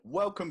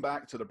Welcome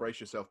back to the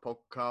Brace Yourself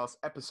podcast,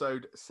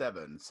 episode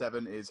 7.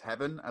 7 is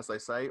heaven, as they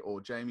say,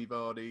 or Jamie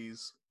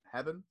Vardy's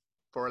heaven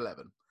for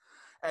 11.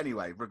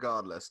 Anyway,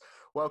 regardless,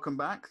 welcome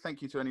back.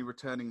 Thank you to any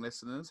returning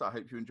listeners. I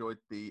hope you enjoyed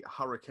the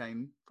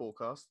hurricane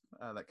forecast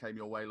that came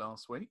your way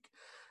last week.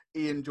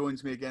 Ian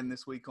joins me again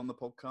this week on the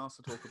podcast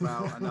to talk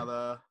about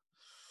another...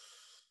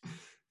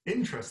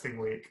 interesting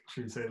week,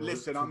 should we say?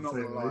 Listen, I'm not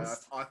going to lie.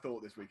 I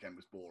thought this weekend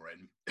was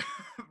boring,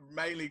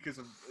 mainly because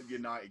of the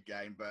United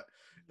game. But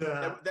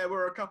there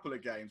were a couple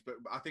of games, but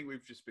I think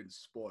we've just been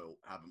spoilt,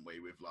 haven't we?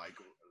 With like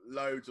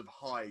loads of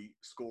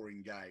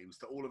high-scoring games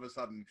to all of a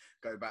sudden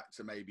go back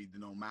to maybe the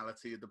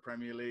normality of the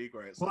Premier League,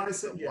 where it's like a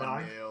 1-0,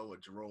 a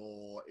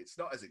draw. It's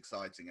not as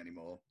exciting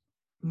anymore.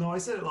 No, I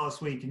said it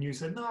last week, and you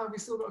said, no, we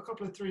still got a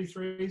couple of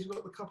 3-3s, we've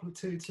got a couple of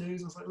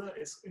 2-2s. I was like, look,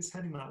 it's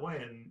heading that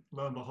way. And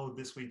lo and behold,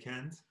 this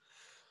weekend,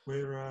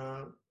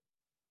 we're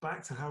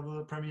back to how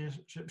the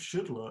Premiership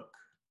should look.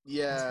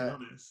 Yeah, let's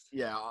be honest.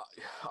 Yeah,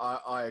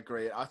 I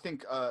agree. I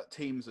think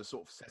teams are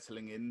sort of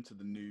settling into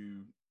the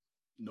new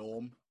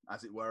norm,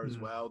 as it were, as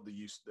well. They're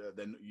used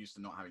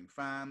to not having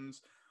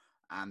fans,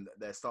 and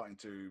they're starting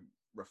to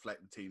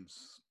reflect the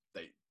teams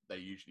they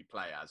usually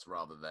play as,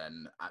 rather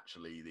than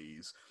actually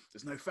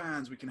there's no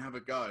fans, we can have a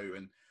go.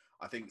 And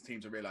I think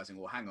teams are realising,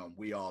 well, hang on,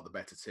 we are the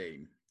better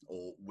team,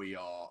 or we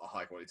are a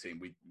high-quality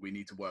team. We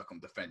need to work on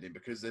defending,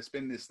 because there's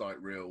been this like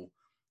real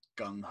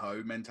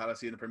gung-ho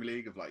mentality in the Premier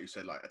League of, like you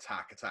said, like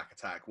attack,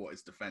 what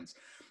is defence?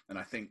 And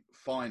I think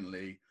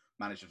finally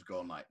managers have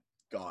gone like,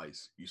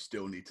 guys, you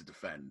still need to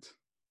defend.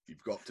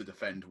 You've got to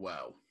defend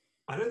well.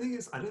 I don't think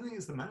it's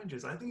the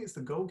managers. I think it's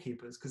the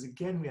goalkeepers, because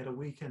again, we had a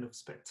weekend of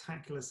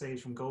spectacular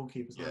saves from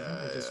goalkeepers. I think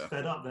they're just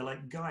fed up. They're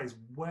like, guys,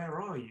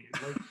 where are you?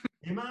 Like,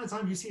 the amount of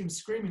time you see him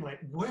screaming, like,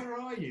 where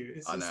are you?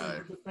 It's just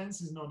like the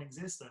defense is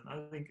non-existent.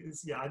 I think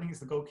it's the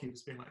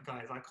goalkeepers being like,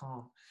 guys, I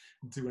can't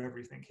do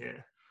everything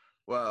here.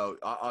 Well,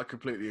 I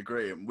completely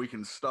agree. And we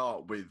can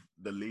start with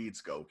the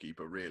Leeds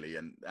goalkeeper, really,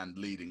 and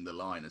leading the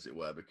line, as it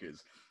were,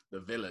 because the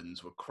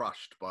villains were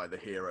crushed by the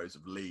heroes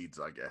of Leeds,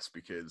 I guess,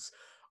 because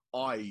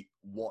I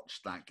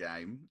watched that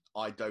game.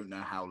 I don't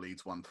know how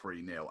Leeds won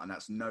 3-0, and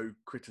that's no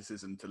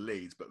criticism to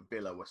Leeds, but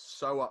Villa were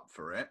so up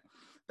for it.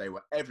 They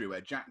were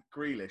everywhere. Jack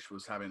Grealish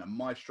was having a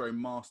maestro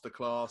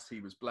masterclass. He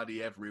was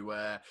bloody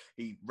everywhere.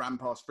 He ran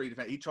past three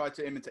defenders. He tried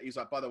to imitate. He's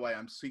like, by the way,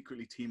 I'm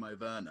secretly Timo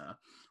Werner.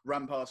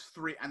 Ran past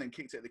three and then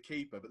kicked it at the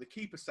keeper, but the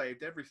keeper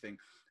saved everything.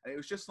 And it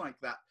was just like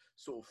that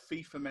sort of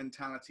FIFA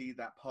mentality,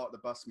 that part of the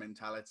bus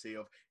mentality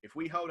of, if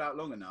we hold out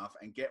long enough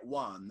and get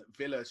one,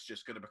 Villa's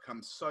just going to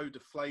become so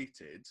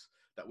deflated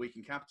that we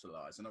can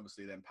capitalise. And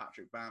obviously then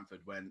Patrick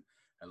Bamford went,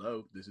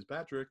 hello, this is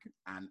Patrick,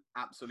 and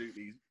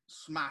absolutely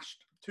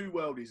smashed two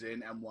worldies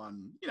in and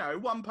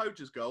one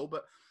poacher's goal.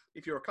 But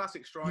if you're a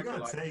classic striker, you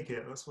gotta take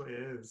it. That's what it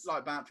is.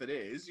 Like Bamford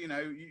is,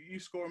 you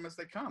score them as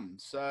they come.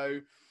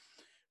 So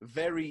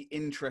very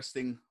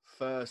interesting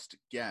first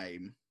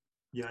game.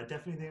 Yeah, I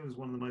definitely think it was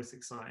one of the most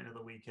exciting of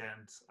the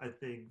weekend. I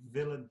think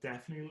Villa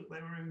definitely,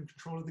 they were in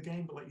control of the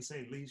game, but like you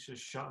say, Leeds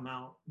just shut them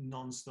out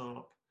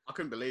non-stop. I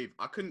couldn't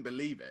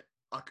believe it.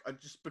 I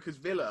just, because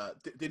Villa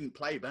didn't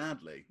play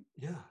badly.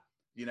 Yeah.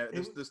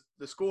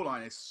 The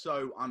scoreline is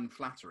so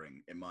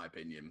unflattering, in my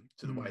opinion,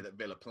 to the way that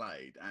Villa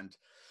played. And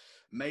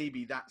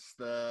maybe that's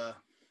the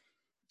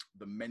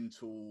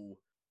mental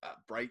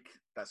break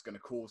that's going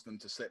to cause them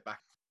to slip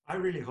back. I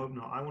really hope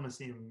not. I want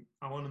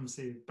them to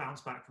see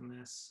bounce back from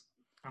this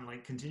and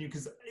like continue,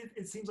 because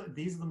it seems like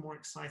these are the more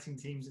exciting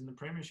teams in the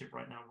Premiership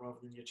right now, rather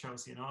than your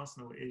Chelsea and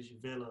Arsenal. It is your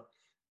Villa,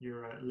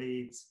 your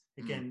Leeds.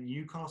 Again,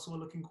 Newcastle are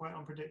looking quite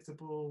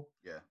unpredictable.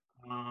 Yeah.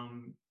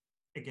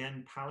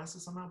 Again, Palace are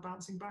somehow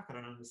bouncing back. I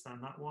don't understand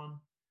that one.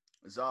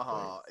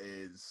 Zaha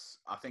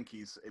I think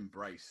he's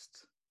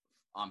embraced,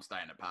 I'm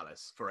staying at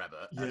Palace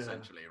forever,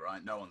 essentially,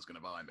 right? No one's going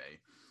to buy me,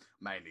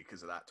 mainly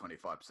because of that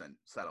 25%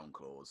 sell-on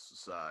clause.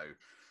 So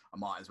I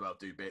might as well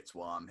do bits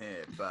while I'm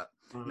here. But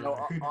who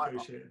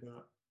negotiated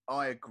that?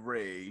 I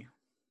agree.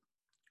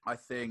 I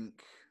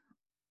think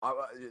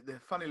the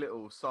funny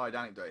little side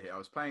anecdote here, I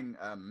was playing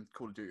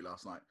Call of Duty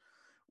last night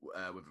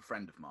with a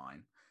friend of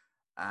mine,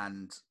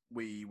 and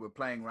we were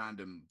playing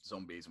random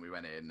zombies, and we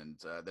went in, and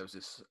there was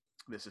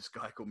this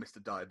guy called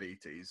Mr.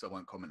 Diabetes. I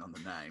won't comment on the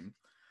name,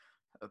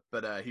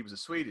 but he was a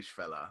Swedish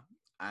fella,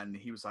 and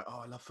he was like,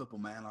 "Oh, I love football,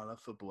 man. I love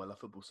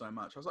football so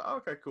much." I was like, "Oh,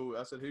 okay, cool."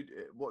 I said,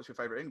 "What's your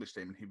favourite English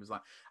team?" And he was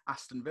like,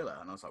 "Aston Villa."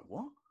 And I was like,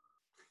 "What?"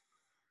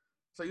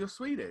 So you're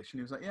Swedish? And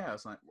he was like, "Yeah."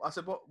 I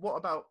said, "What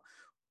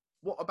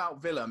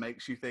about Villa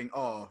makes you think,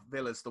 oh,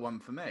 Villa's the one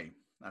for me?"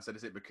 I said,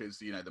 "Is it because,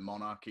 the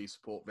monarchy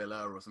support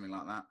Villa or something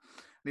like that?"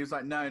 And he was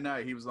like,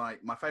 no. He was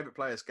like, "My favourite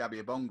player is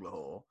Gabby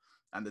Bonglahor,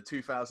 and the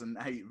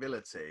 2008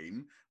 Villa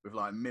team with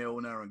like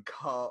Milner and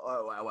Carl."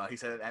 Oh, well, he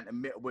said,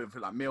 with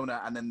like Milner,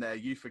 and then their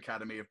youth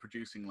academy of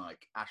producing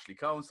like Ashley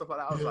Cole and stuff like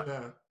that.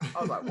 I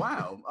was like,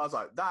 wow. I was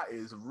like, that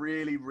is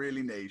really,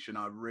 really niche, and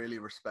I really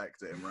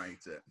respect it and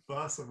rate it.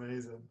 That's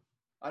amazing.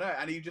 I know,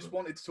 and he just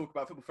wanted to talk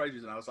about football for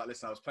ages, and I was like,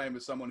 listen, I was playing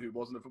with someone who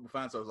wasn't a football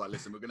fan, so I was like,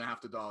 listen, we're going to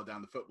have to dial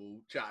down the football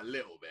chat a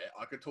little bit.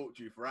 I could talk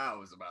to you for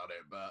hours about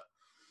it, but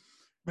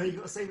Mate, you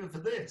got to save it for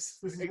this.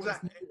 This is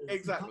what's needed.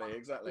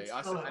 Exactly.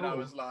 I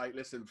was like,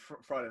 listen,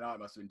 Friday night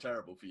must have been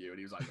terrible for you. And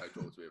he was like, don't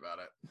talk to me about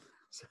it.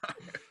 So,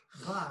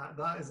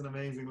 that is an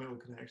amazing little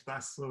connection.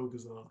 That's so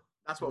bizarre.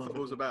 That's what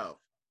football's about.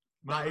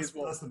 Man,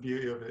 that's the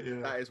beauty of it,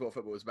 yeah. That is what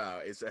football is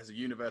about. It's as a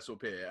universal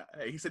peer.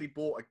 He said he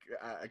bought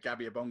a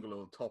Gabby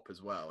Bungalow top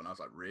as well. And I was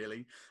like,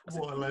 really? I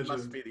said, what a legend. You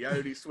must be the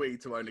only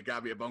Swede to own a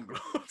Gabby Bungalow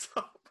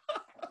top.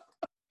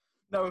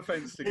 No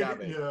offence to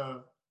Gabby. Yeah.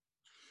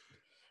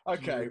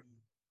 Okay.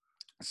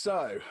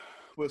 So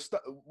we'll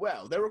start.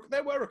 Well,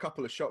 there were a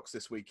couple of shocks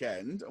this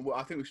weekend.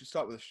 I think we should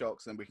start with the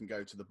shocks, and then we can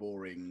go to the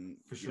boring,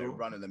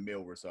 run of the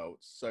mill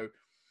results. So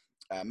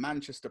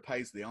Manchester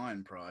pays the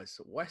iron price.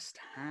 West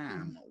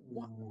Ham.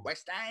 What?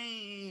 West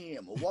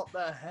Ham. What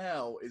the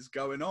hell is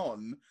going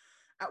on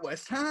at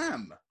West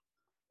Ham?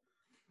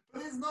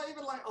 But it's not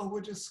even like,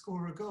 we'll just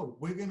score a goal.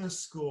 We're going to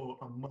score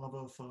a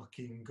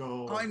motherfucking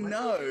goal. I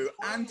know.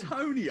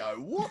 Antonio,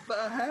 what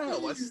the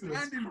hell? A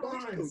standing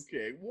bicycle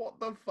kick? What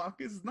the fuck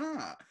is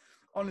that?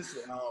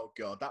 Honestly, oh,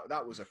 God,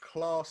 that was a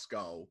class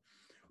goal.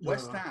 Yeah.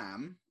 West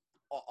Ham,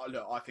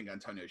 look, I think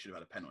Antonio should have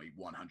had a penalty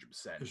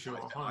 100%. For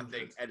sure, I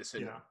think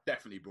Edison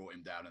definitely brought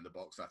him down in the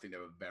box. I think they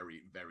were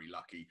very, very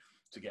lucky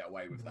to get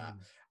away with that.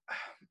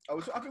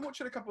 I've been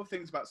watching a couple of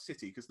things about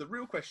City, because the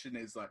real question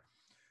is, like,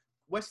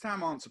 West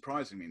Ham aren't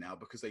surprising me now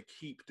because they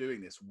keep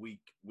doing this week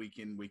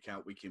in, week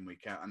out,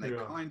 and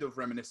they're kind of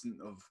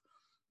reminiscent of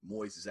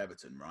Moyes'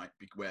 Everton, right?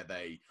 Where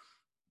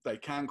they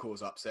can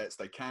cause upsets,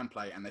 they can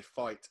play, and they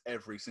fight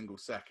every single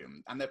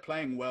second. And they're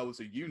playing well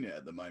as a unit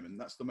at the moment.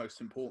 That's the most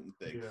important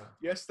thing. Yeah.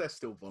 Yes, they're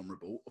still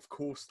vulnerable. Of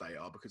course they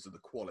are, because of the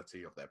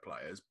quality of their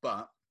players,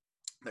 but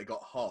they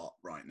got heart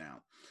right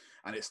now.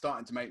 And it's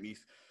starting to make me,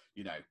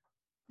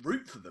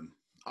 root for them.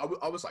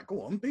 I was like,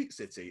 go on, beat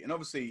City. And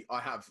obviously I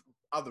have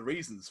other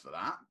reasons for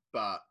that,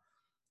 but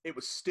it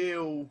was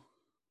still...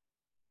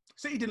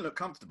 City didn't look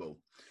comfortable.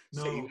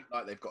 No. City looked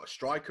like they've got a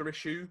striker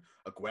issue.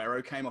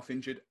 Aguero came off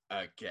injured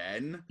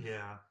again.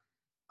 Yeah.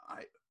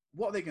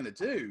 What are they going to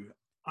do?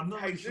 I'm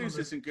not Jesus really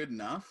sure isn't good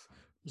enough.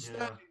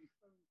 Sterling's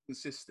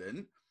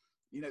consistent.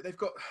 They've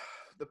got...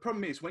 The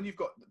problem is when you've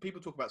got...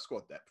 People talk about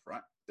squad depth,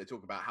 right? They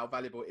talk about how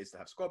valuable it is to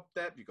have squad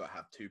depth. You've got to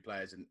have two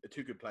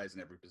good players in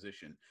every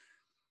position.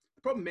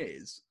 The problem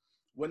is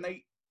when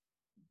they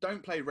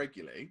don't play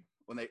regularly,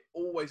 when they're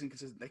always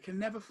inconsistent, they can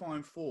never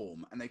find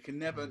form and they can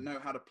never know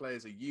how to play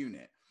as a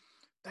unit.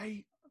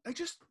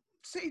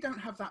 City don't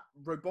have that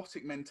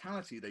robotic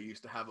mentality they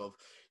used to have of,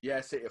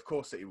 City, of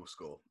course City will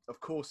score. Of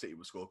course City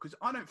will score. Because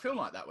I don't feel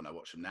like that when I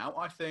watch them now.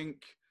 I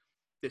think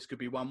this could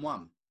be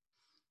 1-1.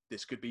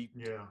 This could be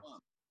 2-1.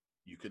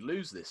 You could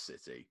lose this,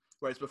 City.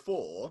 Whereas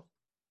before,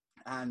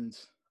 and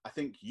I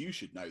think you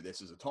should know this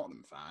as a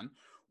Tottenham fan,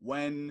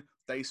 when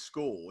they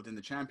scored in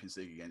the Champions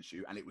League against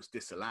you and it was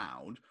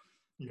disallowed,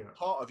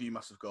 part of you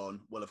must have gone,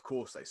 well, of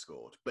course they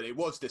scored. But it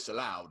was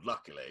disallowed,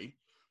 luckily.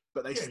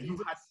 But they still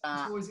had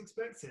that... It's always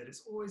expected.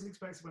 It's always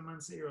expected when Man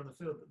City are on the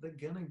field that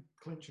they're going to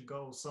clinch a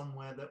goal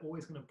somewhere. They're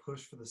always going to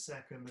push for the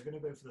second. They're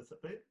going to go for the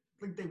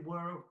third. They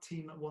were a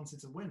team that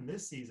wanted to win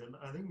this season.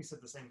 I think we said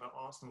the same about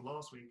Arsenal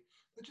last week.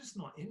 They're just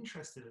not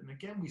interested. And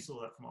again, we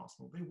saw that from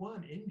Arsenal. They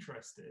weren't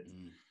interested.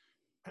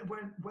 And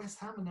when West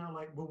Ham are now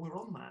like, well, we're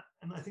on that.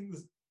 And I think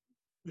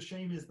the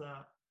shame is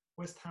that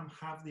West Ham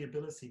have the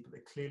ability, but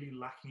they're clearly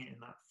lacking it in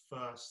that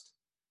first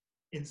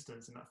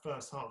instance, in that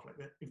first half. Like,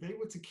 if they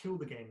were to kill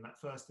the game in that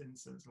first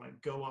instance, and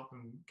like go up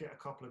and get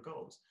a couple of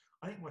goals,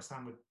 I think West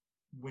Ham would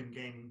win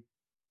games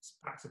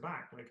back to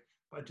back. Like,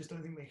 but I just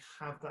don't think they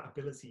have that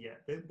ability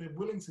yet. They're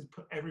willing to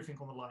put everything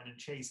on the line and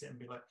chase it and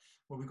be like,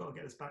 well, we've got to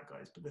get this back,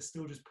 guys. But they're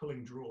still just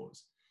pulling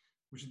draws,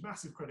 which is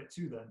massive credit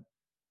to them.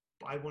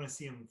 But I want to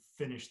see them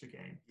finish the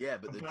game. Yeah,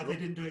 but they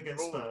didn't do it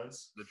against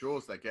Spurs. The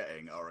draws they're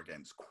getting are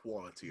against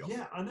quality.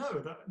 Yeah, I know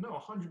that. No,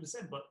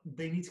 100%. But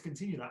they need to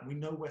continue that. We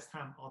know West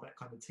Ham are that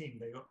kind of team.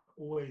 They are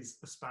always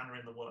a spanner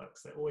in the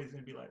works. They're always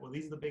going to be like, well,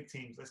 these are the big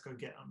teams. Let's go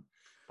get them.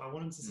 But I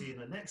want them to see in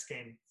the next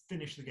game,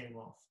 finish the game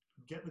off,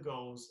 get the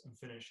goals, and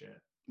finish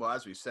it. Well,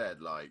 as we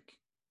said, like,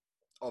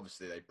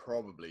 obviously they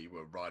probably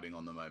were riding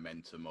on the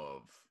momentum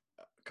of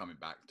coming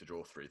back to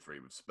draw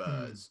 3-3 with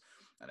Spurs.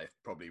 And they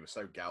probably were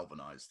so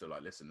galvanised to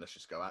like, listen, let's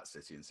just go at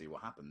City and see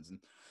what happens. And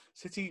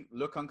City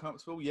look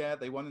uncomfortable. Yeah,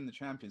 they won in the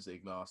Champions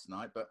League last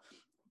night. But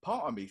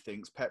part of me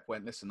thinks Pep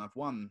went, listen, I've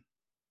won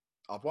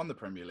the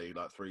Premier League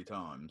like 3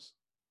 times.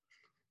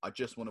 I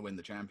just want to win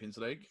the Champions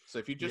League. So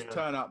if you just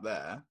turn up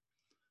there,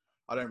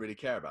 I don't really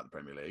care about the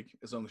Premier League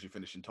as long as you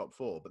finish in top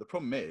 4. But the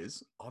problem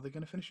is, are they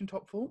going to finish in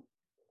top 4?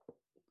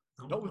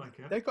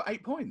 They've got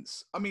 8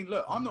 points. I mean,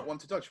 look, I'm not one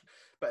to judge,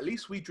 but at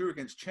least we drew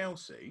against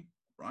Chelsea,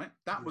 right?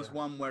 That was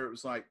one where it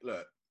was like,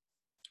 look,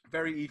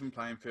 very even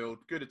playing field,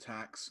 good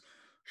attacks,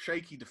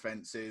 shaky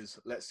defences.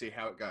 Let's see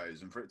how it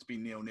goes. And for it to be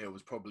 0-0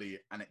 was probably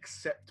an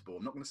acceptable.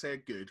 I'm not going to say a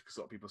good, because a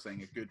lot of people are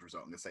saying a good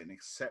result. I'm going to say an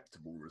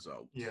acceptable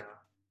result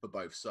for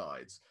both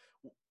sides.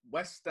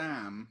 West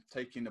Ham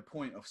taking a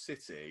point off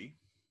City,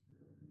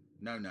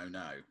 no.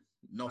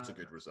 Not a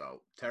good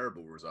result.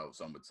 Terrible result,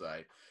 some would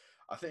say.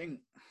 I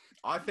think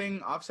I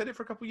think I've said it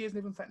for a couple of years, and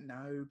everyone's like,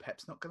 "No,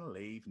 Pep's not going to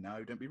leave.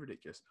 No, don't be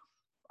ridiculous."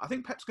 I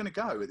think Pep's going to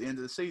go at the end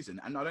of the season,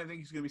 and I don't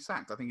think he's going to be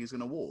sacked. I think he's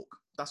going to walk.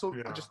 That's all.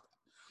 Yeah.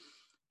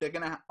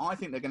 I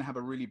think they're going to have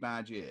a really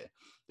bad year.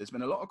 There's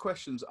been a lot of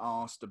questions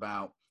asked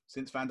about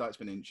since Van Dijk's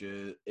been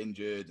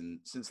injured, and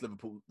since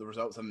Liverpool, the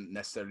results haven't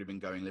necessarily been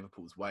going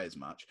Liverpool's way as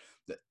much.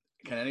 That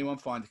can anyone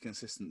find a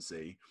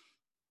consistency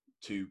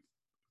to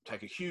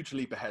take a huge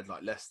leap ahead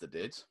like Leicester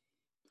did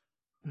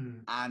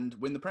and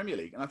win the Premier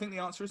League? And I think the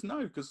answer is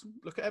no, because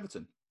look at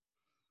Everton.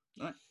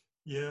 Right?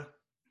 Yeah.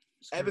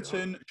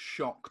 Everton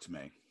shocked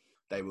me.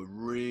 They were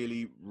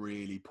really,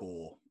 really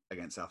poor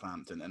against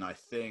Southampton. And I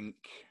think,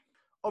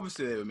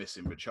 obviously, they were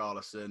missing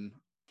Richarlison.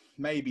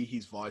 Maybe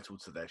he's vital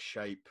to their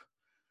shape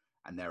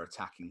and their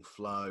attacking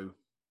flow.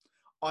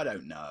 I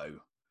don't know.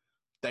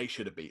 They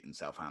should have beaten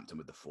Southampton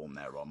with the form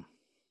they're on.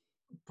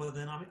 But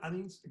then, I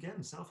mean,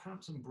 again,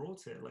 Southampton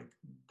brought it. Like,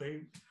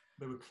 they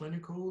were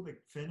clinical. They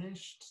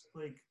finished.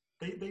 Like,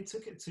 they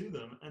took it to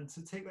them. And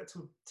to take that to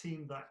a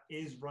team that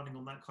is running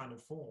on that kind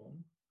of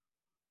form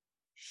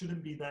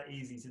shouldn't be that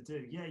easy to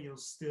do. Yeah, you'll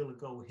steal a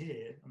goal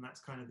here, and that's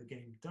kind of the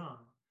game done.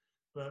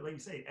 But like you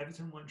say,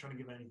 Everton weren't trying to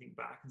give anything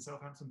back, and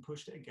Southampton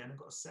pushed it again and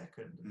got a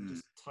second and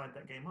just tied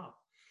that game up.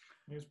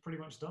 And it was pretty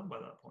much done by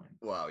that point.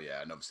 Well,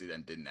 yeah, and obviously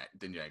then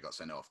Digne got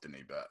sent off, didn't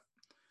he? But,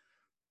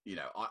 you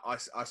know,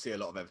 I see a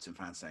lot of Everton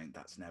fans saying,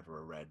 that's never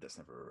a red, that's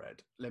never a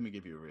red. Let me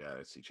give you a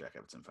reality check,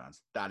 Everton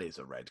fans. That is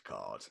a red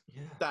card.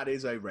 Yeah. That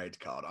is a red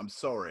card. I'm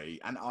sorry.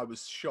 And I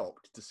was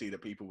shocked to see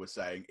that people were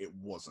saying it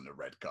wasn't a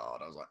red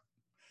card. I was like,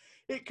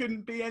 it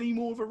couldn't be any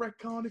more of a red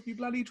card if you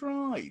bloody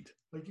tried.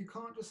 Like, you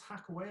can't just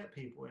hack away at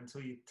people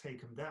until you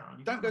take them down.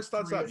 You don't go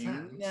studs up.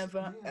 You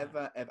never,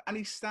 ever. And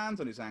he stands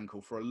on his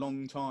ankle for a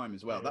long time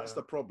as well. Yeah. That's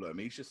the problem.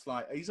 He's just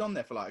like, he's on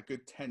there for like a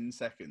good 10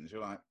 seconds.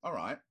 You're like, all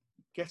right,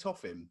 get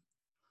off him.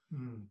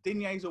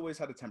 Digne's always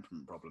had a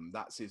temperament problem.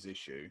 That's his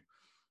issue.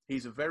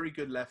 He's a very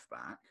good left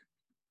back.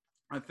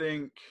 I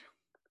think...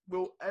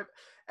 Well,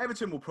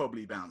 Everton will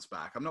probably bounce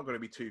back. I'm not going to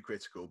be too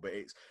critical, but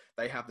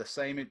they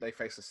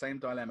face the same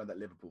dilemma that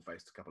Liverpool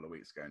faced a couple of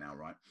weeks ago now,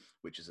 right?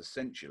 Which is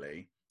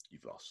essentially,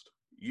 you've lost.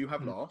 You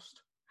have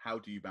lost. How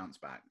do you bounce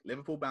back?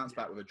 Liverpool bounced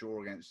back with a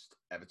draw against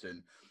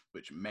Everton,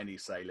 which many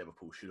say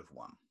Liverpool should have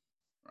won,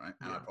 right?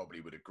 And I probably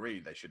would agree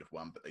they should have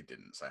won, but they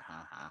didn't. So,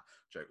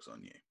 joke's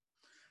on you.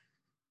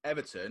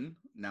 Everton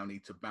now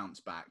need to bounce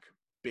back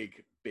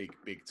big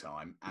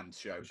time and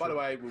show, by the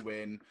way, we'll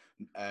win.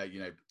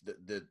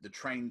 The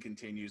train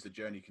continues, the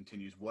journey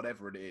continues,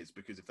 whatever it is,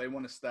 because if they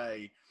want to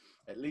stay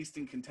at least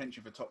in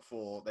contention for top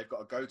four, they've got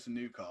to go to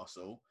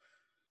Newcastle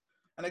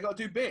and they've got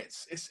to do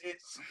bits.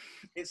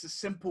 It's as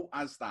simple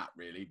as that,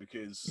 really,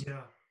 because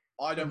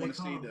I don't want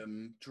to see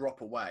them drop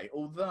away.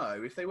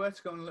 Although, if they were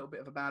to go on a little bit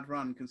of a bad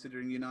run,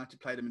 considering United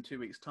play them in 2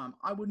 weeks' time,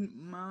 I wouldn't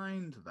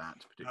mind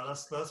that. No,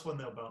 that's when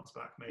they'll bounce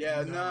back, maybe.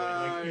 Yeah,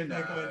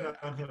 they're going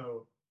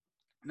downhill.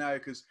 No,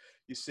 because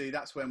you see,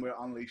 that's when we'll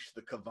unleash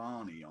the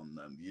Cavani on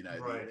them. You know,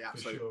 the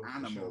absolute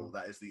animal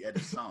that is the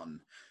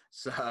Edison.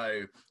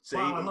 So, see,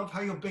 wow, I love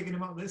how you're bigging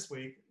him up this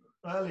week.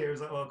 Earlier, it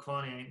was like, well,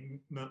 Cavani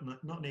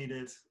ain't not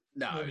needed.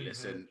 No,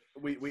 listen,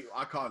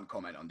 I can't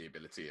comment on the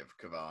ability of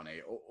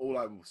Cavani. All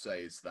I will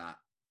say is that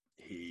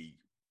he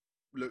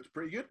looked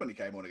pretty good when he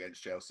came on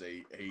against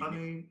Chelsea. He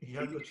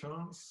had the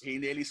chance. He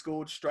nearly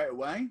scored straight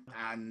away.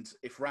 And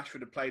if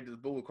Rashford had played the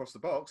ball across the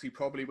box, he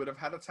probably would have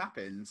had a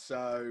tap-in.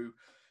 So...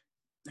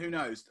 who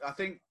knows? I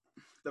think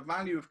the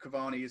value of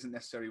Cavani isn't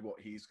necessarily what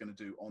he's going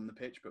to do on the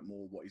pitch, but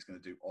more what he's going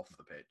to do off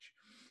the pitch.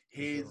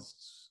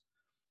 His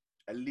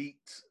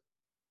elite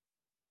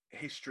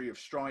history of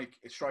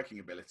striking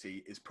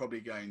ability is probably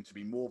going to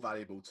be more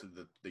valuable to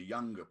the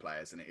younger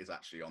players than it is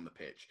actually on the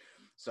pitch.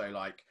 So,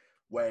 like,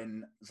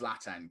 when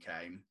Zlatan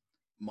came,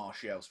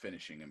 Martial's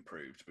finishing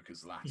improved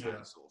because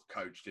Zlatan sort of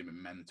coached him and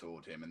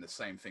mentored him, and the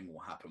same thing will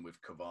happen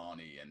with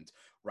Cavani and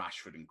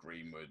Rashford and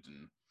Greenwood.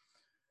 And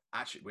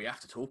actually, we have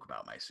to talk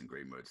about Mason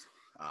Greenwood.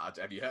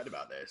 Have you heard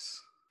about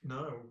this?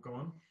 No, go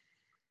on.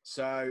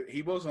 So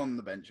he was on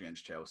the bench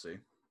against Chelsea.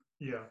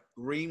 Yeah.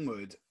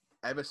 Greenwood,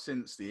 ever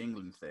since the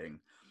England thing,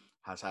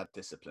 has had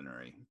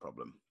disciplinary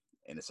problem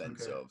in a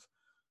sense of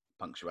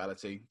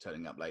punctuality,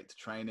 turning up late to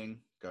training,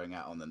 going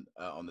out on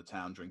the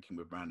town drinking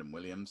with Brandon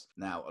Williams.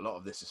 Now, a lot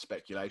of this is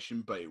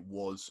speculation, but it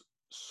was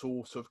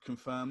sort of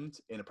confirmed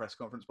in a press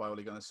conference by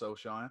Ole Gunnar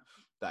Solskjaer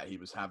that he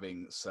was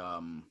having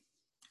some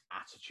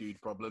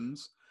attitude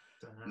problems.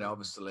 Now,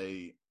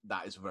 obviously,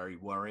 that is very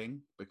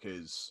worrying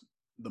because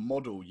the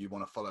model you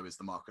want to follow is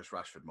the Marcus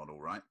Rashford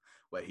model, right?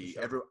 Where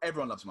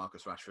everyone loves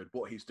Marcus Rashford.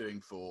 What he's doing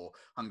for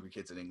hungry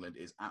kids in England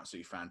is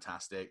absolutely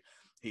fantastic.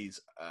 He's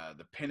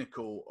the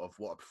pinnacle of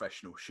what a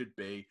professional should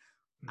be.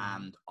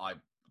 And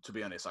to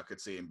be honest, I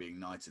could see him being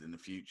knighted in the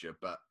future,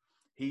 but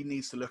he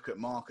needs to look at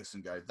Marcus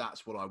and go,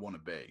 that's what I want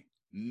to be.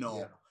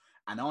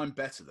 And I'm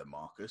better than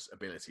Marcus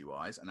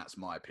ability-wise, and that's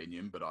my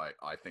opinion, but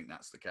I think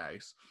that's the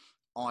case.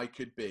 I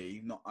could be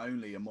not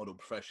only a model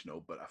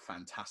professional, but a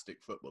fantastic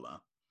footballer.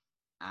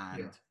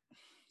 And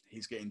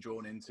he's getting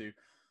drawn into,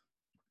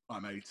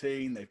 I'm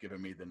 18. They've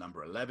given me the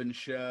number 11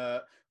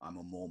 shirt. I'm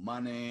on more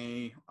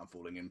money. I'm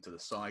falling into the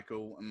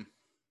cycle. And,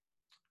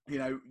 you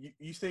know,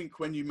 you think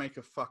when you make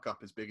a fuck up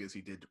as big as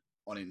he did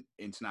on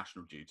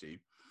international duty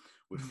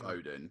with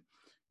Foden,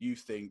 you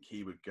think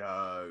he would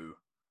go,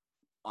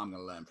 I'm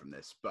going to learn from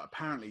this. But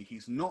apparently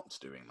he's not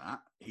doing that.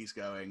 He's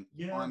going,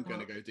 I'm going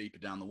to go deeper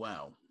down the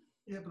well.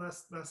 Yeah, but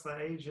that's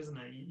that age, isn't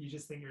it? You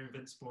just think you're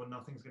invincible and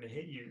nothing's going to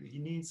hit you. He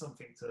needs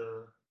something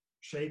to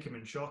shake him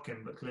and shock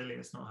him, but clearly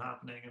it's not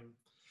happening. And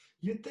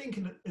you'd think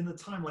in the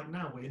time like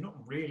now where you're not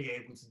really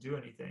able to do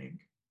anything,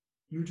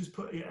 you just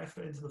put your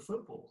effort into the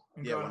football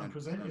and go out and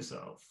present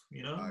yourself,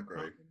 you know? I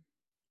agree.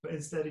 But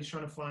instead he's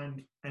trying to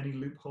find any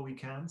loophole he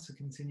can to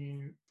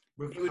continue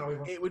with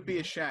it would be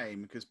a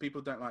shame because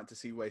people don't like to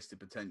see wasted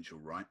potential,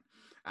 right?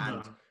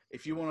 And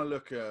if you want to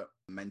look at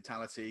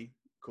mentality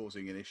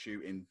causing an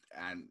issue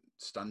and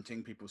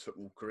stunting people's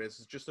football careers,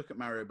 just look at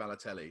Mario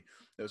Balotelli.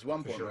 There was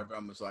one point where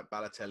everyone was like,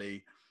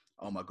 Balotelli,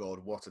 oh my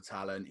God, what a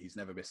talent. He's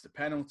never missed a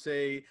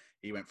penalty.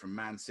 He went from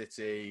Man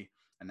City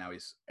and now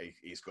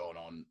he's gone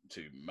on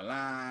to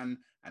Milan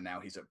and now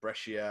he's at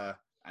Brescia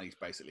and he's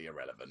basically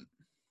irrelevant.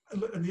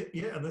 And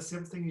that's the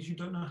other thing is you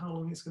don't know how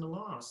long it's going to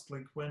last.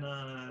 Like when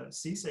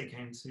Cisse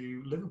came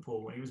to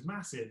Liverpool, and he was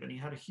massive and he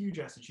had a huge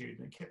attitude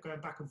and it kept going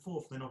back and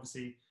forth. Then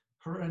obviously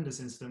horrendous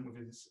incident with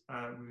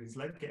his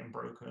leg getting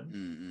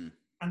broken,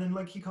 and then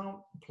like he can't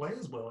play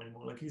as well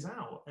anymore. Like he's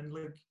out, and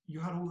like you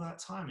had all that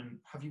time, and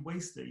have you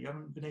wasted it? You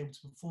haven't been able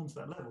to perform to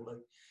that level. Like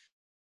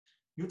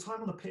your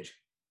time on the pitch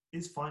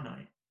is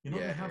finite. You're not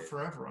going to have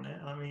forever on it.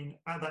 And I mean,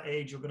 at that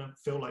age, you're going to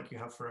feel like you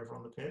have forever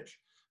on the pitch,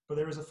 but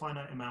there is a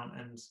finite amount,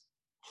 and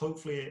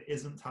hopefully it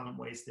isn't talent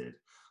wasted.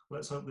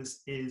 Let's hope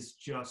this is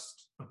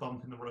just a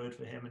bump in the road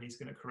for him and he's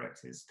going to correct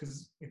his,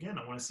 because again,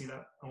 I want to see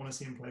that. I want to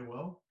see him play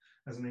well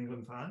as an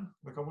England fan.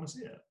 Like I want to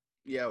see it.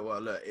 Yeah, well,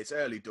 look, it's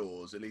early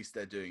doors. At least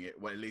they're doing it.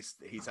 Well, at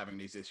least he's having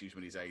these issues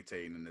when he's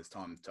 18 and there's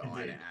time to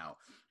iron it out.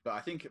 But I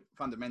think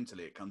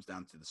fundamentally it comes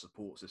down to the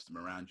support system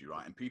around you,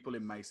 right? And people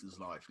in Mason's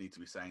life need to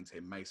be saying to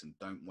him, Mason,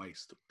 don't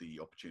waste the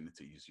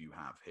opportunities you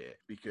have here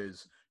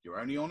because you're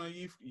only on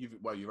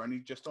you're only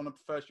just on your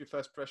first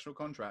professional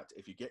contract.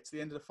 If you get to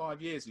the end of the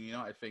 5 years and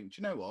United think,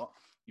 do you know what?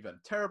 You've had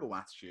a terrible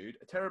attitude,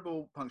 a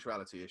terrible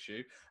punctuality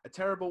issue, a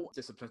terrible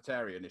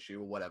disciplinarian issue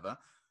or whatever,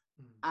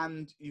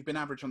 and you've been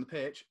average on the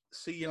pitch,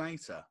 see you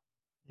later.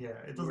 Yeah,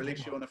 it doesn't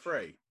release you on a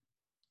free.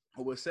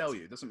 Or we'll sell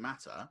you. It doesn't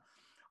matter.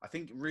 I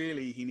think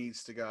really he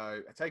needs to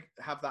go,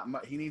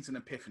 he needs an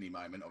epiphany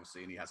moment,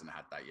 obviously, and he hasn't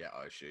had that yet,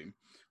 I assume,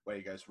 where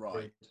he goes,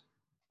 right,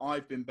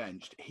 I've been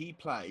benched. He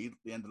played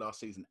the end of last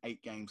season,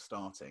 8 games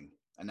starting,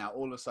 and now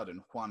all of a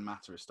sudden Juan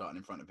Mata is starting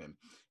in front of him.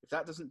 If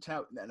that doesn't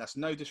tell, and that's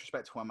no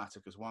disrespect to Juan Mata,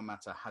 because Juan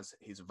Mata has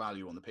his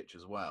value on the pitch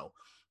as well.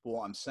 But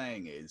what I'm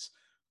saying is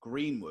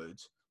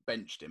Greenwood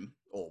benched him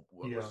or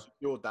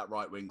secured that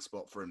right wing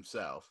spot for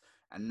himself,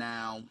 and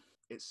now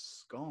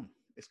it's gone.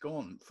 It's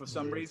gone for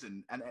some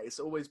reason, and it's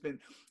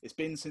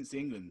been since the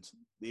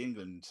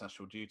England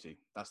national duty.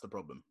 That's the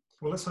problem.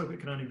 Well, let's hope it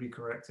can only be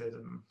corrected,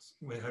 and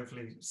we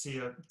hopefully see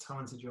a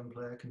talented young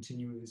player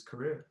continue with his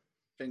career.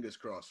 Fingers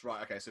crossed.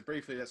 Right, okay, so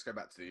briefly, let's go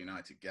back to the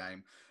United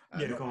game.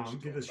 Go on,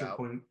 give us your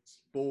points.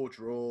 Ball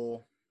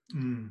draw.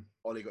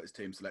 Ollie got his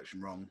team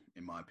selection wrong,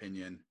 in my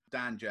opinion.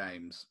 Dan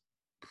James,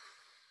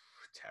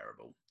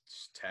 terrible.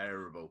 Just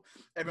terrible.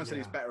 Everyone said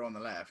he's better on the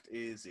left.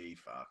 Is he?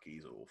 Fuck,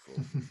 he's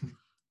awful.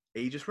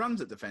 He just runs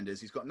at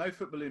defenders. He's got no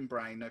footballing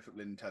brain, no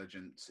footballing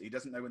intelligence. He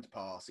doesn't know when to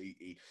pass.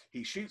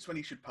 He shoots when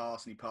he should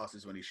pass, and he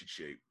passes when he should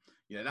shoot.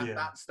 You know,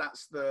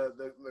 that's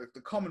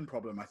the common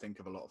problem, I think,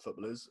 of a lot of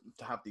footballers,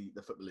 to have the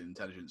footballing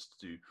intelligence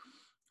to do,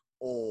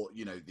 or,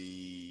 you know,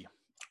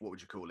 what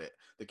would you call it?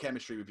 The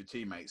chemistry with your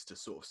teammates to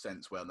sort of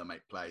sense where they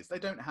make plays. They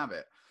don't have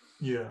it.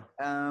 Yeah.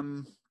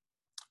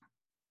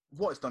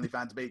 What has Donny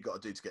van de Beek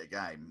got to do to get a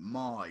game?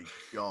 My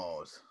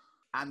God.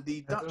 And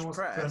the Dutch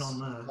press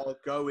are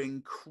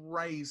going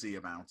crazy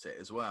about it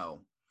as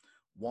well.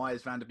 Why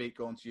is Van der Beek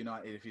gone to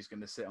United if he's going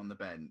to sit on the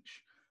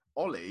bench?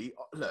 Ollie,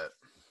 look,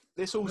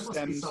 this all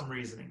stems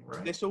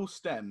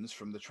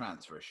from the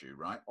transfer issue,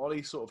 right?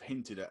 Ollie sort of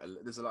hinted at,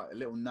 there's a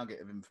little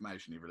nugget of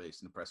information he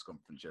released in the press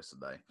conference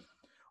yesterday.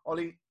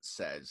 Ollie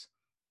says,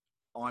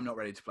 I'm not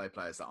ready to play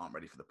players that aren't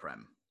ready for the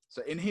Prem.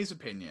 So in his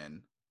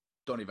opinion,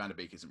 Donny van de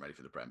Beek isn't ready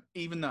for the Prem,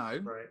 even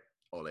though,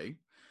 Ollie,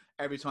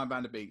 every time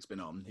Van der Beek's been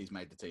on, he's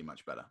made the team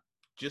much better.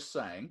 Just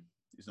saying,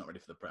 he's not ready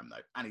for the Prem, though.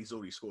 And he's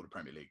already scored a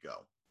Premier League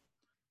goal.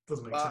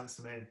 Doesn't make sense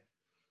to me.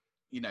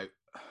 You know,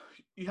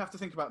 you have to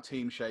think about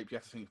team shape. You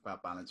have to think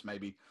about balance.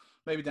 Maybe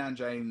Dan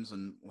James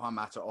and Juan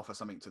Mata offer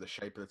something to the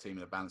shape of the team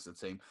and the balance of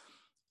the team.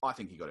 I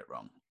think he got it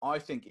wrong. I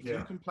think if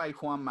you can play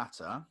Juan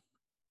Mata,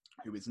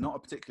 who is not a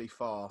particularly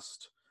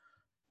fast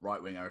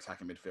right wing or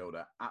attacking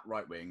midfielder, at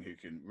right wing, who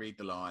can read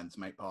the lines,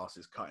 make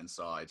passes, cut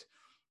inside,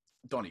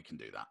 Donny can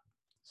do that.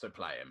 So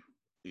play him.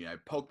 You know,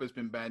 Pogba's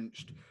been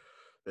benched.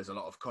 There's a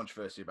lot of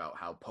controversy about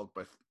how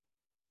Pogba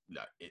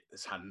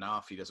has had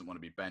enough. He doesn't want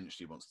to be benched.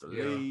 He wants to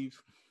leave.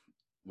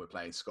 We're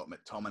playing Scott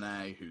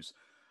McTominay, who's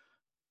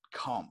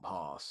can't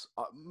pass.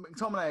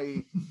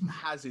 McTominay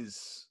has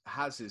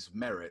his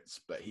merits,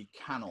 but he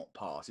cannot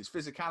pass. His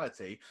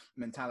physicality,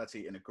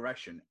 mentality, and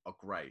aggression are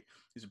great.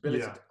 His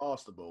ability to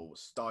pass the ball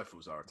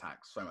stifles our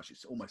attacks so much; it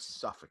almost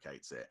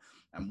suffocates it.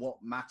 And what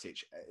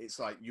Matic, it's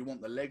like you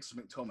want the legs of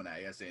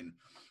McTominay, as in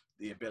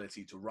the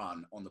ability to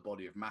run on the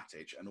body of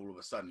Matic, and all of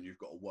a sudden you've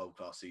got a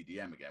world-class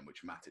CDM again,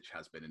 which Matic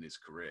has been in his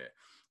career.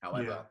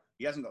 However,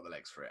 he hasn't got the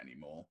legs for it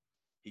anymore.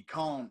 He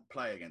can't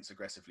play against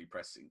aggressively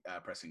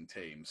pressing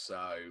teams,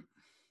 so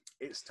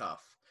it's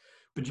tough.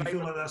 But do you feel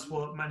like that's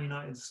what Man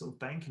United's sort of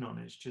banking on,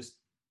 is just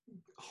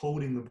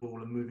holding the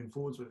ball and moving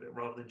forwards with it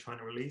rather than trying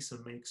to release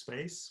and make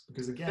space?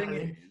 Because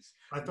again,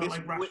 I felt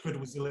like Rashford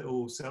was a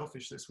little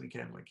selfish this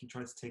weekend. Like he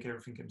tried to take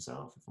everything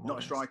himself. Not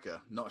a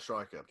striker.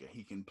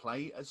 He can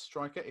play as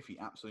striker if he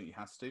absolutely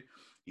has to.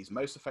 He's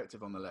most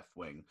effective on the left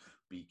wing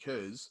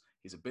because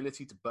his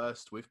ability to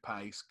burst with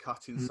pace,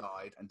 cut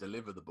inside and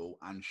deliver the ball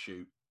and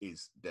shoot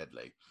is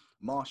deadly.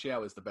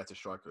 Martial is the better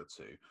striker of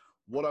the two.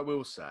 What I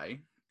will say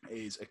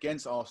is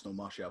against Arsenal,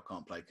 Martial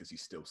can't play because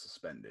he's still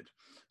suspended.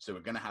 So we're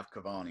going to have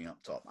Cavani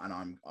up top,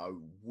 and I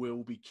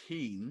will be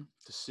keen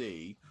to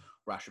see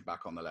Rashford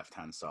back on the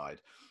left-hand side.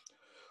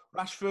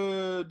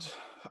 Rashford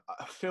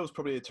feels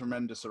probably a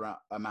tremendous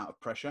amount of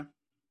pressure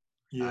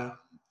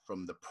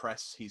from the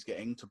press he's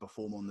getting to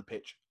perform on the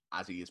pitch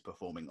as he is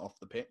performing off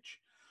the pitch.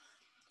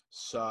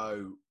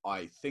 So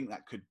I think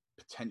that could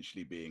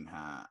potentially be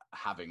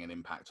having an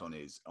impact on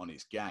his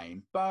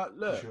game. But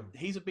look,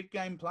 he's a big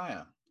game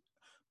player.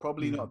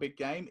 Probably not a big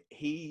game.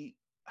 He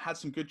had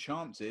some good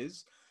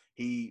chances.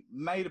 He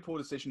made a poor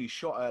decision. He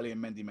shot early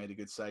and Mendy made a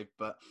good save.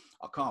 But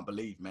I can't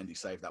believe Mendy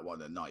saved that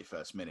one in the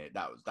 91st minute.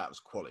 That was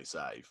quality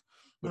save.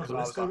 Because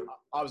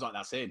I was like,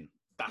 that's in.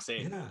 That's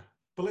in. Yeah.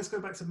 But let's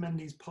go back to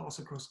Mendy's pass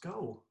across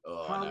goal.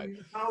 Oh,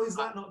 how is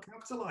that not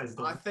capitalised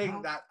on? I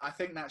think that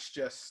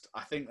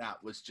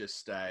was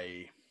just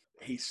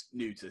he's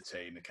new to the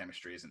team. The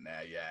chemistry isn't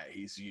there yet.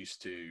 He's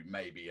used to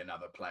maybe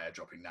another player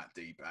dropping that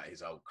deep at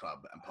his old club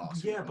and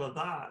passing. Yeah, but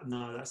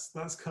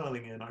that's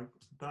curling in.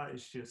 That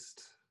is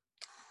just.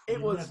 It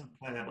was never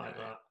play it like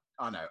that.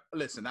 I know.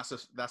 Listen, that's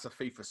a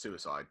FIFA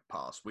suicide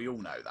pass. We all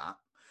know that.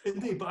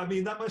 Indeed, but I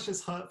mean that must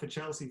just hurt for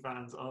Chelsea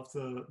fans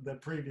after their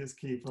previous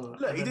keeper.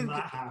 Look,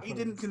 he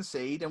didn't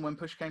concede, and when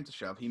push came to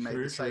shove, he made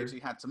the saves he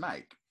had to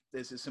make.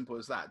 It's as simple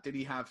as that. Did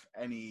he have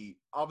any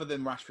other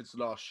than Rashford's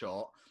last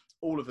shot?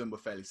 All of them were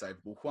fairly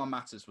savable. Juan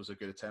Matas was a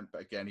good attempt,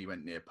 but again, he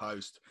went near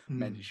post.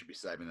 Mendy should be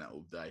saving that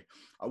all day.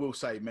 I will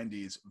say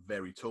Mendy is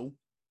very tall,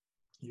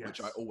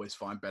 which I always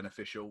find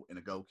beneficial in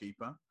a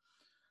goalkeeper.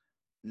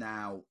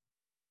 Now,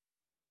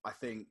 I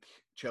think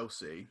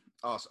Chelsea,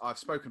 I've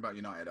spoken about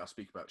United, I'll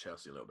speak about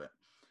Chelsea a little bit.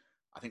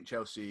 I think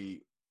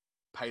Chelsea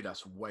paid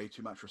us way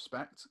too much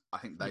respect. I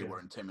think they were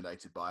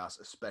intimidated by us,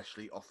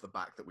 especially off the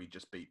back that we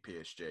just beat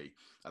PSG.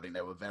 I think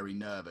they were very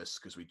nervous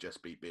because we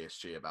just beat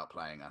PSG about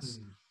playing us.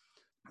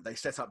 They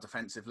set up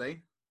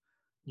defensively.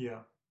 Yeah.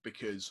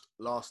 Because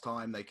last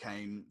time they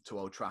came to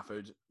Old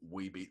Trafford,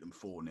 we beat them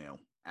 4-0.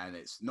 And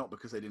it's not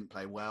because they didn't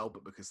play well,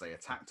 but because they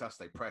attacked us,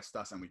 they pressed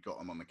us, and we got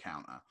them on the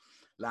counter.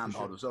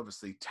 Lampard was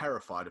obviously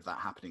terrified of that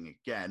happening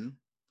again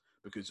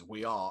because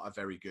we are a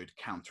very good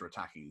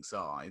counter-attacking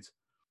side.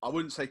 I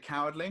wouldn't say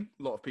cowardly.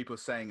 A lot of people are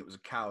saying it was a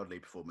cowardly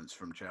performance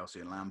from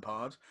Chelsea and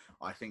Lampard.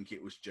 I think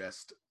it was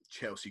just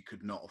Chelsea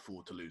could not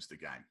afford to lose the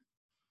game.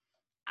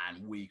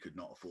 And we could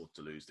not afford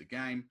to lose the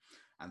game.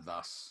 And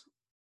thus,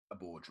 a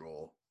ball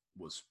draw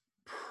was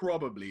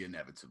probably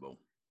inevitable.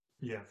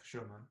 Yeah, for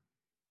sure, man.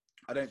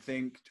 I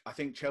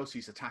think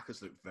Chelsea's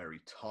attackers looked very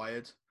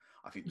tired.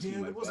 I think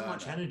there wasn't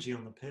much energy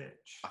on the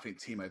pitch. I think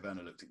Timo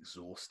Werner looked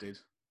exhausted.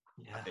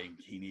 Yeah. I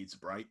think he needs a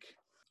break.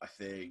 I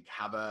think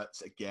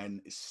Havertz,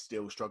 again, is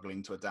still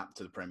struggling to adapt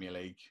to the Premier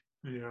League.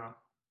 Yeah.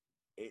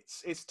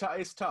 It's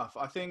tough.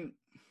 I think,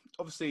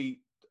 obviously,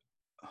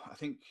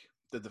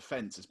 the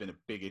defence has been a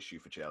big issue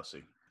for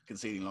Chelsea,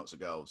 conceding lots of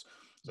goals.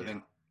 So I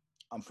think,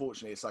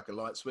 unfortunately, it's like a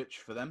light switch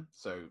for them.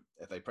 So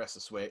if they press a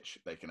switch,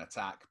 they can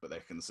attack, but they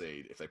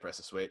concede. If they press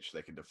a switch,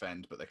 they can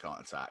defend, but they can't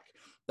attack.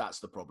 That's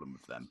the problem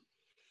with them.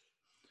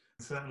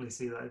 I certainly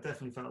see that. It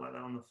definitely felt like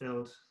that on the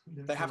field.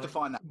 They have to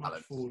find that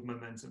balance. Forward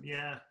momentum.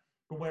 Yeah.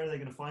 But where are they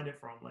going to find it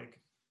from? Like,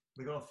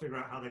 they've got to figure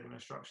out how they're going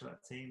to structure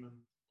that team and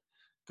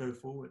go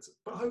forwards.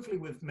 But hopefully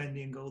with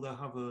Mendy and goal, they'll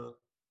have a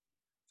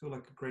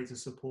greater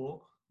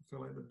support. I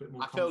feel like a bit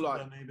more. I feel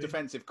like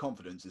defensive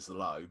confidence is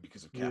low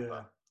because of Kepa.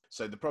 Yeah.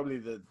 So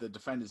the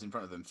defenders in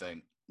front of them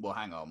think, well,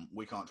 hang on,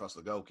 we can't trust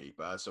the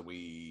goalkeeper, so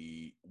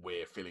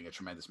we're feeling a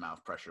tremendous amount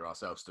of pressure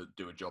ourselves to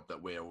do a job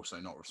that we're also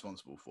not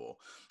responsible for.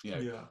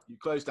 You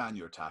close down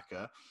your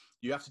attacker.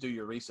 You have to do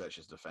your research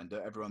as a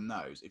defender. Everyone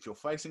knows if you're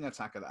facing an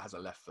attacker that has a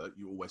left foot,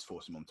 you always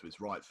force him onto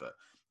his right foot.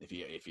 If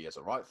he has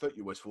a right foot,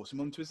 you always force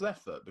him onto his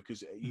left foot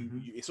because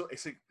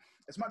it's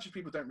as much as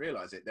people don't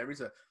realise it, there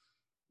is a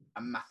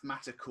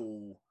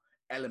mathematical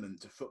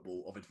element to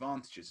football of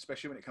advantages,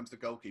 especially when it comes to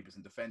goalkeepers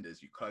and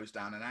defenders. You close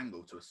down an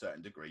angle to a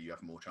certain degree, you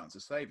have more chance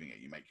of saving it.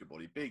 You make your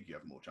body big, you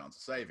have more chance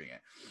of saving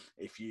it.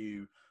 If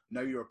you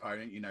know your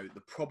opponent, you know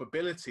the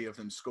probability of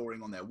them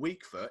scoring on their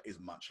weak foot is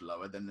much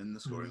lower than the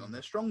scoring on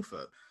their strong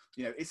foot.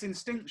 You know, it's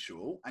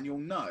instinctual, and you'll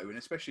know, and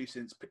especially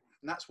and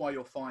that's why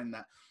you'll find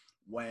that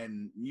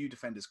when new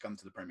defenders come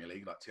to the Premier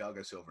League, like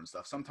Thiago Silva and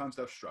stuff, sometimes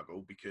they'll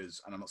struggle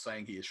because, and I'm not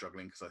saying he is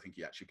struggling because I think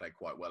he actually played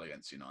quite well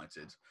against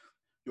United.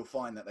 You'll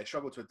find that they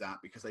struggle to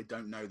adapt because they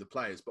don't know the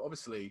players. But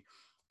obviously,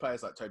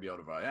 players like Toby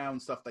Alderweireld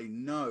and stuff, they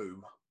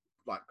know,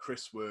 like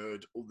Chris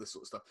Wood, all this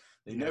sort of stuff.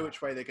 They know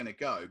which way they're going to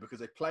go because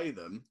they play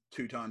them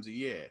 2 times a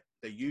year.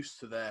 They're used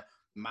to their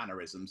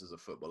mannerisms as a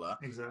footballer,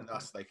 and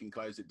thus they can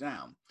close it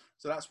down.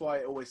 So that's why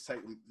it always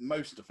takes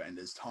most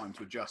defenders time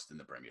to adjust in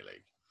the Premier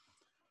League.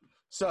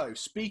 So,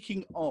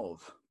 speaking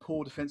of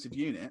poor defensive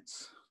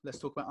units, let's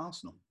talk about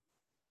Arsenal.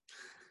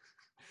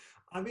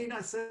 I mean,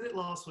 I said it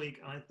last week,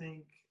 and I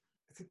think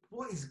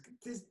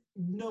there's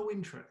no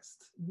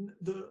interest.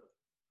 The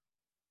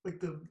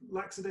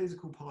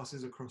lackadaisical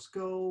passes across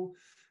goal,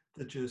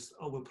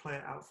 we'll play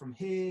it out from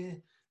here.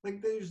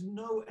 Like, there's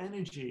no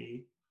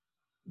energy.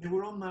 They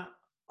were on that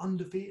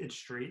undefeated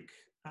streak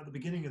at the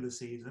beginning of the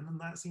season,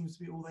 and that seems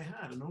to be all they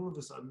had. And all of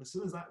a sudden, as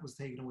soon as that was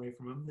taken away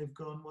from them, they've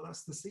gone, well,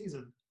 that's the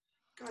season.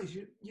 Guys,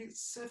 you're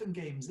 7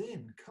 games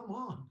in. Come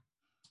on.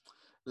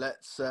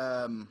 Let's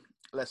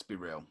be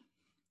real.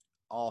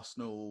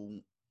 Arsenal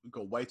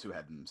got way too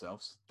ahead of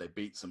themselves. They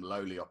beat some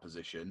lowly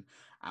opposition,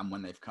 and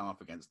when they've come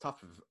up against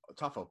tough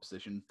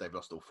opposition, they've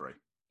lost all 3.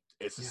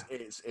 It's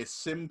as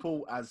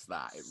simple as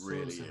that. It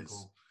really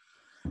is.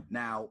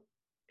 Now,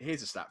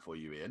 here's a stat for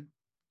you, Ian.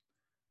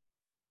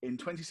 In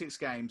 26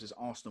 games as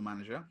Arsenal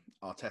manager,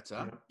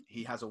 Arteta,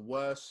 he has a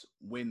worse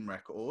win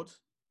record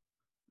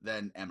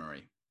than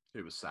Emery,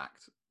 who was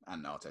sacked,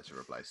 and Arteta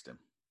replaced him.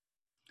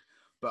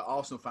 But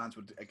Arsenal fans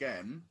would,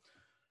 again,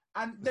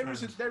 and there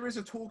is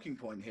a talking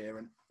point here,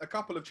 and a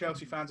couple of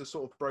Chelsea fans have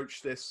sort of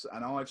broached this,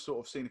 and I've sort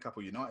of seen a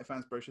couple of United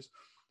fans broach this.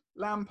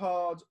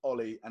 Lampard,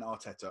 Ollie, and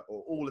Arteta are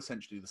all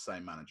essentially the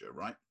same manager,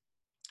 right?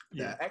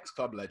 They're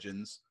ex-club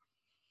legends.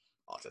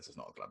 Arteta's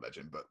not a club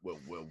legend, but we'll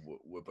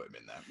put him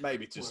in there.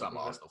 Maybe to some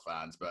Arsenal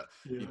fans, but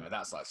you know,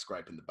 that's like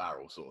scraping the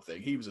barrel sort of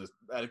thing. He was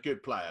a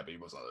good player, but he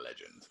wasn't a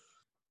legend.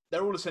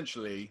 They're all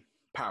essentially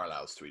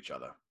parallels to each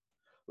other.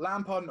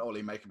 Lampard and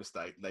Ollie make a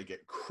mistake, they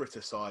get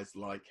criticised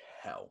like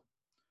hell.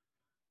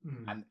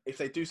 And if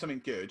they do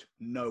something good,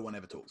 no one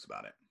ever talks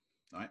about it.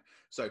 Right?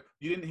 So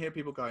you didn't hear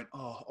people going,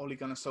 "Oh, Ole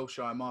Gunnar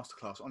Solskjaer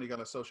masterclass, Ole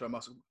Gunnar Solskjaer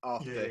masterclass,"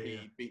 after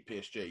he beat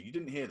PSG. You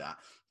didn't hear that,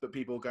 but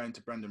people going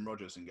to Brendan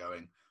Rodgers and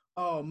going,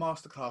 "Oh,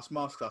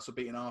 masterclass for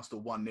beating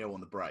Arsenal 1-0 on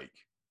the break."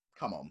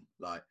 Come on,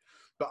 like.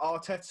 But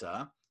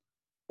Arteta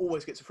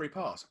always gets a free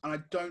pass, and I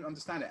don't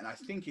understand it. And I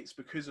think it's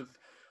because of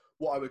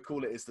what I would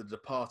call it is the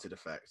Departed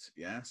effect.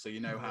 Yeah. So you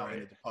know how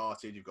in The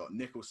Departed you've got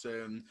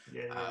Nicholson,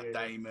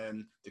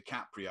 Damon,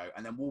 DiCaprio,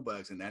 and then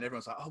Wahlberg's in there, and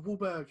everyone's like, "Oh,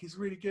 Wahlberg, he's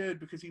really good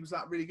because he was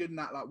that really good in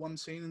that like one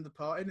scene in The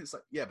Departed." And it's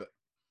like, yeah, but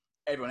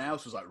everyone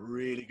else was like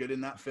really good in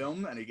that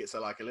film, and he gets a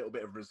little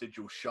bit of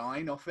residual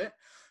shine off it.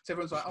 So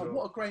everyone's like, "Oh,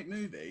 what a great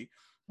movie!"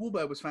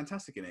 Wahlberg was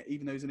fantastic in it,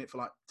 even though he's in it for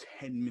like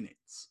 10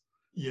 minutes.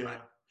 Yeah.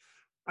 Right?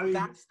 I mean,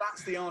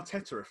 that's the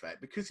Arteta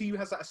effect, because he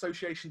has that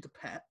association to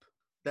Pep.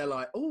 They're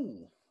like,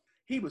 "Oh,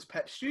 he was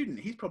Pep's student.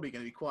 He's probably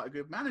going to be quite a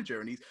good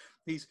manager." And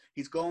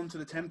he's gone to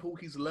the temple.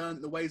 He's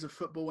learned the ways of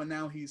football, and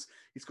now he's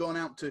gone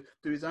out to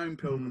do his own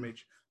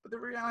pilgrimage. But the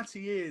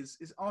reality is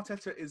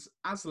Arteta is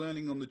as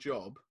learning on the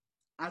job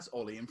as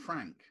Ollie and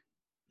Frank.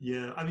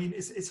 Yeah, I mean,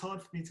 it's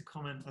hard for me to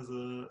comment as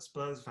a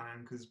Spurs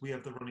fan because we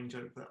have the running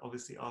joke that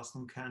obviously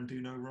Arsenal can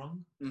do no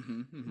wrong.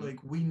 Like,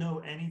 we know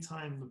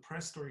anytime the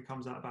press story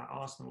comes out about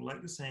Arsenal, like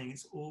you're saying,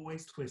 it's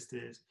always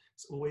twisted,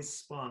 it's always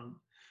spun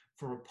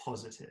for a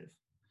positive.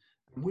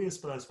 And we as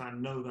Spurs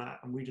fans know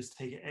that, and we just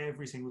take it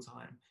every single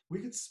time. We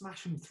could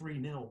smash them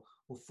 3-0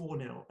 or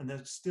 4-0, and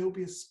there'd still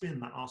be a spin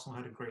that Arsenal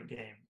had a great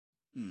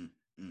game.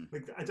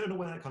 Like, I don't know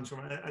where that comes from.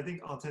 I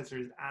think Arteta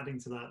is adding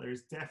to that. There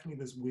is definitely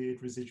this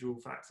weird residual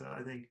factor.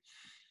 I think,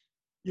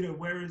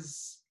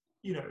 whereas,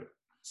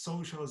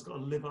 Solskjaer's got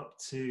to live up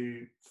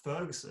to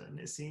Ferguson,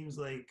 it seems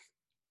like...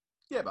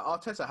 Yeah, but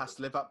Arteta has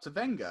to live up to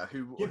Wenger,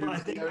 who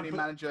was the only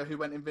manager who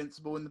went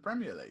invincible in the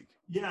Premier League.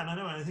 Yeah, and I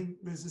know. And I think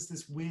there's just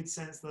this weird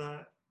sense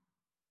that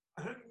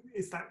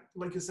it's that,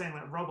 like you're saying,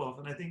 that rub-off.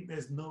 And I think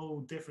there's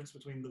no difference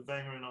between the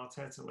Wenger and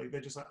Arteta. Like,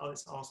 they're just like, oh,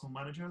 it's Arsenal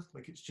manager.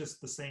 Like, it's just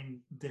the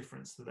same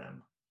difference to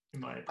them,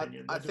 in my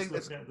opinion. I think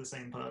looking at the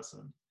same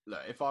person.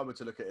 Look, if I were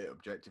to look at it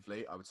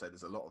objectively, I would say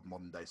there's a lot of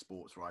modern-day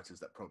sports writers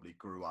that probably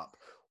grew up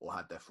or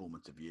had their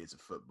formative years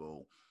of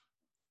football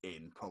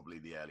in probably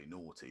the early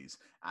noughties,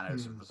 and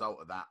as a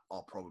result of that,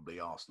 are probably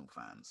Arsenal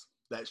fans.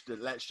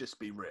 Let's just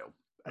be real.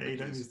 You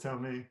don't need to tell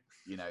me.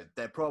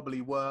 There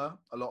probably were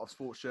a lot of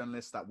sports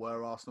journalists that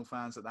were Arsenal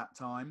fans at that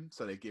time,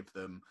 so they give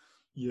them,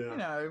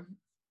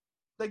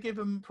 they give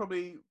them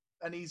probably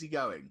an easy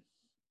going.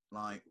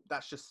 Like,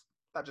 that just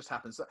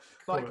happens.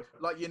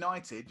 Like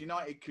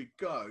United could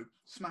go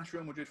smash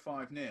Real Madrid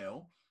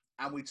 5-0,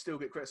 and we'd still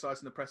get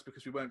criticised in the press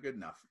because we weren't good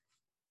enough.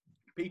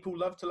 People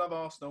love to love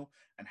Arsenal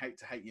and hate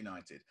to hate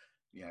United.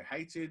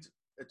 Hated,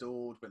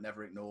 adored, but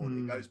never ignored.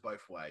 It goes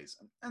both ways.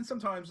 And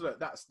sometimes, look,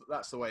 that's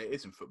the way it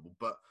is in football.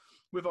 But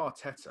with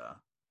Arteta,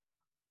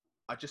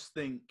 I just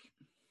think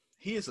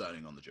he is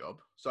learning on the job.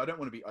 So I don't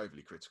want to be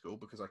overly critical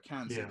because I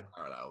can see the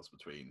parallels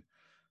between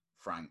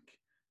Frank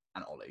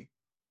and Ollie.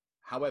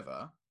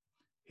 However,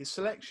 his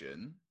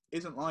selection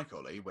isn't like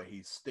Ollie, where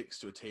he sticks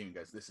to a team and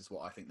goes, this is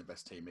what I think the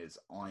best team is.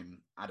 I'm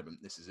adamant,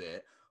 this is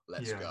it.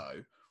 Let's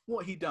go.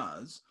 What he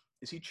does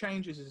is he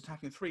changes his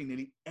attacking three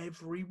nearly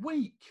every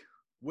week.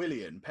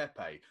 Willian,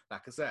 Pepe,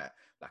 Lacazette,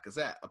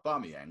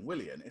 Aubameyang,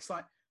 Willian. It's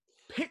like,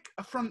 pick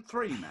a front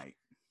three, mate.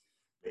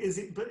 Is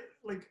it? But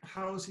like,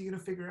 how is he going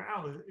to figure it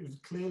out?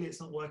 Clearly, it's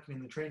not working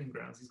in the training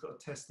grounds. He's got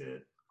to test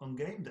it on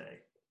game day.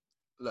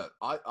 Look,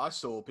 I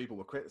saw people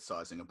were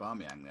criticising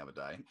Aubameyang the other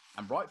day,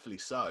 and rightfully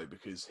so,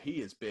 because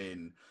he has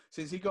been,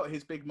 since he got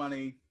his big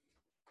money,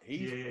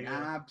 he's been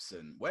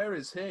absent. Where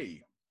is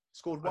he?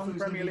 Scored one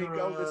Premier League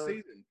goal this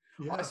season.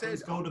 Yeah, I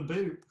said golden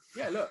boot.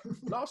 Yeah, look,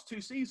 last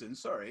two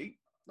seasons, no,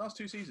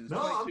 22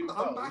 I'm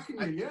goals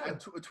backing you, and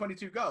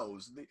 22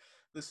 goals.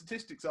 The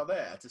statistics are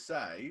there to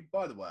say,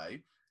 by the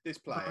way, this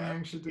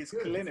player is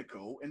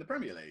clinical in the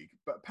Premier League.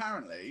 But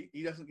apparently,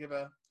 he doesn't give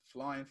a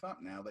flying fuck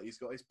now that he's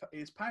got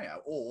his payout,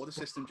 or the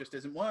system just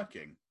isn't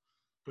working.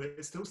 But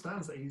it still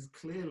stands that he's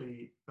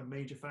clearly a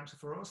major factor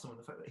for Arsenal,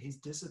 and the fact that he's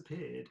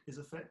disappeared is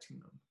affecting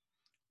them.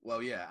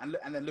 Well, yeah, and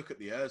then look at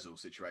the Ozil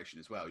situation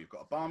as well. You've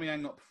got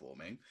Aubameyang not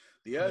performing.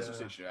 The Ozil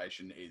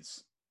situation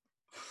is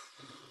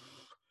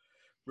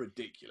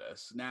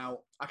ridiculous. Now,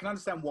 I can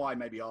understand why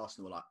maybe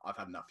Arsenal are like, I've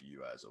had enough of you,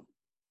 Ozil.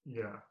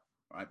 Yeah.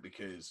 Right?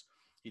 Because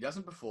he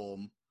doesn't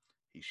perform.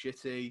 He's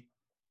shitty.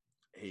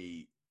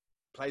 He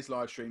plays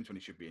live streams when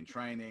he should be in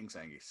training,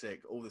 saying he's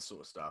sick, all this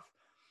sort of stuff.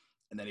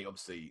 And then he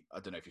obviously, I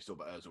don't know if you saw,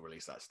 but Ozil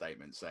released that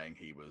statement saying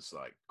he was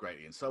like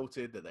greatly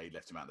insulted that they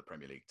left him out of the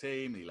Premier League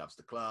team. He loves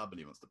the club and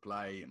he wants to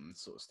play and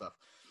sort of stuff.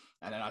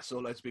 And then I saw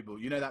loads of people,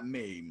 that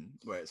meme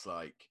where it's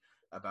like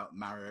about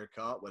Mario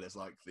Kart, where there's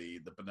like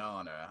the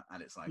banana,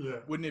 and it's like,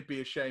 wouldn't it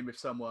be a shame if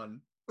someone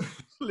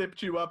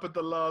slipped you up at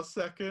the last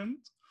second?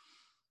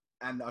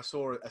 And I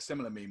saw a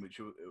similar meme, which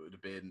it would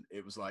have been,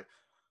 it was like,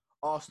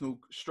 Arsenal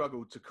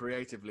struggled to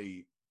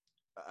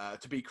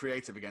be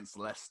creative against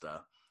Leicester.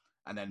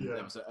 And then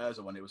there was an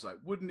Ozil one. It was like,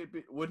 wouldn't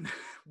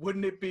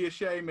it be a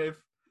shame if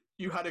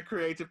you had a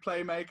creative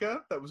playmaker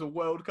that was a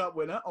World Cup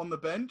winner on the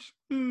bench?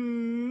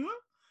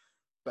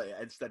 But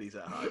instead he's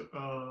at home.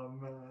 Oh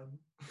man,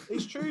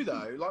 it's true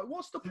though. Like,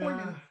 what's the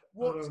point?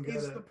 What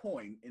is the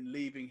point in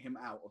leaving him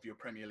out of your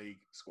Premier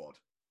League squad?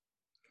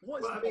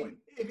 What is the point?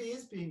 If he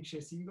is being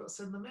shitty, you've got to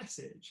send the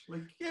message.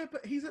 Yeah,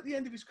 but he's at the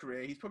end of his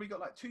career. He's probably got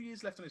like 2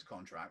 years left on his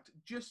contract.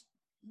 Just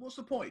what's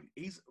the point?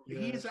 He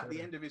is at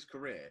the end of his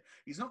career.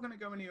 He's not going to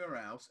go anywhere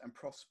else and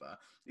prosper.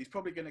 He's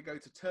probably going to go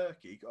to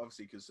Turkey,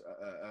 obviously, because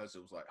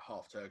Ozil's like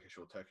half Turkish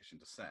or Turkish in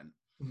descent.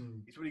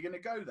 He's probably going to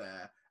go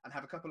there and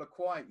have a couple of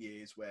quiet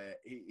years where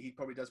he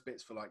probably does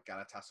bits for like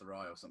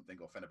Galatasaray or something,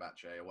 or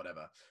Fenerbahce or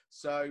whatever.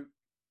 So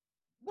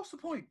what's the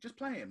point? Just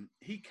play him.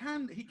 He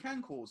can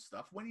cause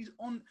stuff. When he's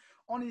on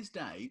his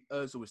day,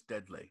 Ozil is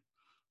deadly.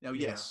 Now,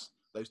 yes,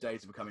 those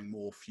days are becoming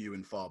more few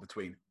and far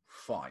between.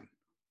 Fine.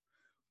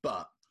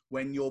 But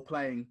when you're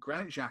playing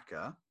Granit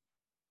Xhaka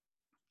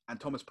and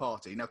Thomas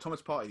Partey, now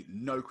Thomas Partey,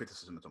 no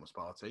criticism of Thomas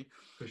Partey.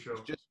 For sure.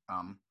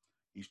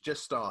 He's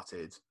just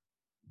started.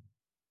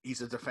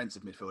 He's a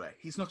defensive midfielder.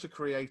 He's not a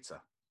creator.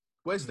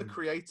 Where's the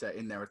creator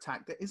in their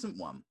attack? There isn't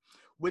one.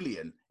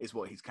 Willian is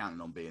what he's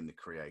counting on being the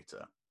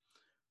creator.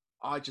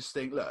 I just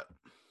think, look,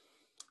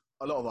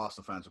 a lot of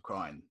Arsenal fans were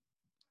crying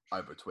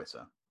over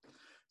Twitter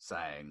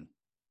saying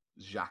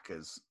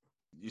Xhaka's...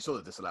 You saw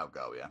the disallowed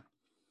goal, yeah?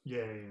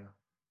 Yeah.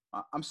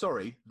 I'm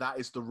sorry, that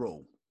is the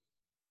rule.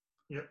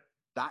 Yep.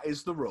 That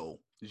is the rule.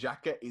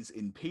 Xhaka is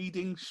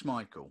impeding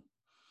Schmeichel.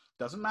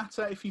 Doesn't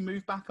matter if he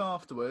moved back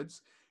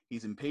afterwards.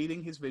 He's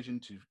impeding his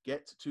vision to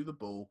get to the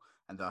ball,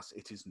 and thus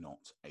it is not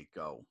a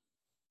goal.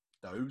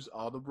 Those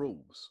are the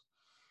rules.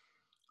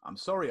 I'm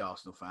sorry,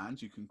 Arsenal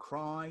fans. You can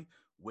cry,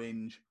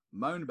 whinge,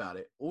 moan about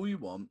it all you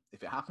want.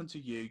 If it happened to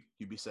you,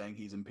 you'd be saying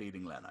he's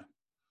impeding Leno.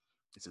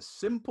 It's as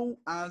simple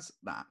as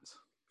that.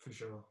 For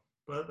sure.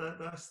 But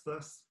that's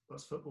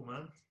football,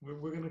 man.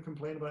 We're going to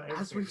complain about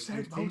everything. As we've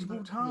said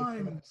multiple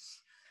times.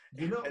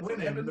 You're not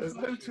winning. Ebb and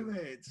flow to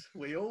it.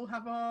 We all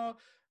have our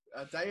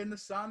day in the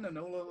sun and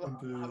all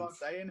have our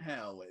day in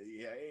hell.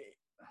 Yeah,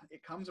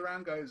 it comes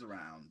around, goes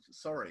around.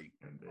 Sorry,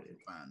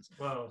 fans.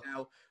 Well,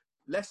 now,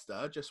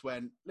 Leicester just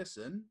went,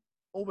 listen,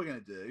 all we're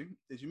going to do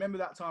is, you remember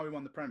that time we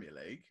won the Premier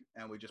League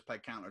and we just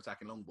played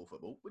counter-attacking long ball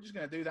football? We're just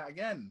going to do that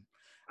again.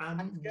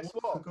 And guess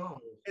what?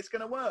 It's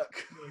going to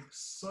work.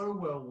 So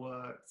well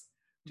worked.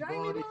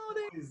 Jamie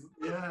Vardy.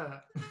 Yeah.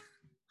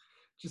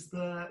 Just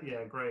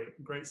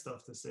great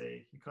stuff to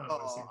see. You kind of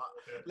want to see more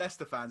of it.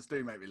 Leicester fans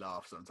do make me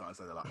laugh sometimes.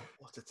 They're like,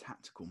 "What a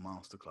tactical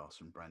masterclass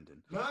from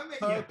Brendan." No, I mean,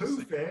 you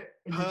hoof it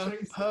and you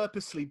chase it.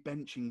 Purposely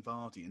benching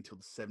Vardy until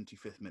the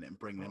 75th minute and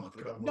bringing him on for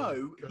the goal.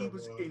 No, he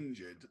was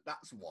injured.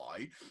 That's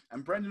why.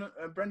 And Brendan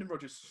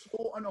Rodgers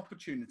saw an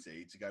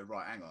opportunity to go,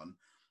 right, hang on.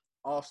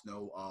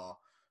 Arsenal are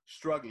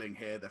struggling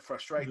here. They're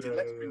frustrated.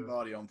 Let's bring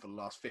Vardy on for the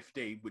last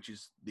 15, which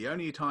is the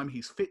only time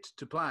he's fit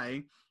to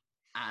play,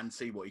 and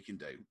see what he can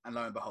do. And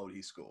lo and behold,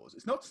 he scores.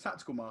 It's not a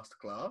tactical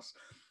masterclass.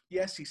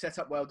 Yes, he set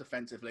up well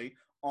defensively.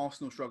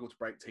 Arsenal struggle to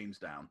break teams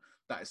down.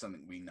 That is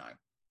something we know.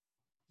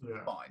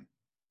 Yeah. Fine.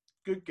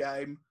 Good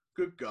game.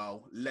 Good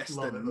goal.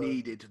 Leicester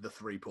needed the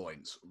 3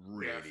 points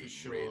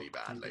really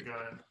badly.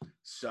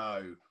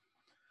 So,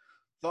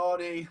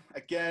 Vardy,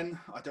 again,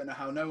 I don't know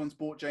how no one's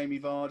bought Jamie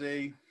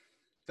Vardy.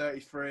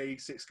 33,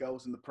 6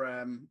 goals in the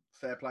Prem.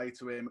 Fair play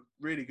to him.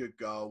 Really good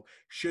goal.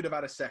 Should have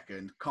had a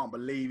second. Can't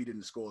believe he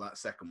didn't score that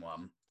second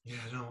one. Yeah,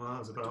 I don't know what that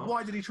was about.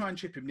 Why did he try and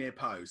chip him near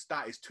post?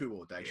 That is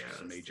too audacious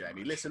for me,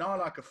 Jamie. Listen, I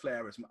like a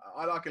flair.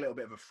 I like a little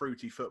bit of a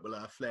fruity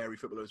footballer, flary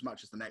footballer as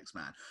much as the next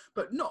man.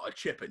 But not a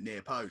chip at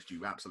near post,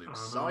 you absolute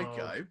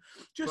psycho.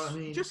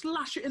 Just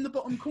lash it in the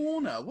bottom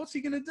corner. What's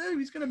he going to do?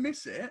 He's going to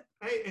miss it.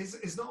 Hey,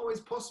 it's not always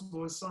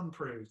possible, as Son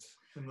proved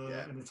in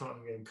the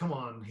Tottenham game. Come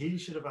on, he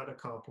should have had a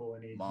couple,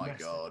 and he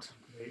messed it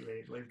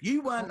completely. Like,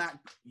 you weren't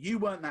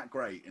that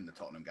great in the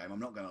Tottenham game. I'm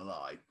not going to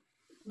lie.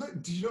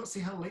 Look, did you not see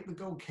how late the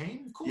goal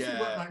came? Of course, we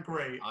weren't that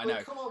great. I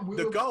know. Come on,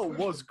 the goal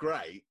was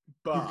great,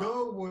 but the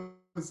goal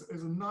was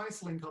a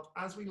nice link up,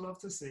 as we love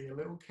to see. A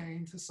little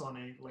Kane to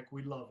Sonny, like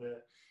we love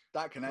it.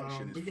 That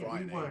connection is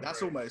frightening.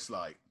 That's almost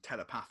like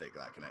telepathic.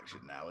 That connection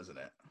now, isn't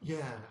it?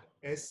 Yeah,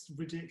 it's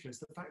ridiculous.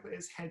 The fact that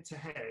it's head to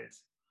head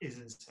is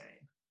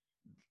insane.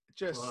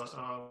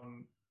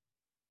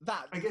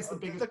 I guess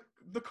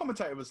the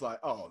commentator was like,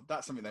 "Oh,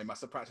 that's something they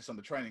must have practiced on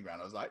the training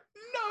ground." I was like,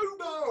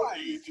 "No way!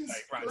 He just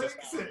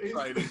flicks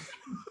it.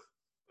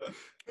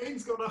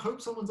 Kane's got to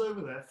hope someone's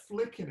over there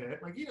flicking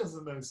it. Like, he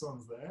doesn't know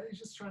Son's there. He's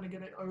just trying to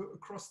get it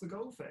across the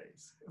goal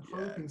face,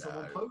 hoping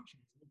someone poaches.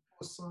 Of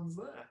course, Son's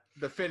there.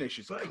 The finish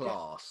is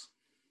class.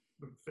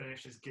 The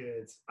finish is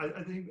good.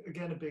 I think,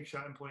 again, a big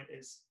shouting point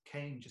is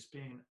Kane just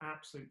being an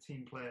absolute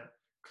team player.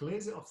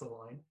 Clears it off the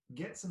line,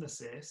 gets an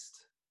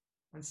assist,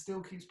 and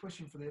still keeps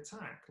pushing for the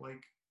attack.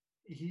 Like,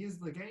 he is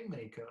the game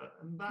maker,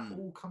 and that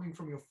all coming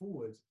from your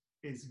forward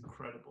is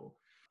incredible.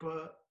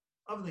 But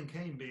other than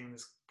Kane being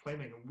this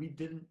playmaker, we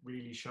didn't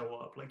really show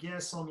up. Like,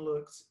 Son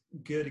looked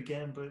good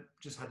again, but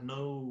just had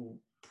no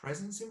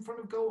presence in front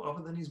of goal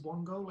other than his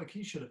one goal. Like,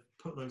 he should have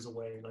put those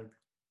away. Like,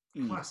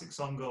 classic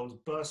Son goals,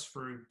 bursts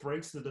through,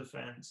 breaks the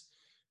defence,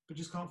 but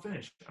just can't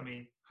finish. I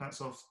mean,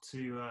 hats off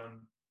to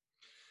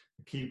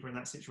the keeper in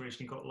that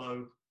situation. He got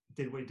low,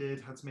 did what he did,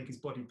 had to make his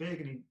body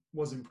big, and he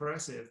was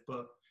impressive.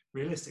 But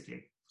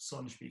realistically,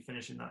 Son should be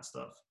finishing that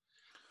stuff.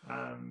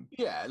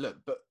 Look,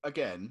 but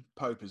again,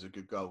 Pope is a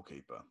good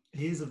goalkeeper.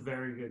 He is a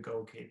very good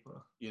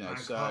goalkeeper. You know,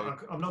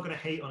 I'm not going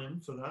to hate on him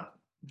for that.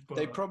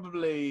 But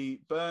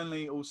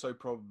Burnley also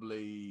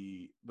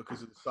probably,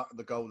 because of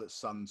the goal that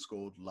Son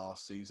scored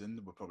last season,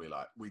 were probably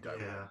like, we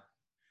don't want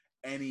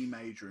any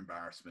major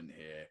embarrassment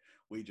here.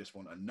 We just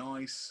want a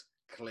nice,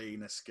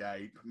 clean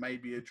escape,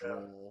 maybe a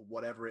draw,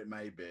 whatever it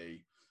may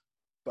be.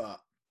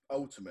 But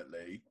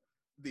ultimately,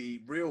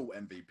 the real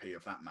MVP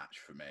of that match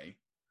for me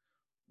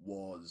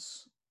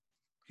was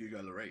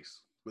Hugo Lloris.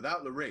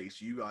 Without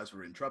Lloris, you guys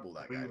were in trouble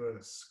that game. We were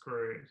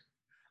screwed.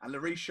 And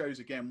Lloris shows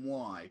again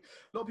why.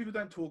 A lot of people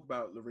don't talk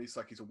about Lloris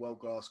like he's a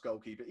world-class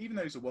goalkeeper, even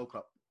though he's a World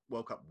Cup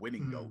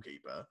winning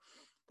goalkeeper.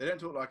 They don't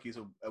talk like he's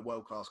a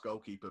world-class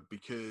goalkeeper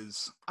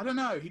because, I don't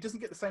know, he doesn't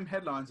get the same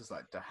headlines as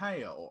like De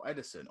Gea or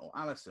Edison or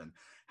Alisson.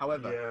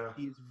 However,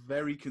 he's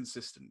very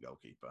consistent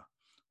goalkeeper.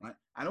 Right?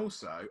 And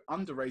also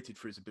underrated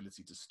for his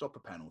ability to stop a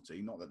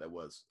penalty. Not that there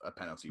was a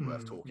penalty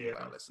worth talking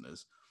about,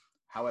 listeners.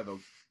 However,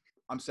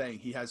 I'm saying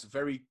he has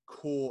very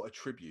core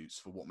attributes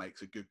for what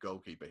makes a good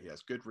goalkeeper. He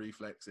has good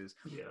reflexes,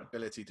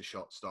 ability to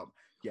shot stop.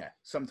 Yeah,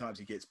 sometimes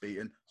he gets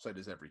beaten. So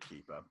does every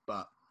keeper.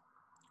 But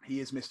he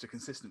is Mr.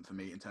 Consistent for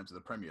me in terms of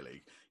the Premier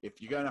League. If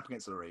you're going up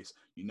against Lloris,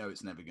 you know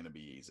it's never going to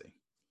be easy.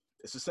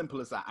 It's as simple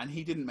as that. And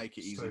he didn't make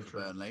it easy for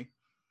Burnley.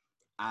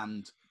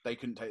 And they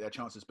couldn't take their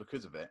chances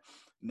because of it.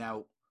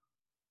 Now,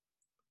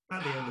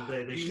 at the end of the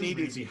day, they shouldn't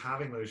really be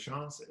having those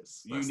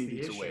chances. You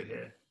needed to win.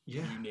 Here.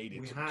 Yeah, you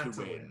needed to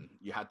win.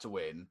 You had to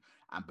win.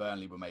 And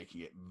Burnley were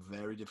making it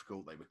very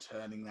difficult. They were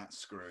turning that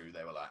screw.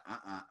 They were like,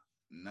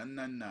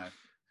 no.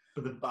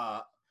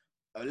 But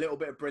a little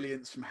bit of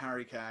brilliance from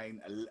Harry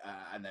Kane,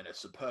 and then a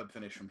superb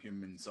finish from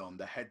Heung-min Son.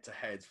 The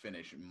head-to-head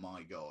finish,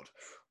 my God.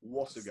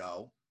 What a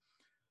goal.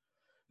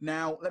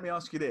 Now, let me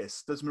ask you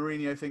this. Does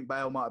Mourinho think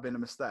Bale might have been a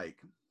mistake?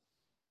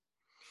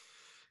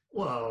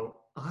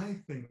 Well, I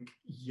think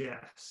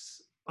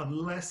yes.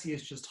 Unless he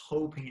is just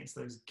hoping it's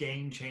those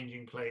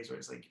game-changing plays where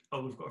it's like,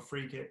 oh, we've got a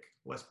free kick,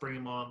 let's bring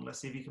him on, let's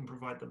see if he can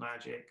provide the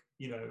magic.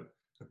 You know,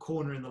 a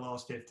corner in the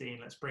last 15,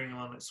 let's bring him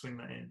on, let's swing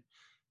that in.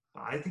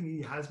 But I think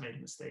he has made a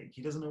mistake.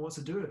 He doesn't know what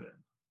to do with it.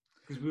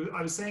 Because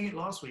I was saying it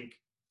last week,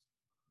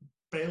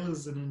 Bale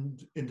is an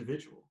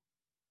individual,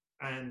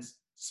 and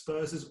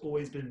Spurs has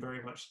always been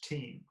very much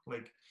team.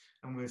 Like,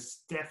 and we're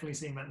definitely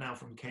seeing that now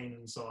from Kane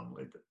and Son.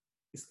 Like,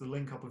 it's the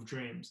link up of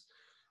dreams.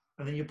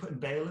 And then you're putting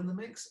Bale in the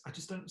mix. I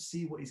just don't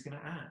see what he's going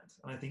to add.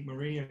 And I think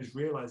Mourinho is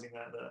realizing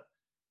that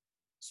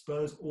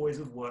Spurs always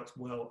have worked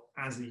well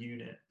as a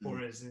unit,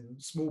 or as in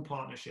small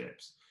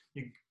partnerships.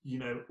 You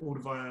know,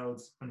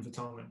 Alderweireld and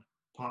Vertonghen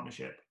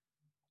partnership,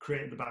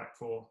 created the back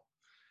four,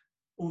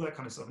 all that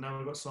kind of stuff. Now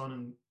we've got Son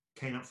and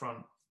Kane up front,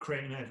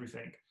 creating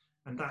everything.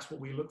 And that's what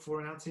we look for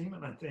in our team.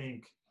 And I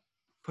think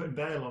putting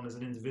Bale on as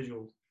an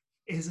individual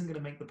isn't going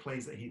to make the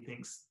plays that he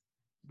thinks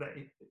that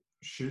it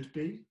should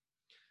be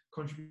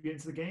contributing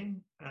to the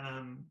game.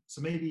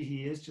 So maybe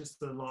he is just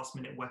the last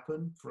minute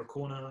weapon for a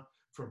corner,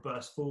 for a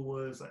burst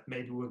forwards. Like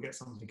maybe we'll get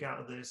something out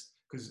of this.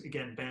 Because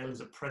again, Bale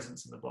is a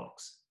presence in the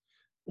box.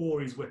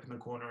 Or he's whipping the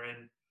corner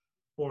in,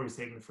 or he's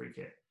taking the free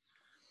kick.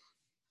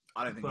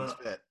 I don't think he's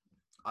fit.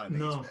 I don't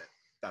think he's fit.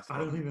 That's the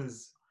problem.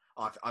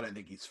 I don't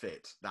think he's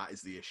fit. That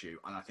is the issue.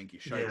 And I think he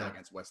showed that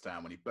against West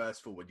Ham when he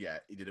burst forward. Yeah,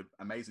 he did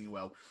amazingly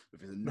well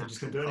with his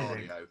natural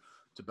cardio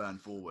to burn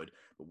forward.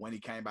 But when he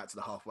came back to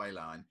the halfway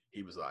line,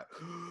 he was like,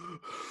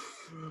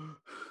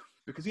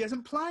 because he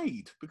hasn't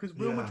played. Because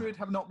Real Madrid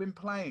have not been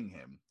playing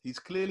him. He's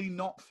clearly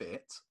not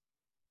fit.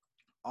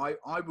 I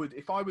would,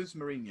 if I was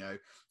Mourinho,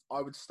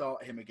 I would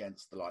start him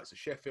against the likes of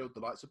Sheffield, the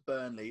likes of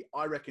Burnley.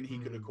 I reckon he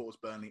could have caused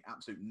Burnley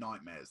absolute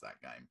nightmares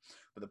that game.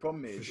 But the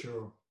problem is,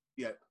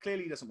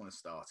 clearly he doesn't want to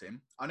start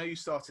him. I know you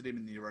started him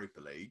in the Europa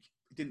League.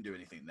 He didn't do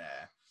anything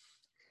there.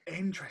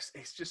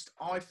 It's just,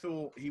 I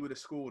thought he would have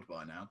scored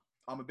by now.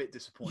 I'm a bit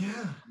disappointed.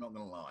 Yeah. I'm not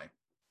going to lie.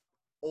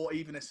 Or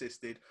even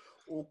assisted,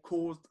 or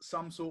caused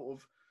some sort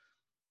of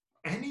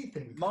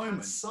anything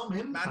moment, some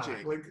impact,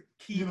 magic, like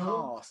key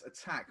pass,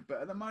 attack.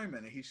 But at the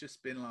moment, he's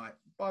just been like,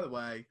 by the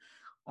way,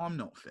 I'm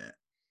not fit,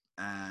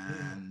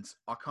 and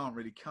I can't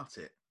really cut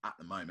it at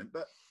the moment.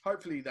 But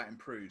hopefully that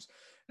improves.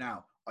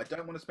 Now, I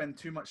don't want to spend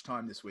too much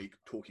time this week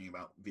talking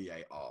about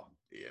VAR,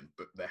 Ian,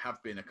 but there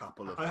have been a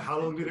couple of... How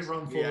long did it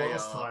run for VAR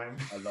last time?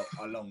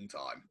 A long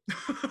time.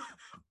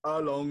 A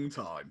long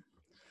time.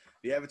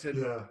 The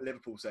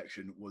Everton-Liverpool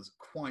section was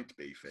quite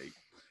beefy.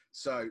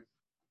 So,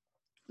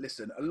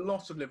 listen, a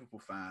lot of Liverpool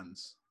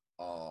fans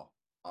are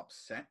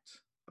upset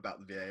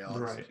about the VAR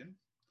decision.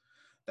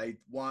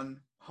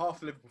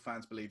 Half the Liverpool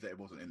fans believe that it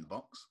wasn't in the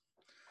box,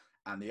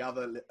 and the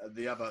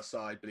other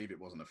side believe it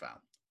wasn't a foul.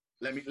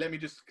 Let me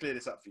just clear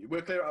this up for you.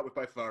 We'll clear it up with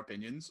both of our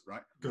opinions,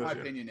 right? Gotcha. My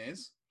opinion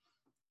is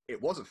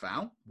it was a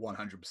foul,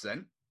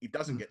 100%. He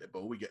doesn't get the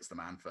ball, he gets the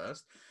man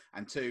first.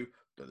 And two,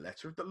 the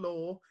letter of the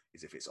law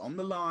is if it's on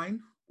the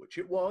line, which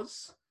it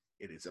was,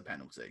 it is a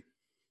penalty.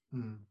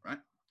 Right?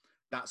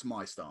 That's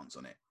my stance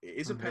on it. It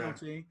is a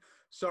penalty.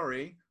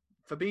 Sorry,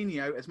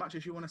 Fabinho, as much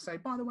as you want to say,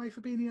 by the way,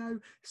 Fabinho is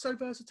so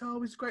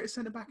versatile, he's the greatest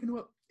centre-back in the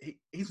world.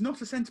 He's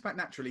not a centre-back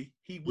naturally.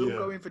 He will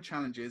go in for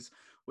challenges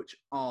which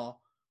are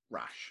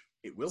rash.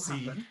 It will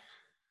happen.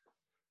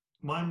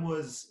 Mine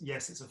was,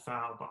 yes, it's a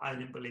foul, but I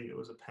didn't believe it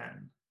was a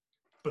pen.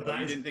 But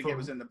you didn't think it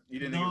was in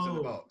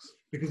the box?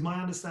 Because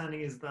my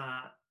understanding is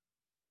that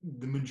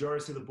the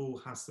majority of the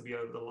ball has to be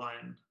over the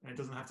line. And it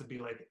doesn't have to be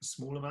like a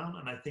small amount.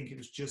 And I think it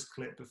was just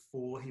clipped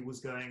before he was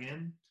going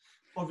in.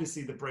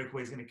 Obviously, the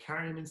breakaway is going to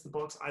carry him into the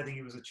box. I think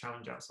it was a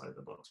challenge outside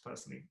the box,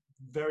 personally.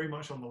 Very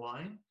much on the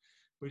line,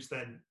 which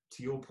then,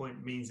 to your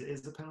point, means it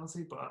is a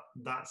penalty. But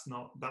that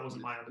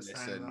wasn't my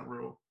understanding of that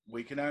rule.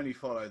 We can only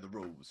follow the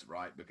rules,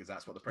 right? Because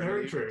that's what the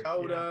Premier League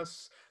told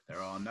us. There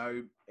are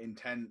no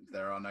intent.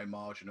 There are no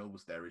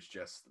marginals. There is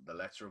just the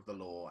letter of the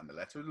law. And the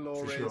letter of the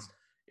law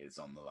is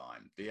on the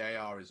line.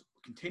 VAR is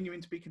continuing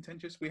to be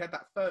contentious. We had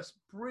that first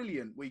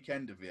brilliant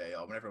weekend of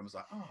VAR when everyone was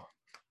like,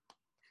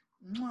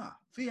 VAR,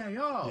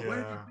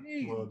 where have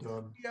you been? Well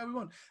done. Yeah, we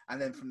won. And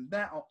then from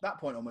that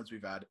point onwards,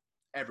 we've had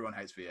everyone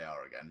hates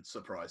VAR again.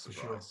 Surprise,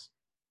 surprise.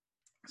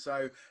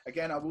 So,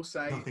 again, I will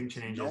say nothing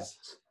changes. Not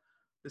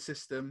the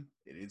system,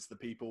 it is the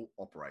people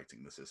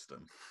operating the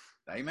system.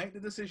 They make the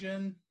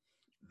decision,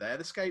 they're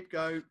the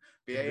scapegoat.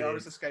 VAR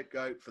is the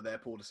scapegoat for their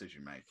poor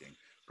decision making.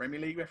 Premier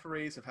League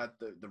referees have had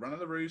the run of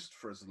the roost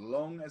for as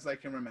long as they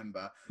can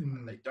remember,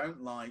 and they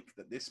don't like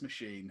that this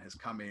machine has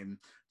come in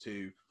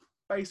to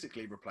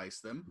basically replace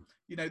them.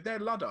 You know, they're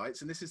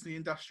Luddites, and this is the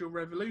Industrial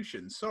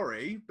Revolution.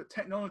 Sorry, but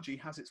technology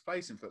has its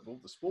place in football.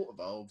 The sport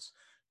evolves.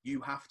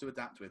 You have to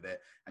adapt with it,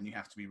 and you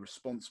have to be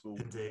responsible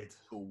for the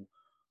tool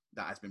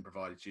that has been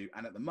provided to you.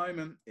 And at the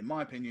moment, in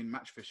my opinion,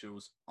 match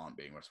officials aren't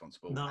being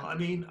responsible. No, I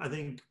mean, I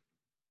think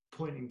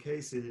point in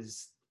case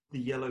is the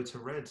yellow to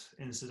red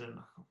incident.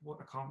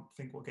 I can't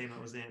think what game that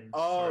was in.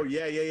 Oh,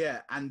 sorry.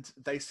 Yeah. And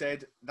they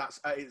said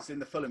it's in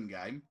the Fulham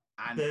game.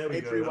 And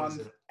everyone,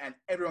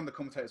 the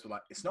commentators were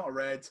like, it's not a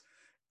red.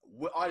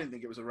 I didn't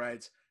think it was a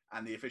red.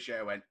 And the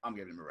officiator went, I'm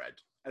giving him a red.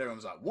 And everyone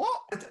was like,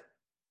 what?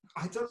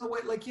 I don't know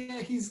what,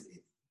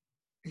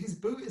 his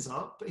boot is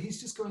up, but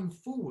he's just going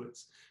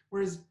forwards.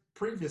 Whereas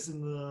previous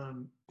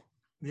in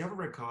the other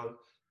red card,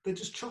 they're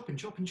just chopping.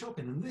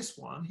 And this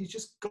one, he's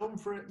just gone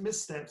for it,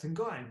 misstepped and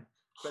got him.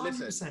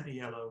 100% a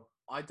yellow.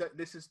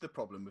 This is the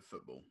problem with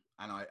football,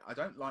 and I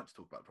don't like to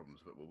talk about problems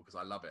with football because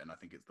I love it and I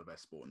think it's the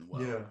best sport in the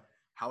world. Yeah.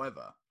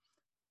 However,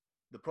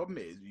 the problem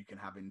is you can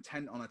have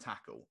intent on a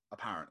tackle,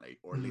 apparently,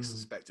 or at least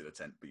suspected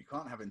intent, but you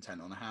can't have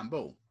intent on a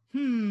handball.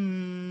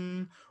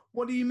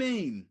 What do you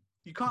mean?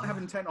 You can't have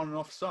intent on an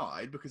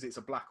offside because it's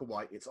a black or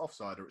white, it's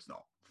offside or it's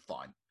not.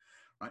 Fine.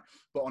 Right?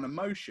 But on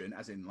emotion,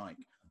 as in like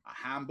a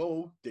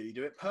handball, did he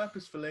do it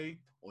purposefully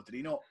or did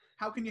he not?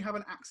 How can you have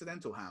an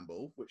accidental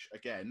handball, which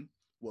again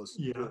was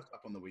brought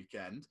up on the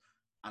weekend,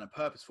 and a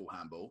purposeful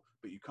handball,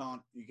 but you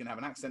can have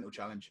an accidental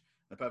challenge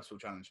and a purposeful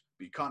challenge,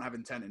 but you can't have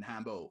intent in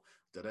handball.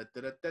 It's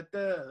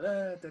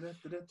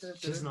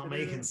just not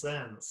making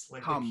sense.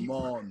 Like, come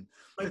on.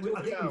 I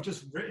think we've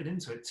just written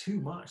into it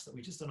too much that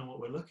we just don't know what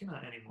we're looking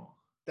at anymore.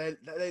 That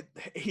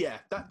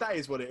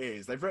is what it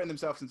is. They've written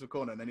themselves into a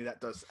corner, and then that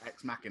does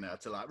ex machina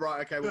to like,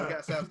 right, okay, we'll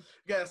get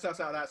ourselves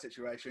out of that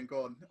situation.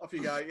 Go on, off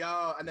you go,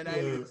 yeah. And then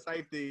Alien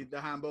saved the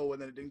handball,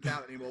 and then it didn't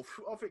count anymore.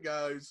 Off it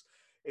goes.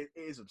 It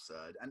is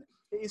absurd, and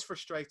it is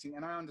frustrating.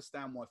 And I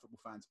understand why football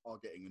fans are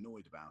getting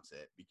annoyed about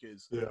it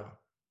because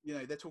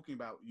they're talking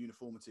about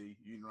uniformity,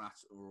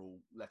 unilateral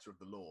letter of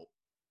the law.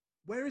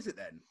 Where is it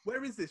then?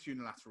 Where is this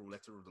unilateral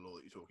letter of the law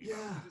that you're talking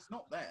about? Because it's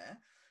not there.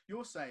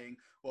 You're saying,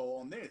 well,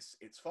 on this,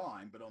 it's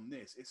fine, but on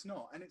this, it's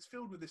not. And it's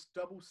filled with this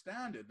double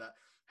standard that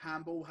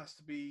handball has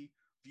to be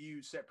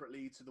viewed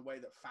separately to the way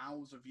that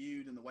fouls are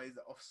viewed and the way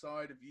that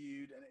offside are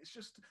viewed. And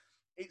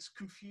it's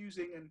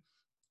confusing. And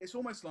it's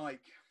almost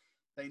like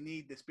they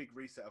need this big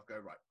reset of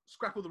right,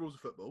 scrap all the rules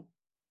of football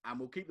and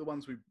we'll keep the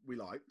ones we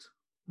liked,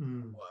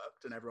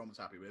 worked, and everyone was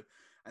happy with.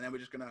 And then we're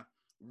just going to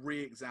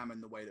re-examine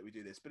the way that we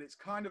do this. But it's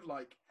kind of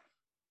like,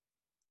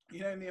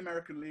 in the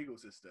American legal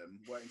system,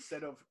 where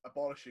instead of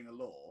abolishing a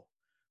law,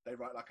 they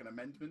write like an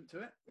amendment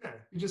to it. Yeah,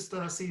 you just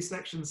see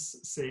section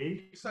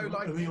C. So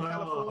like in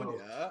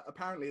California,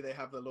 apparently they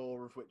have the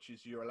law of which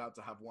is you're allowed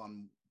to have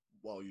one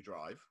while you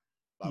drive,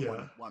 like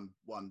one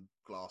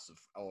glass of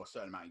or a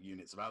certain amount of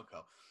units of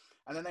alcohol.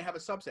 And then they have a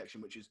subsection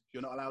which is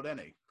you're not allowed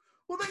any.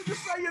 Well, then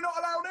just say you're not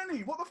allowed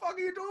any. What the fuck are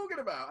you talking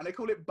about? And they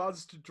call it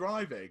buzzed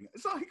driving.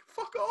 It's like,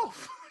 fuck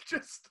off.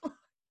 Just,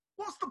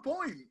 what's the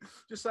point?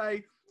 Just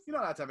say, you're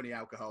not allowed to have any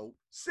alcohol.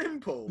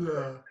 Simple.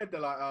 Yeah. And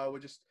they're like, we're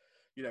just,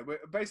 we're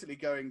basically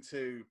going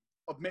to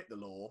omit the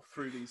law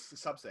through these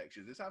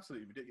subsections. It's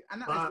absolutely ridiculous.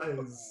 And that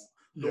is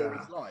what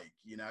law is like,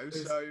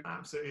 It's so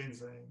absolutely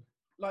insane.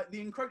 Like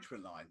the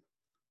encroachment line.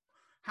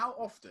 How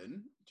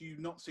often do you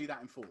not see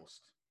that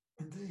enforced?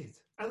 Indeed.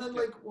 And then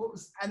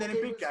And then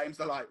in big games,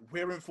 they're like,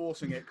 we're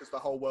enforcing it because the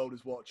whole world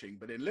is watching.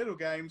 But in little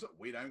games,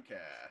 we don't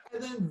care.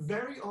 And then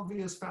very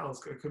obvious fouls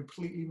go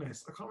completely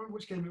missed. I can't remember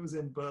which game it was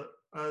in, but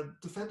a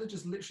defender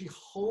just literally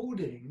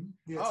holding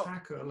the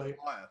attacker.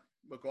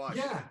 Maguire.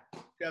 Yeah.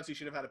 Chelsea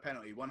should have had a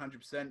penalty,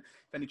 100%. If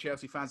any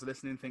Chelsea fans are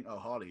listening, think,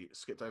 Harley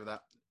skipped over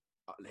that.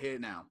 Here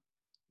now.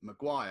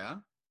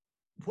 Maguire,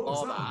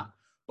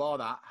 bar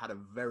that, had a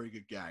very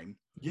good game.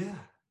 Yeah.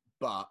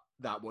 But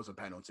that was a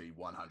penalty,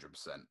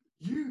 100%.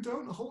 You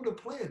don't hold a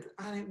player,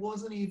 and it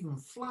wasn't even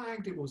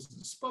flagged. It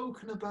wasn't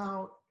spoken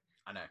about.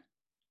 I know.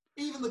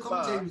 Even the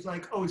commentator was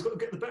like, he's got to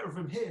get the better of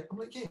him here. I'm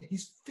like, yeah,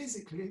 he's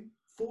physically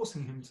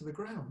forcing him to the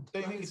ground.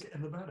 He's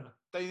getting the better.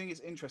 Don't you think it's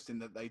interesting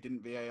that they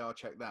didn't VAR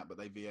check that, but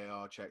they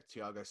VAR checked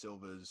Thiago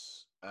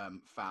Silva's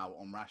foul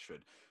on Rashford?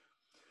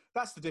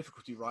 That's the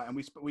difficulty, right? And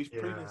we've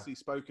previously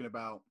spoken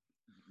about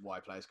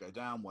why players go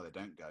down, why they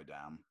don't go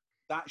down.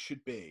 That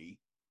should be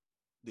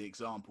the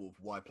example of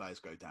why players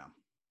go down,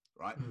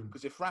 right?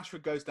 Because if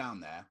Rashford goes down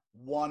there,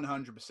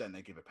 100%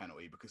 they give a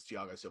penalty because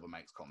Thiago Silva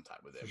makes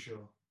contact with him. For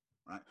sure.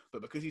 Right?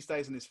 But because he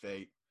stays on his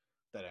feet,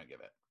 they don't give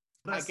it.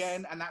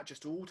 Again, and that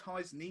just all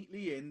ties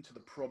neatly into the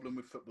problem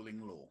with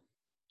footballing law.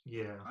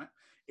 Yeah. Right?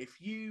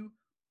 If you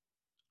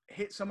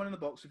hit someone in the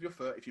box with your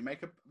foot, if you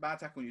make a bad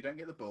tackle and you don't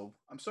get the ball,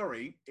 I'm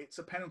sorry, it's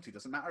a penalty.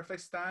 Doesn't matter if they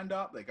stand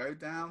up, they go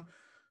down,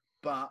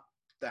 but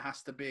there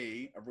has to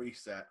be a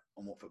reset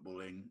on what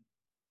footballing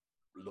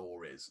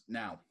law is.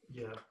 Now,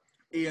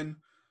 Ian,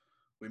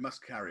 we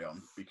must carry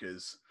on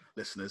because,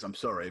 listeners, I'm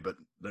sorry, but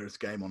there's a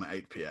game on at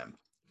 8 p.m.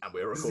 and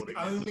we're recording.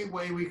 The only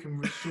way we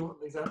can shorten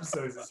these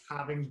episodes is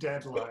having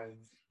deadlines.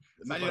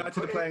 Man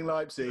United are playing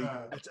Leipzig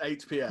at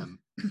 8 p.m.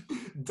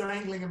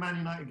 Dangling a Man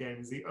United game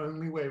is the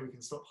only way we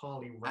can stop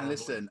Harley rambling. And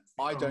listen,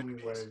 I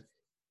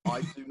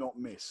do not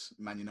miss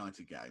Man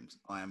United games.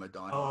 I am a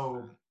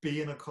diehard fan.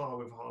 Be in a car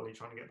with Harley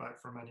trying to get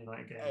back from a Man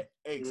United game.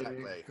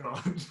 Exactly.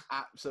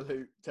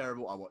 Absolute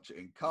terrible. I watch it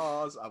in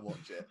cars. I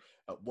watch it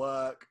at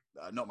work.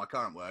 Not my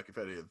current work, if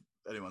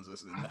anyone's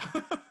listening.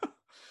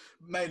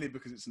 Mainly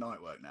because it's night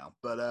work now.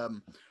 But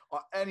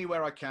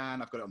anywhere I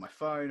can, I've got it on my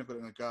phone. I've got it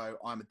on the go.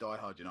 I'm a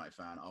diehard United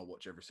fan. I'll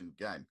watch every single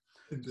game.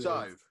 Indeed.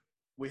 So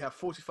we have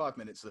 45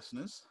 minutes,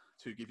 listeners,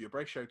 to give you a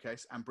brief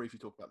showcase and briefly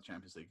talk about the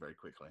Champions League very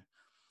quickly.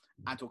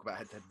 And talk about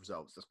head-to-head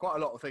results. There's quite a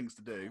lot of things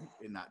to do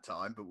in that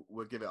time, but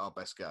we'll give it our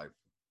best go.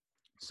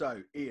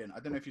 So, Ian, I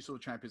don't know if you saw the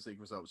Champions League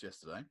results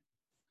yesterday.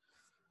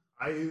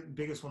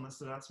 Biggest one that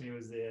stood out to me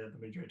was the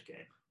Madrid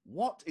game.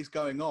 What is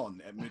going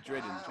on at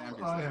Madrid in the Champions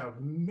League? I have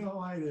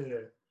no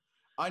idea.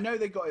 I know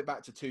they got it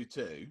back to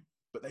 2-2,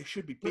 but they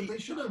should be beating. But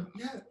they should have,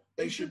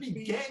 they should be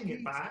getting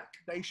it back.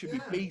 They should be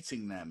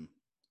beating them,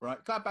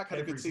 right? Gladbach had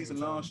a good season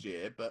last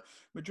year, but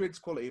Madrid's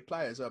quality of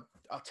players are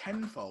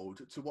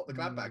tenfold to what the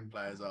Gladbach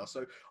players are.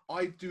 So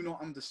I do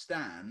not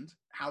understand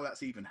how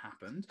that's even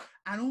happened.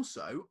 And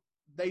also,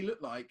 they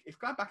look like, if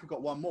Gladbach had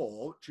got one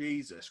more,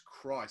 Jesus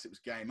Christ, it was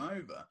game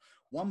over.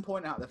 1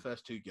 point out of their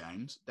first 2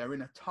 games. They're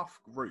in a tough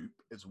group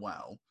as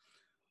well.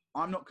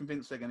 I'm not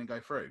convinced they're going to go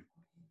through.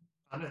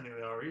 I don't think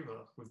they are either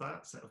with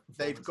that set of performances.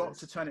 They've got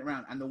to turn it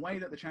around. And the way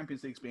that the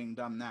Champions League's being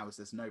done now is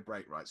there's no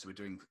break, right? So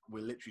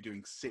we're literally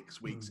doing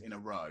 6 weeks in a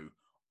row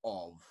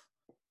of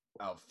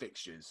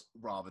fixtures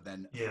rather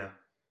than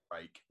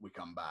break, we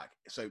come back.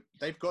 So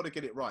they've got to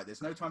get it right.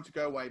 There's no time to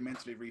go away,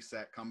 mentally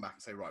reset, come back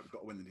and say, right, we've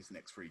got to win these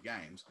next 3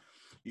 games.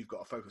 You've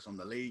got to focus on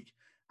the league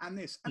and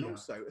this. And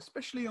also,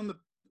 especially on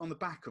the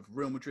back of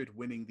Real Madrid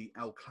winning the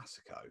El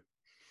Clasico,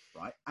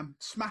 right? And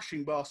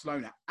smashing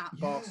Barcelona at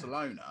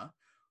Barcelona.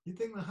 You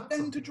think that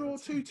then to draw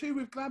 2-2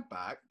 with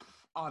Gladbach,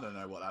 I don't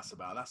know what that's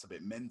about. That's a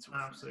bit mental.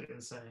 Absolutely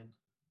insane.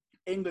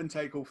 England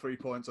take all 3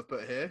 points I've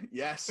put here.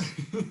 Yes.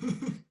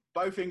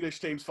 Both English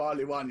teams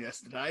finally won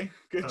yesterday.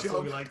 Good job. That's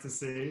what we like to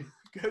see.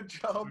 Good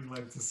job. We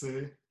like to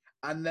see.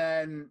 And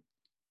then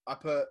I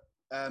put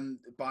Bayern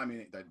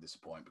Munich don't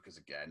disappoint because,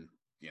 again,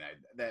 you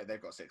know,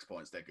 they've got 6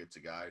 points. They're good to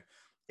go.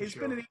 It's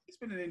been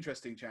an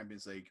interesting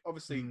Champions League.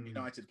 Obviously,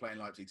 United playing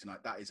Leipzig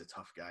tonight, that is a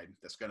tough game.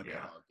 That's going to be a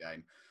hard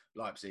game.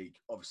 Leipzig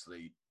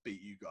obviously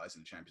beat you guys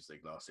in the Champions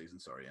League last season.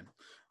 Sorry, Ian.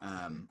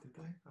 Did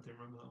they? I didn't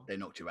remember that. They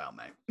knocked you out,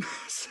 mate.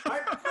 I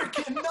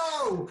freaking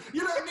know!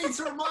 You don't need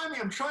to remind me.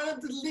 I'm trying to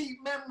delete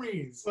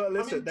memories. Well,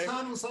 listen, I'm in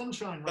eternal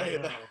sunshine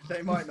right now.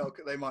 They might knock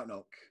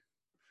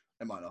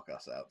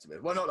us out to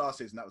bit. Well, not last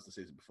season. That was the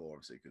season before,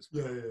 obviously.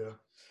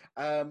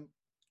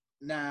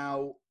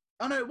 Now,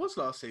 it was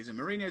last season.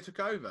 Mourinho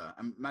took over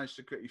and managed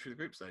to get you through the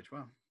group stage.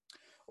 Wow.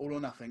 All or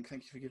nothing.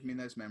 Thank you for giving me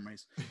those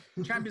memories.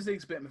 Champions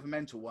League's a bit of a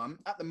mental one.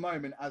 At the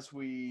moment, as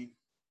we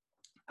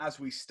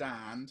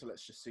stand,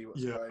 let's just see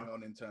what's going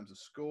on in terms of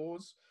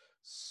scores.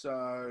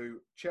 So,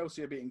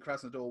 Chelsea are beating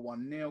Krasnodar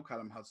 1-0.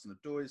 Callum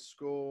Hudson-Odoi has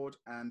scored.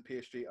 And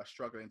PSG are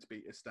struggling to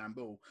beat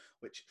Istanbul,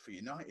 which for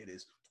United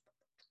is...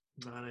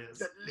 That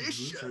is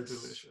delicious. So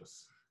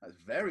delicious. That's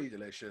very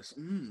delicious.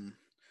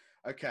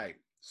 Okay,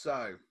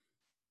 so...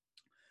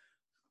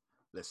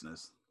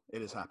 Listeners,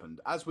 it has happened.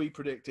 As we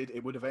predicted,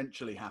 it would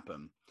eventually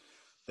happen.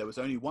 There was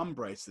only one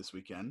brace this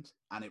weekend,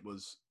 and it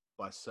was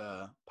by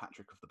Sir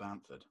Patrick of the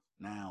Bamford.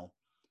 Now,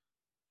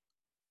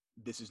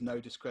 this is no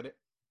discredit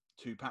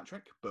to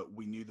Patrick, but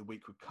we knew the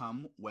week would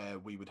come where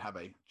we would have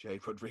a Jay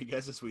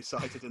Rodriguez, as we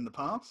cited in the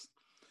past.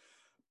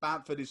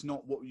 Bamford is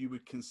not what you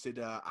would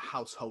consider a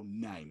household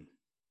name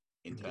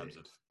in terms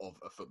of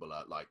a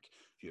footballer like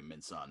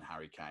Heung-min Son,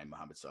 Harry Kane,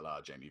 Mohamed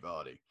Salah, Jamie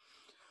Vardy.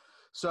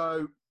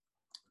 So...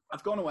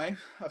 I've gone away.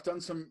 I've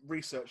done some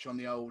research on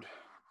the old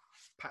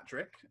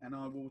Patrick, and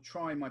I will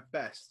try my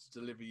best to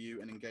deliver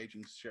you an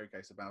engaging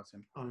showcase about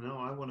him. Oh, no,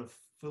 I want a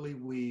fully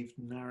weaved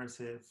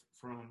narrative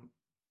from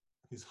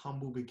his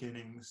humble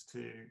beginnings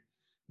to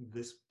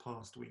this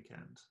past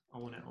weekend. I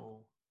want it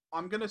all.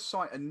 I'm going to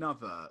cite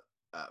another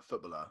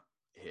footballer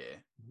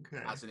here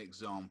as an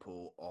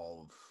example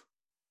of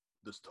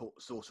the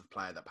sort of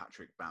player that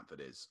Patrick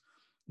Bamford is.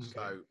 Okay.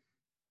 So,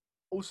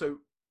 also...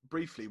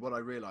 briefly, what I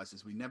realised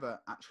is we never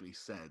actually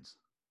said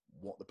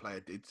what the player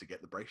did to get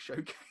the brace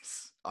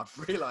showcase. I've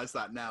realised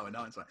that now in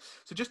hindsight.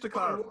 So just to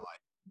clarify,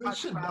 they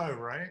should know,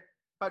 right?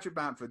 Patrick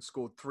Bamford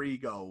scored 3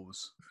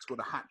 goals, scored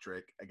a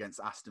hat-trick against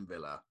Aston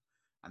Villa,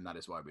 and that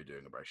is why we're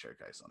doing a brace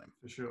showcase on him.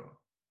 For sure.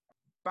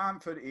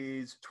 Bamford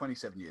is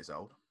 27 years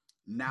old.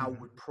 Now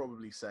would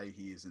probably say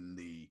he is in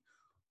the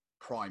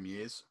prime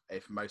years.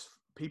 If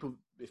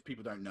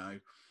people don't know,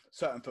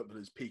 certain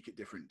footballers peak at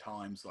different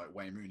times, like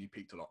Wayne Rooney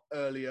peaked a lot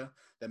earlier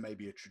than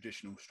maybe a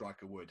traditional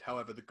striker would.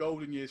 However, the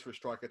golden years for a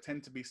striker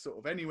tend to be sort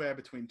of anywhere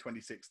between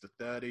 26 to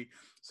 30.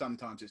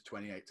 Sometimes it's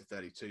 28 to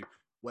 32,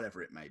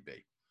 whatever it may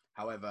be.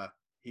 However,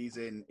 he's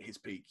in his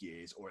peak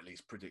years, or at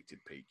least predicted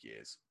peak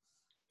years.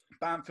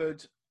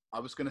 Bamford, I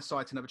was going to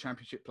cite another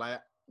Championship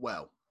player.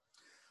 Well,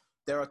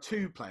 there are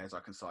 2 players I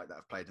can cite that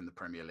have played in the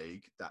Premier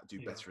League that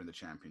do better in the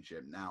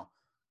Championship. Now,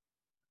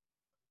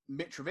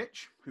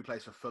 Mitrovic, who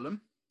plays for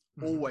Fulham,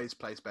 always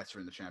plays better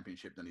in the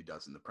Championship than he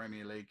does in the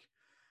Premier League.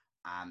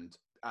 And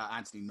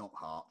Anthony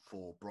Knockhart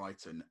for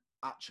Brighton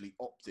actually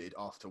opted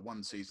after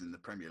 1 season in the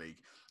Premier League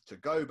to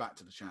go back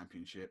to the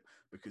Championship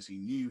because he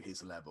knew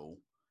his level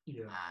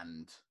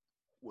and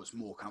was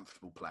more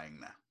comfortable playing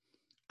there.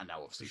 And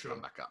now obviously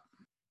come back up.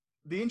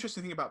 The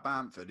interesting thing about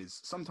Bamford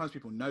is sometimes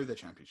people know they're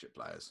Championship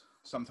players.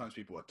 Sometimes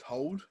people are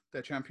told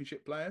they're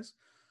Championship players.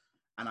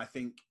 And I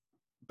think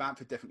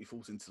Bamford definitely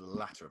falls into the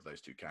latter of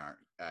those 2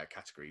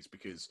 categories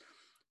because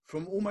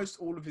from almost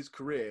all of his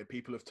career,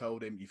 people have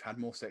told him, you've had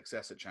more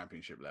success at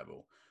Championship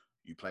level.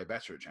 You play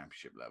better at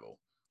Championship level.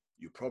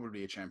 You're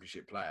probably a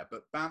Championship player.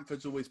 But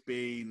Bamford's always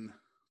been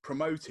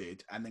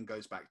promoted and then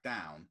goes back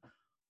down,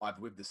 either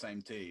with the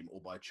same team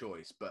or by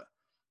choice. But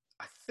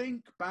I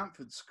think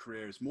Bamford's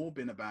career has more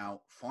been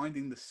about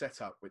finding the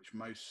setup which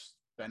most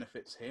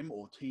benefits him,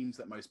 or teams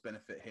that most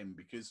benefit him,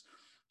 because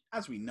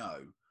as we know,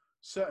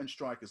 certain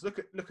strikers, look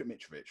at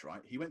Mitrovic,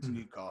 right? He went to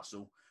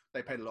Newcastle,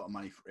 they paid a lot of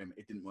money for him,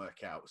 it didn't work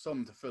out. Sold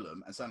him to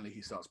Fulham, and suddenly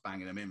he starts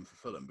banging them in for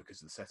Fulham because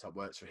the setup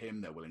works for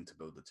him, they're willing to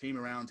build the team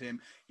around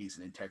him, he's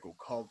an integral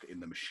cog in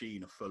the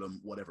machine of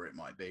Fulham, whatever it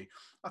might be.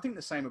 I think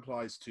the same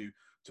applies to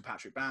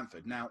Patrick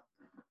Bamford. Now,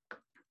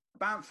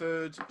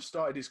 Bamford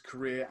started his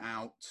career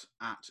out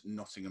at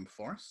Nottingham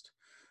Forest,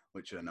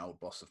 which an old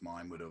boss of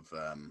mine would have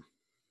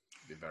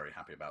been very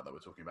happy about that we're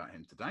talking about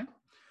him today.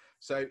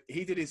 So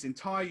he did his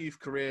entire youth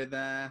career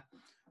there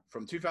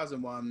from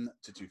 2001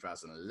 to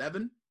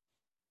 2011.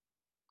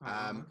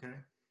 Okay.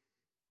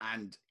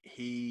 And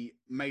he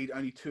made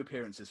only 2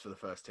 appearances for the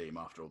first team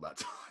after all that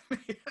time.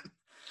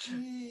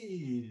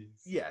 Jeez.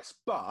 Yes,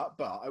 but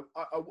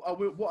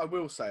what I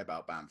will say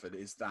about Bamford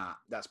is that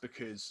that's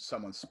because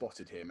someone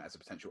spotted him as a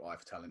potential eye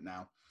for talent.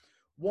 Now,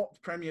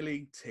 what Premier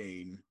League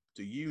team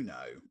do you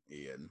know,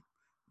 Ian,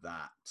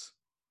 that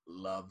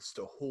loves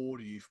to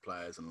hoard youth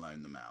players and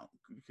loan them out?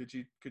 Could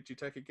you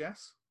take a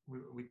guess?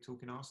 We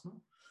talking Arsenal?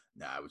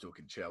 No, we're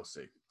talking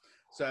Chelsea.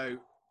 So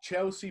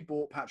Chelsea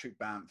bought Patrick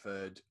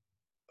Bamford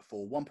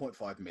for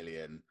 1.5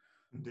 million.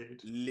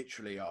 Indeed.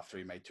 Literally after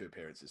he made 2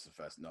 appearances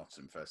for the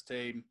Nottingham first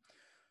team.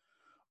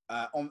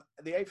 On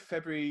the 8th of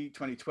February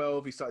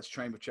 2012, he started to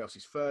train with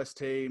Chelsea's first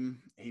team.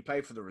 He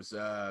played for the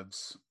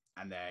reserves,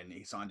 and then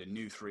he signed a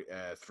new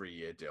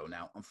 3-year deal.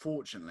 Now,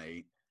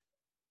 unfortunately,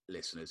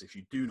 listeners, if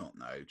you do not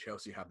know,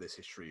 Chelsea have this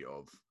history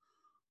of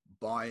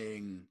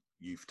buying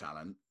youth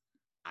talent,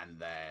 and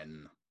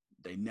then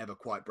they never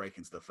quite break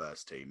into the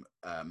first team.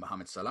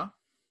 Mohamed Salah,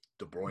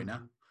 De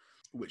Bruyne,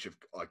 which have,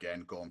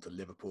 again, gone to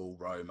Liverpool,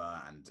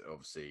 Roma, and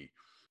obviously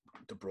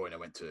De Bruyne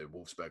went to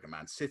Wolfsburg and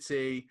Man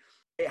City.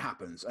 It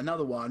happens.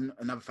 Another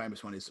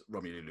famous one is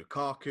Romelu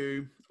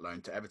Lukaku,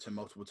 loaned to Everton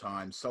multiple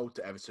times, sold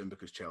to Everton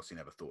because Chelsea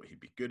never thought he'd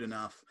be good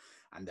enough,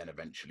 and then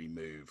eventually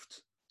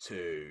moved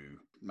to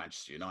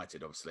Manchester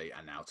United, obviously,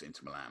 and now to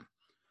Inter Milan.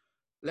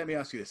 Let me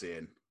ask you this,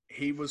 Ian.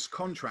 He was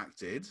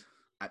contracted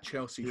at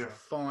Chelsea for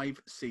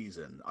 5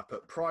 seasons. I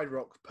put Pride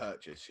Rock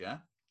purchase, yeah?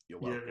 You're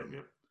welcome.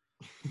 Yeah.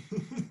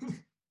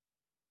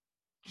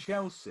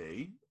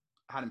 Chelsea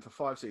had him for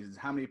 5 seasons.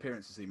 How many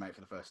appearances did he make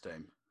for the first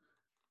team?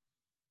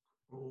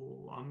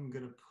 Oh, I'm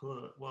going to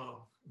put,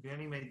 if he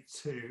only made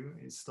 2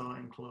 in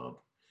starting club,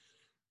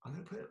 I'm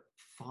going to put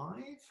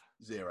 5?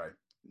 0.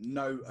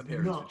 No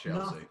appearance for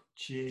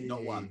Chelsea.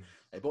 Not one.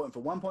 They bought him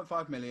for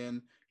 1.5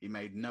 million. He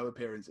made no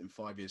appearance in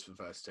 5 years for the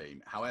first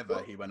team.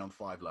 However, he went on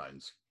 5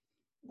 loans.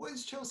 What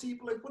is Chelsea,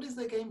 what is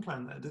their game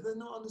plan there? Do they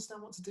not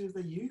understand what to do with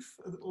their youth,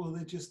 or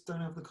they just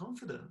don't have the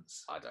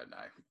confidence? I don't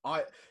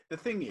know. The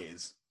thing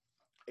is,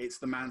 it's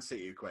the Man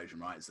City equation,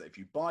 right? It's that if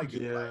you buy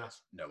good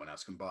players, no one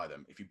else can buy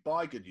them. If you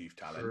buy good youth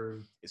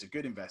talent, it's a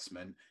good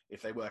investment.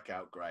 If they work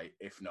out, great.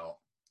 If not,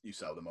 you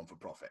sell them on for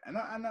profit. And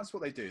that's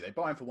what they do. They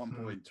buy him for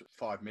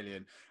 1.5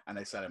 million and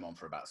they sell him on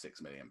for about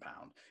 £6 million.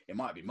 It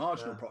might be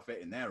marginal profit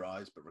in their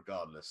eyes, but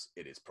regardless,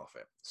 it is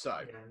profit. So,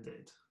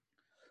 indeed.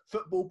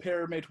 Football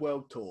Pyramid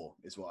World Tour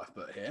is what I've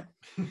put here,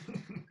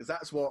 because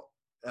that's what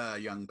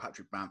young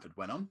Patrick Bamford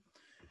went on.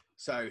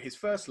 So his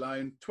first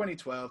loan,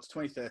 2012 to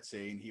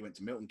 2013, he went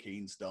to Milton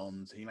Keynes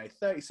Dons. He made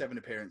 37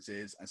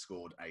 appearances and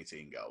scored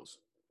 18 goals.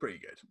 Pretty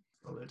good.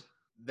 Solid.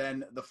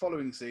 Then the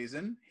following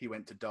season, he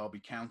went to Derby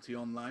County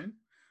on loan.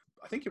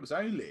 I think it was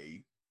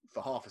only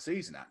for half a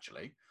season,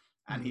 actually.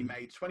 And he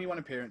made 21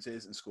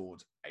 appearances and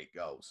scored 8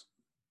 goals.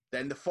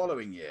 Then the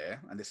following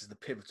year, and this is the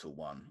pivotal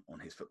one on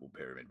his Football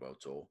Pyramid World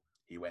Tour,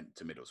 he went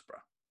to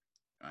Middlesbrough.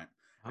 Right?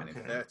 And in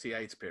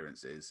 38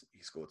 appearances,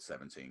 he scored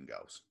 17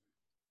 goals.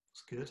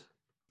 That's good.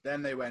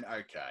 Then they went,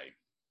 okay,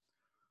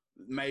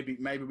 maybe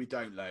we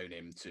don't loan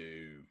him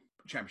to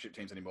championship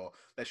teams anymore.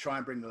 Let's try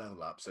and bring the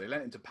level up. So they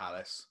lent him to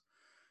Palace.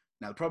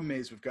 Now, the problem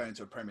is with going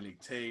to a Premier League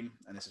team,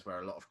 and this is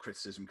where a lot of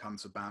criticism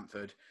comes to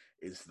Bamford,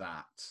 is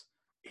that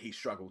he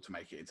struggled to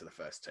make it into the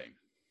first team.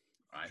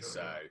 Right? Sure,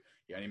 so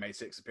he only made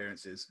 6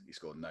 appearances. He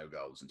scored no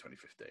goals in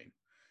 2015.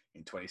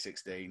 In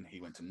 2016,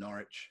 he went to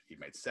Norwich. He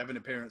made 7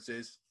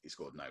 appearances. He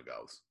scored no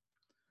goals.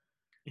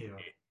 Yeah.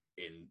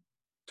 In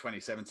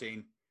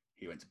 2017,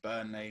 he went to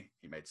Burnley.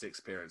 He made 6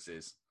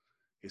 appearances.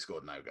 He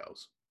scored no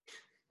goals.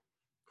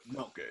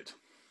 Not good.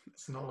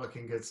 It's not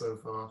looking good so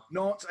far.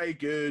 Not a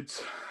good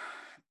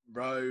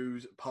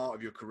road part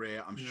of your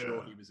career. I'm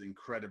sure he was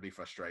incredibly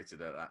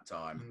frustrated at that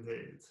time.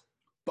 Indeed.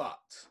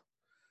 But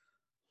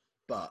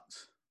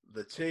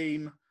the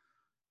team,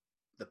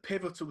 the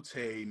pivotal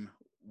team,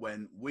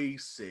 when we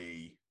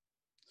see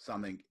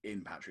something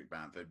in Patrick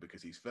Bamford,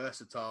 because he's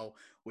versatile,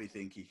 we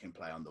think he can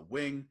play on the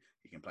wing,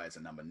 he can play as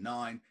a number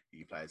 9, he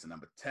can play as a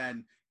number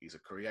 10, he's a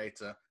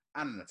creator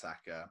and an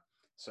attacker.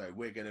 So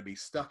we're going to be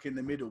stuck in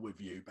the middle with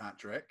you,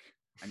 Patrick,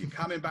 and you're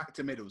coming back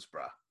to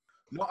Middlesbrough.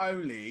 Not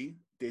only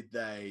did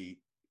they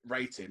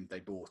rate him,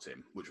 they bought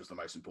him, which was the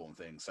most important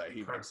thing. So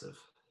impressive.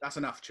 That's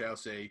enough,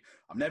 Chelsea.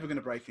 I'm never going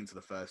to break into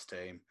the first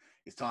team.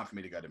 It's time for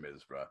me to go to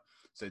Middlesbrough.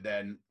 So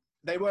then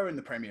They were in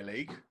the Premier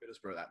League,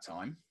 Middlesbrough at that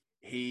time.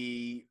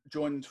 He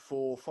joined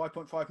for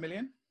 5.5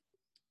 million,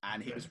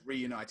 and he was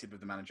reunited with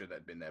the manager that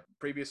had been there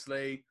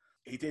previously.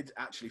 He did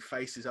actually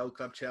face his old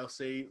club,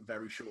 Chelsea,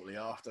 very shortly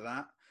after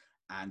that,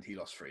 and he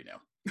lost 3-0.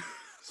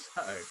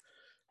 So,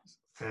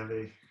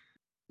 Heavy.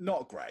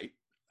 Not great.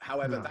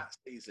 However, that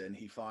season,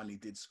 he finally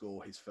did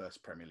score his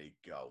first Premier League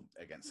goal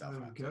against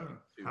Southampton. There we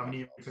go. How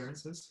many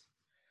appearances?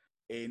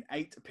 In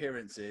 8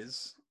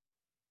 appearances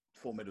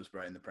for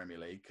Middlesbrough in the Premier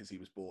League, because he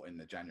was bought in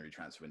the January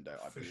transfer window,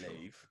 I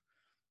believe,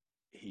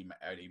 he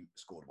only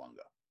scored 1 goal.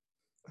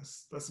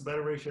 That's a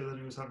better ratio than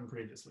he was having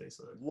previously.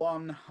 So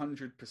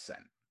 100%.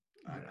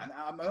 And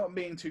I'm not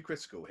being too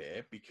critical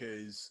here,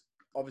 because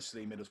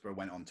obviously Middlesbrough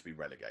went on to be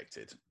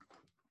relegated,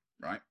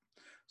 right?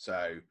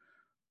 So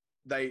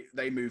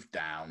they moved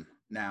down.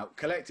 Now,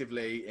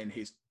 collectively, in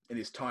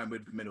his time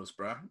with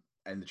Middlesbrough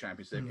in the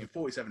Championship, in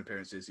 47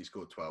 appearances, he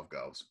scored 12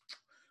 goals.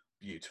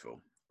 Beautiful.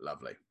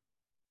 Lovely.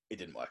 It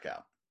didn't work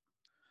out.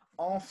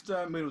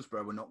 After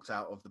Middlesbrough were knocked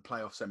out of the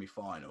playoff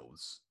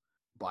semi-finals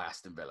by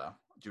Aston Villa,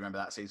 do you remember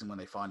that season when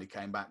they finally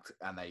came back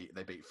and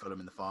they beat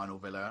Fulham in the final,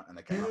 Villa, and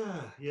they came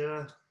up?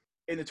 Yeah.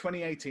 In the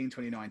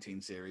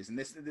 2018-2019 series, and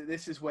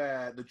this is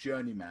where the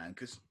journeyman,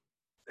 because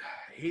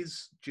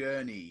his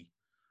journey,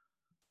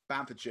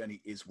 Bamford's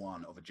journey is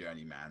one of a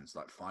journeyman's,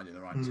 like finding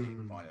the right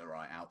team, finding the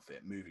right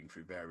outfit, moving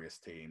through various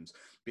teams,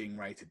 being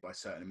rated by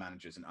certain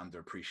managers and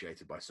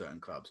underappreciated by certain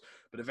clubs.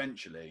 But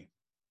eventually,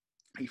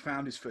 he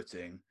found his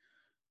footing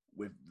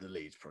with the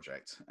Leeds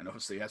project. And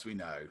obviously, as we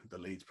know, the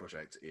Leeds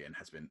project, Ian,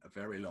 has been a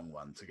very long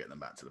one to get them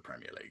back to the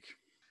Premier League.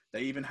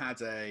 They even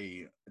had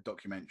a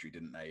documentary,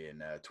 didn't they, in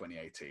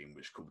 2018,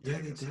 which called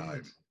Take Us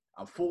Home.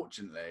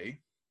 Unfortunately,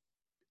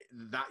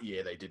 that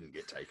year they didn't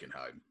get taken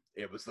home.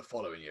 It was the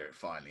following year it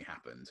finally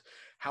happened.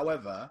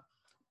 However,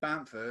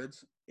 Bamford,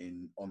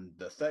 on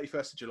the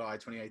 31st of July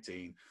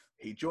 2018,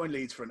 he joined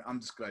Leeds for an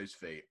undisclosed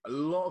fee. A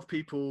lot of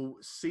people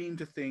seem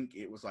to think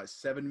it was like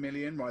 7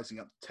 million, rising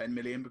up to 10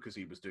 million, because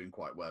he was doing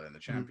quite well in the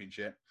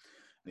Championship.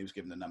 And he was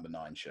given the number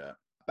 9 shirt.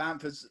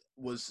 Bamford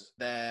was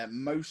their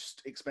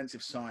most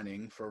expensive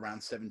signing for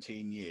around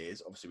 17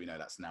 years. Obviously, we know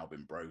that's now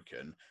been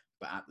broken.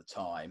 But at the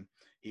time,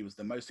 he was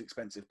the most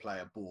expensive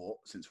player bought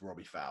since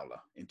Robbie Fowler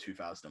in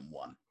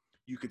 2001.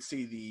 You could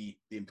see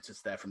the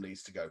impetus there from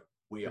Leeds to go,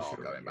 we are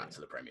going back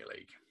to the Premier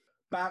League.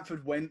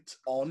 Bamford went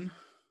on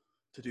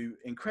to do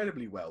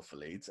incredibly well for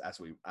Leeds, as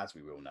we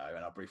will know,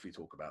 and I'll briefly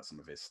talk about some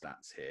of his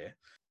stats here.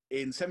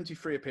 In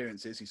 73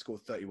 appearances, he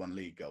scored 31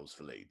 league goals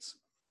for Leeds.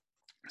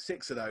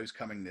 6 of those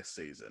coming this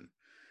season.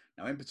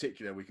 Now, in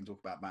particular, we can talk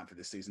about Bamford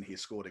this season. He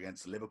has scored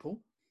against Liverpool.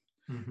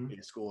 He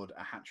has scored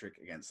a hat-trick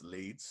against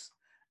Leeds.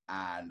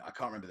 And I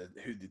can't remember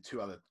who the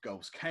 2 other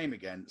goals came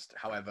against.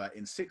 However,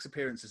 in 6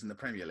 appearances in the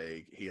Premier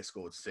League, he has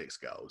scored 6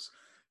 goals.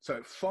 So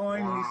it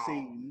finally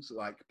seems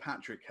like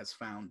Patrick has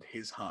found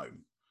his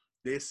home.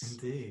 This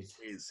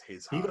is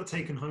his home. He got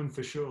taken home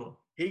for sure.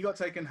 He got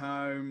taken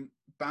home.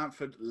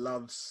 Bamford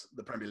loves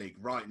the Premier League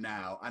right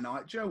now. And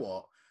do you know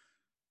what?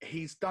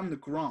 He's done the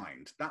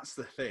grind. That's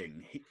the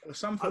thing.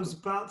 I was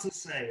about to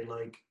say,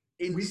 like,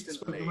 we've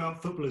spoken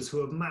about footballers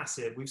who are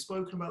massive. We've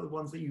spoken about the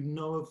ones that you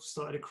know have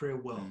started a career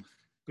well.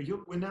 But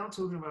we're now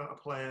talking about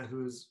a player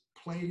who has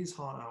played his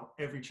heart out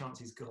every chance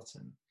he's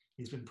gotten.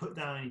 He's been put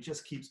down and he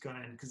just keeps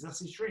going because that's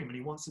his dream and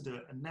he wants to do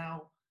it. And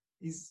now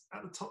he's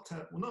at the top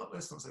tail. Well,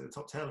 let's not say the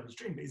top tail of his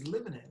dream, but he's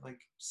living it.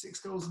 Like 6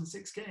 goals in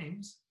 6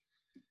 games.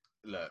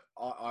 Look,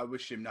 I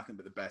wish him nothing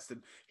but the best.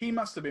 And he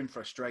must have been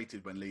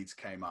frustrated when Leeds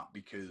came up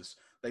because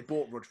they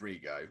bought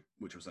Rodrigo,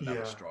 which was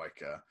another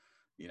striker.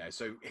 You know,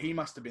 so he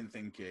must have been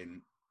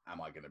thinking, am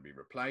I going to be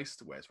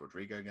replaced? Where's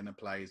Rodrigo going to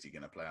play? Is he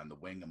going to play on the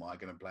wing? Am I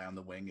going to play on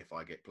the wing? If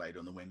I get played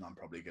on the wing, I'm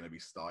probably going to be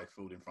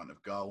stifled in front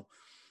of goal.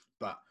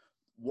 But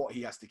what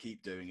he has to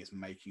keep doing is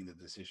making the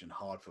decision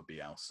hard for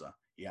Bielsa.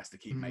 He has to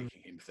keep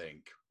making him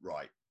think,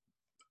 right,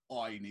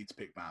 I need to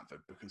pick Bamford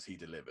because he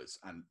delivers.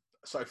 And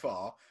so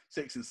far,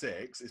 6 and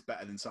 6 is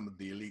better than some of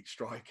the elite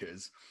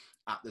strikers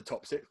at the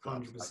top 6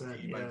 clubs.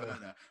 100%, like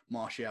Werner.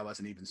 Martial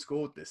hasn't even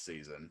scored this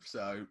season.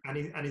 So and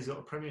he's got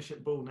a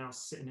Premiership ball now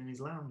sitting in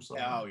his lounge.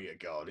 Oh, yeah,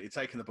 God. He's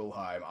taking the ball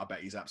home. I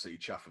bet he's absolutely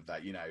chuffed with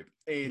that. You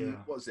know,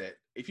 what's it?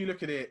 If you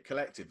look at it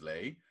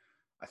collectively,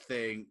 I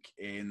think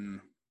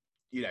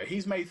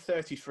he's made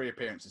 33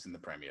 appearances in the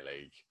Premier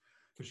League.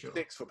 For sure.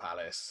 6 for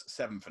Palace,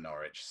 7 for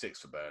Norwich,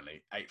 6 for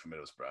Burnley, 8 for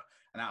Middlesbrough.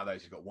 And out of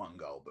those, he's got 1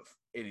 goal. But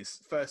in his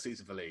first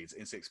season for Leeds,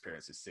 in 6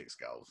 appearances, 6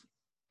 goals.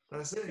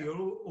 That's it. You're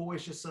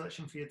always just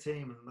searching for your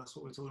team. And that's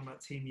what we're talking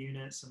about, team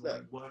units and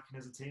working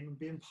as a team and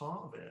being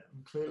part of it.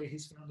 And clearly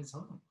he's found his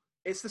home.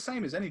 It's the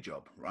same as any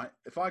job, right?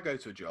 If I go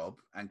to a job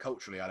and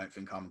culturally I don't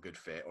think I'm a good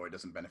fit or it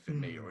doesn't benefit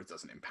me or it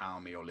doesn't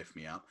empower me or lift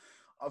me up,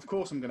 of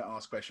course I'm going to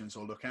ask questions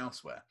or look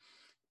elsewhere.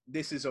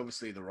 This is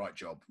obviously the right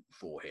job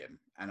for him,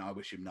 and I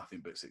wish him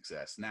nothing but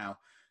success. Now,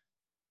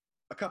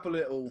 a couple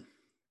little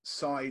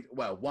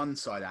one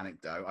side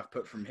anecdote I've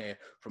put from here,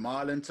 from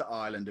Ireland to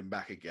Ireland and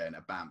back again,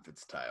 a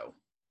Bamford's tale.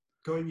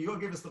 Go on, you got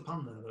to give us the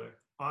pun there, though.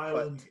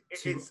 Ireland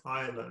to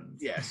Ireland.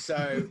 Yeah,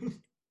 so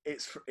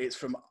it's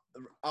from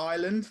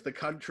Ireland, the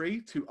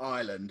country, to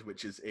Ireland,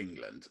 which is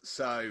England.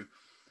 So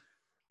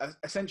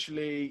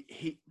essentially,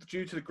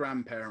 due to the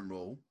grandparent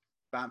rule,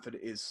 Bamford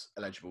is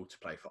eligible to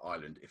play for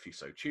Ireland if he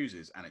so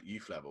chooses, and at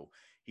youth level,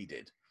 he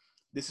did.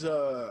 This is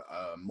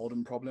a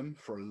modern problem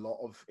for a lot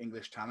of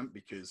English talent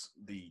because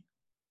the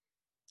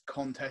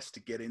contest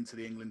to get into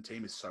the England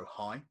team is so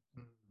high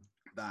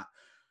that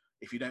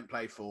if you don't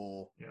play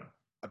for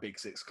a big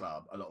six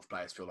club, a lot of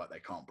players feel like they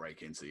can't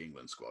break into the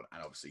England squad,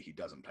 and obviously he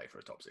doesn't play for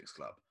a top six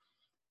club.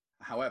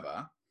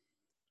 However,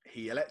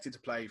 he elected to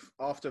play,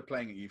 after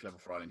playing at youth level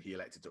for Ireland, he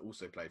elected to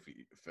also play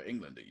for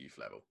England at youth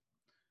level.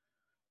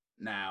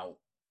 Now,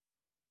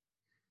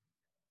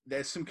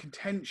 there's some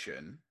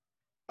contention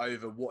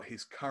over what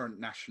his current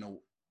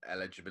national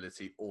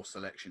eligibility or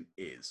selection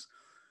is,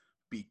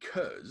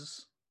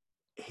 because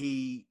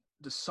he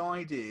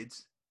decided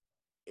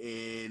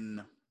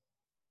in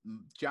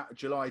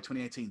July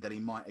 2018 that he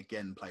might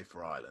again play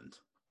for Ireland.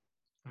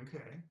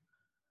 Okay.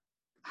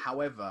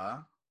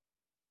 However,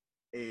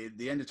 in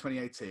the end of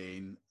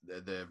 2018,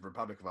 the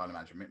Republic of Ireland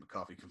manager, Mick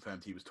McCarthy,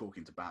 confirmed he was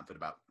talking to Bamford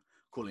about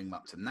calling him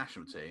up to the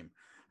national team.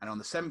 And on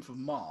the 7th of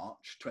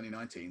March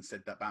 2019,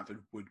 said that Bamford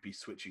would be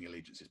switching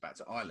allegiances back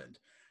to Ireland.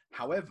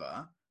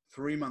 However,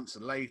 3 months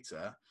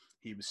later,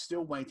 he was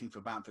still waiting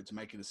for Bamford to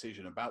make a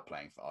decision about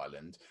playing for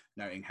Ireland,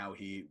 noting how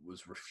he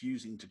was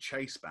refusing to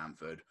chase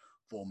Bamford.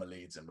 Former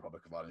Leeds and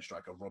Republic of Ireland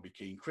striker Robbie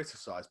Keane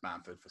criticised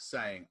Bamford for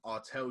saying,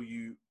 "I'll tell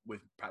you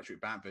with Patrick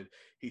Bamford,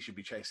 he should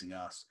be chasing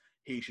us.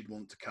 He should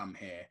want to come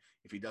here.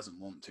 If he doesn't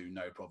want to,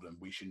 no problem.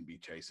 We shouldn't be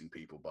chasing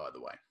people, by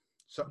the way."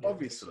 So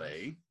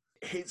obviously,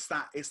 it's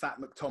that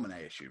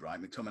McTominay issue,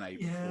 right? McTominay.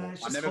 Yeah,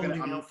 it's just holding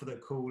out for the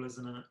call,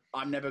 isn't it?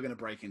 I'm never going to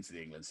break into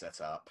the England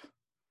setup.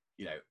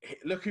 You know,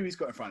 look who he's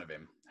got in front of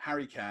him: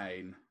 Harry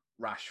Kane,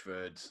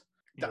 Rashford,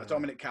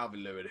 Dominic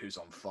Calvert-Lewin, who's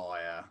on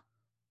fire.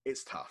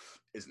 It's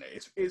tough, isn't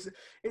it?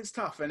 It's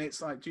tough, and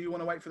it's like, do you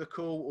want to wait for the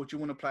call or do you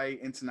want to play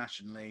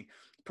internationally?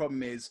 The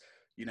problem is,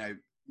 you know,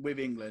 with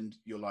England,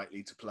 you're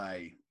likely to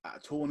play at a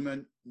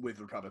tournament. With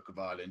the Republic of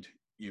Ireland,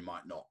 you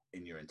might not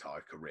in your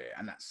entire career,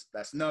 and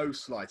that's no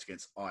slight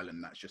against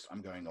Ireland. That's just,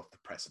 I'm going off the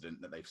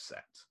precedent that they've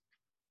set.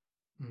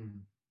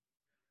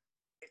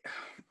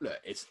 Look,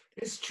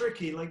 it's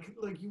tricky. Like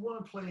you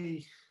want to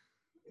play.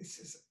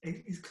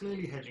 He's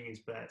clearly hedging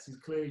his bets. He's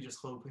clearly just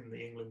hoping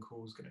the England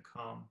call is going to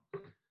come.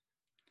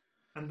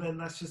 And then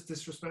that's just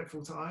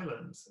disrespectful to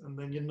Ireland. And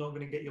then you're not going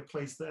to get your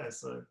place there.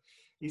 So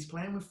he's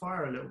playing with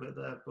fire a little bit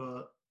there.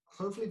 But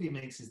hopefully if he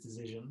makes his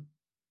decision,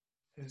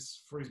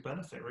 it's for his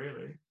benefit,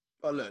 really.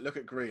 Well, look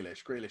at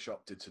Grealish. Grealish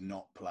opted to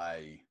not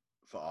play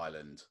for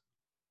Ireland,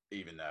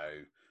 even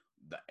though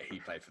that he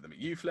played for them at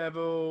youth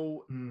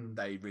level.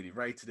 They really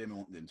rated him and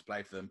wanted him to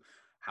play for them.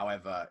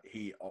 However,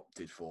 he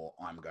opted for,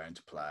 I'm going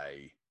to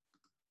play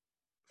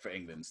for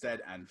England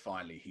instead. And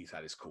finally, he's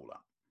had his call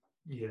up.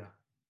 Yeah.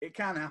 It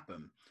can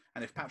happen.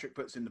 And if Patrick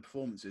puts in the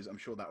performances, I'm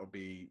sure that will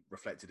be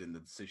reflected in the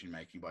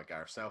decision-making by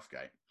Gareth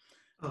Southgate.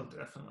 Oh,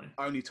 definitely.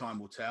 Only time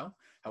will tell.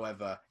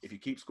 However, if you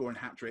keep scoring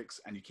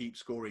hat-tricks and you keep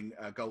scoring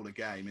a goal a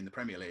game in the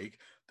Premier League,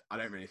 I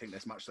don't really think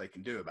there's much they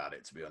can do about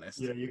it, to be honest.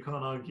 Yeah, you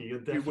can't argue. You're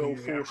definitely you will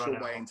force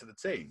your way into the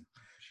team.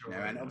 Sure,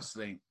 and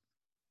obviously,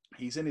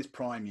 he's in his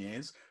prime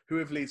years. Who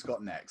have Leeds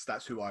got next?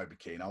 That's who I would be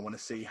keen. I want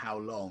to see how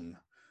long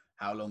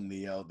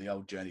the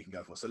old journey can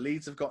go for. So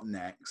Leeds have got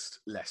next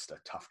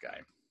Leicester. Tough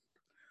game.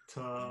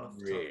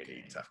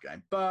 Really tough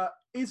game. But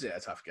is it a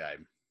tough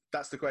game?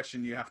 That's the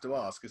question you have to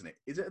ask, isn't it?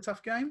 Is it a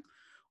tough game?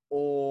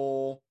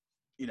 Or,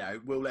 you know,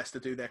 will Leicester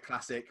do their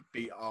classic,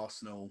 beat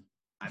Arsenal,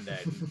 and then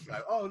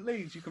go, oh,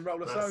 Leeds, you can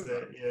roll us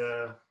over? It,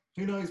 yeah.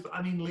 Who knows? But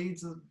I mean,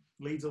 Leeds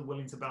are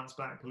willing to bounce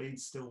back.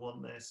 Leeds still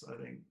want this.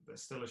 I think they're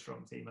still a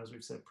strong team, as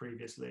we've said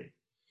previously.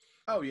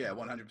 Oh, yeah,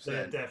 100%.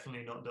 They're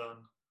definitely not done.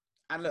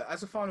 And look,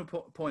 as a final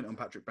point on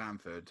Patrick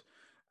Bamford,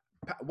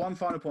 one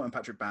final point on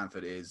Patrick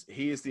Bamford is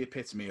he is the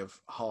epitome of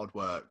hard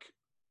work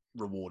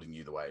rewarding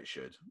you the way it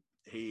should.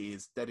 He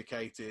is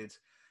dedicated.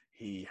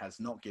 He has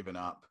not given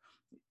up.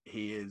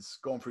 He has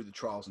gone through the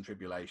trials and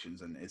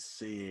tribulations and is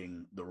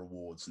seeing the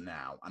rewards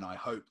now. And I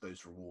hope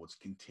those rewards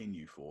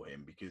continue for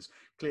him because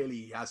clearly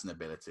he has an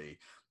ability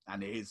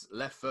and his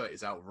left foot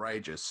is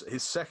outrageous.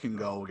 His second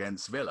goal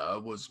against Villa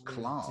was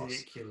class.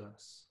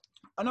 Ridiculous.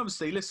 And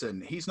obviously,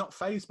 listen, he's not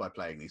fazed by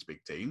playing these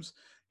big teams.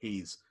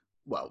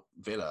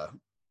 Villa,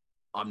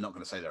 I'm not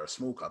going to say they're a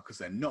small club because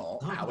they're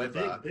not. No,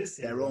 however,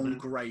 they're on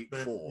great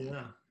form,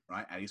 yeah.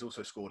 Right? And he's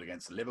also scored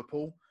against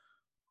Liverpool.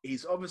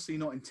 He's obviously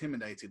not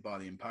intimidated by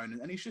the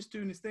opponent, and he's just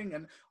doing his thing.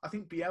 And I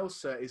think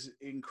Bielsa is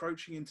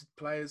encroaching into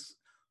players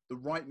the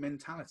right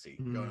mentality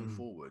going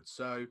forward.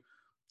 So,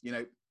 you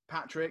know,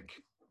 Patrick,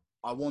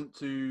 I want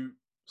to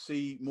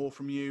see more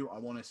from you. I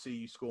want to see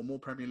you score more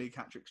Premier League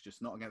hat-tricks,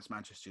 just not against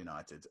Manchester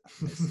United.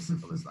 It's as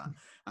simple as that.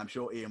 I'm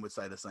sure Ian would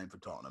say the same for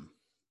Tottenham.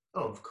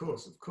 Oh, of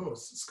course.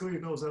 Score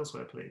your goals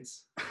elsewhere,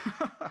 please.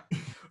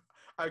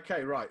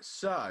 Okay, right.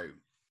 So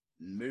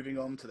moving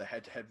on to the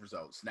head-to-head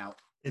results. Now,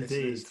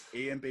 Indeed. listeners,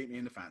 Ian beat me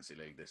in the fantasy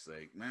league this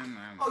week.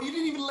 Oh, you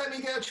didn't even let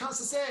me get a chance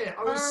to say it.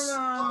 I was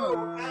so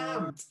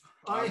amped.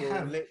 I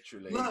have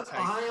literally.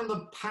 I am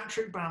the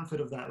Patrick Bamford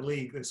of that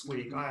league this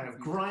week. I have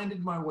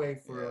grinded my way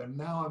through, and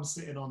now I'm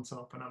sitting on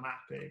top, and I'm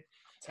happy.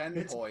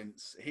 10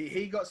 points.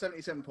 He got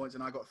 77 points,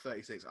 and I got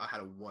 36. I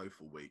had a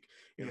woeful week.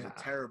 It was a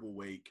terrible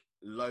week.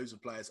 Loads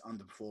of players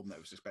underperformed that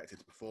was expected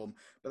to perform,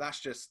 but that's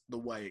just the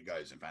way it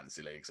goes in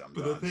fantasy league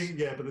sometimes. But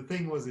the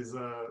thing was,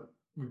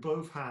 we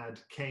both had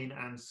Kane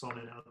and Son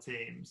in our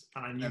teams,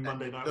 and I knew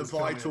Monday night was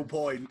coming. The vital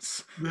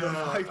points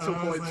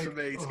for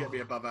me to get me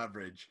above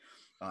average.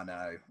 I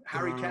know.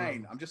 Harry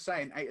Kane, I'm just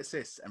saying, 8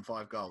 assists and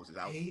 5 goals is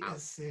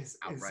outrageous. Is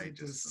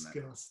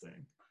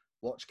disgusting.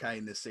 Watch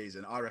Kane this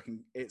season. I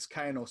reckon it's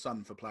Kane or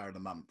Son for Player of the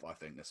Month, I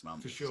think, this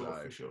month. For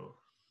sure.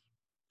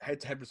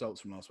 Head-to-head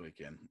results from last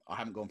weekend. I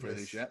haven't gone through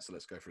these yet, so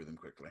let's go through them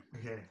quickly.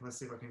 Okay, let's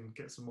see if I can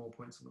get some more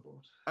points on the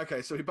board.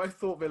 Okay, so we both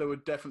thought Villa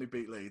would definitely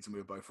beat Leeds, and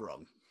we were both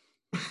wrong.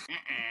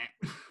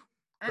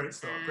 Great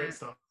start.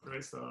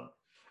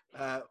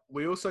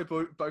 We also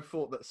both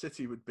thought that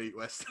City would beat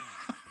West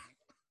Ham.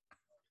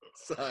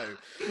 So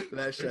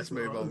let's just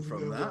move on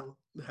from that.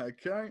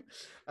 Okay.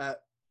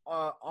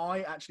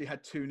 I actually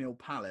had 2-0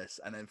 Palace,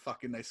 and then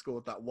they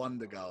scored that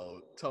wonder goal.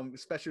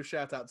 Special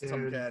shout out to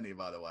Tom Kearney,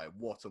 by the way.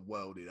 What a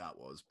worldie that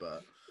was.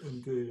 But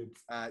indeed,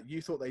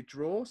 you thought they'd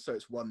draw, so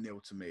it's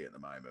 1-0 to me at the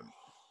moment.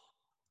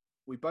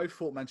 We both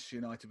thought Manchester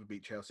United would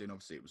beat Chelsea, and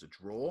obviously it was a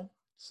draw.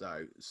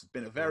 So it's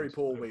been a very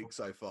poor week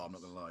so far. I'm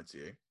not going to lie to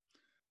you.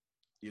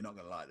 You're not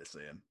going to like this,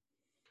 Ian.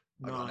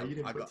 No, you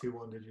didn't put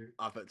 2-1, did you?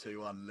 I put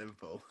 2-1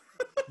 Liverpool.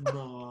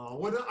 No,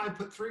 I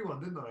put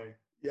 3-1, didn't I?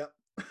 Yep.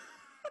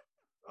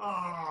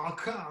 Oh,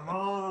 come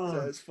on.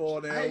 So it's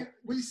 4-0. Hey,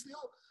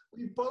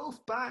 we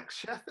both backed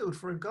Sheffield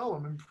for a goal.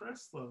 I'm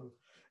impressed, though.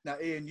 Now,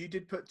 Ian, you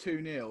did put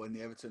 2-0 in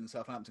the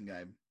Everton-Southampton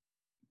game,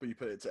 but you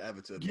put it to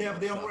Everton. Yeah,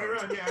 but the other way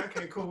around. Yeah,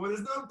 okay, cool. Well,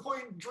 there's no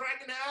point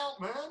dragging it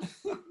out, man.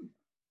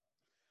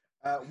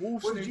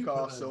 Wolves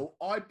Newcastle.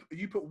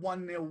 You put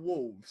 1-0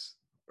 Wolves,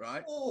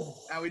 right? Oh.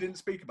 And we didn't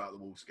speak about the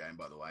Wolves game,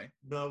 by the way.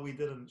 No, we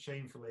didn't,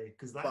 shamefully,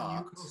 because that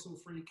Newcastle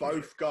free kick.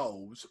 Both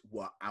goals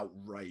were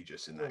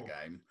outrageous in that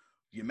game.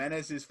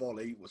 Jimenez's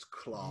volley was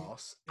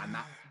class, and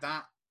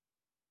that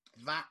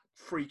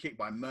free kick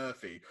by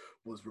Murphy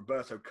was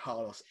Roberto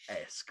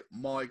Carlos-esque.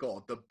 My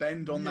God, the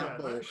bend on that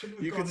ball.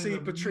 You could see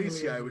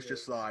Patricio was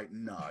just like,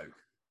 no.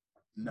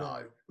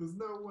 There's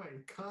no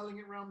way. Curling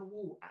it around the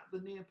wall at the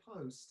near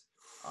post.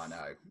 I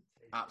know.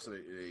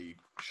 Absolutely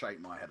shake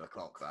my head a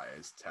clock. That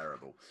is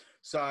terrible.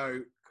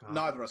 So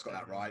neither of us got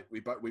that right. We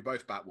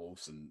both backed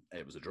Wolves, and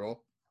it was a draw.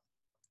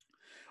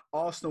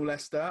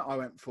 Arsenal-Leicester, I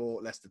went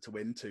for Leicester to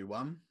win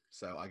 2-1.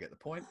 So I get the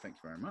point. Thank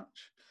you very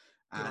much.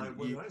 And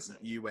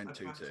you went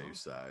 2-2,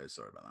 so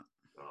sorry about that.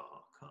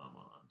 Oh, come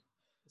on.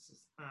 This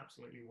is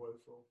absolutely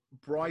woeful.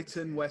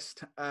 Brighton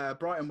West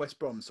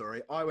Brom,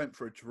 sorry. I went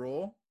for a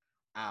draw.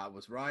 I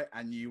was right.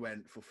 And you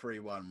went for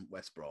 3-1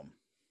 West Brom.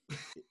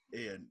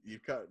 Ian,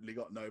 you've currently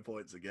got no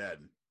points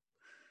again.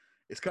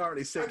 It's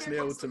currently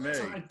 6-0 to me.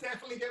 I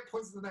definitely get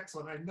points in the next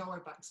one. I know I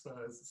back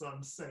Spurs, so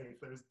I'm safe.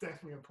 There's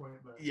definitely a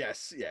point there.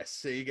 Yes.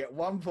 So you get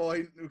 1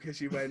 point because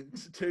you went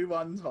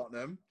 2-1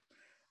 Tottenham.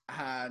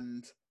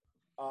 And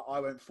I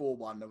went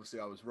 4-1. Obviously,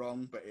 I was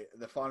wrong, but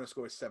the final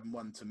score is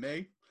 7-1 to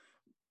me.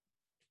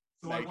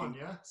 So I won,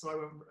 yeah? So I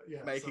went,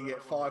 yeah. Making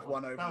it 5-1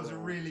 overall. That was a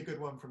really good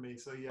one for me,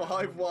 so yeah.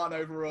 5-1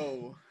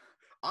 overall.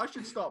 I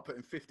should start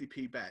putting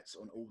 50p bets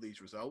on all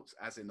these results,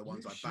 as in the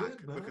ones I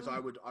back, because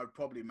I'd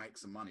probably make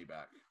some money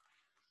back.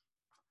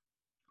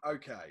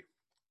 Okay,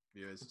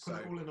 viewers. Put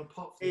it all in a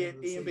pot for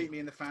Ian beat me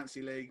in the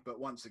fancy league, but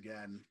once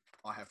again,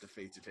 I have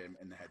defeated him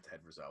in the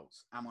head-to-head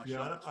results. Am I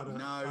shocked?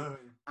 No.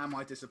 Am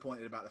I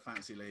disappointed about the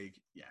fancy league?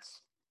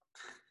 Yes.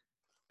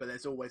 But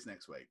there's always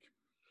next week.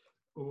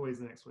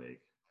 Always next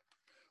week.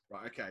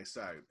 Right, okay,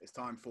 so it's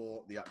time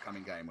for the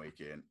upcoming game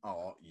week, Ian.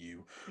 Are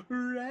you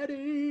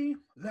ready?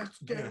 Let's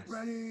get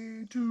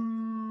ready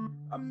to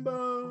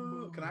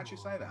rumble. Can I actually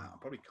say that? I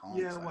probably can't.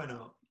 Yeah, why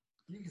not?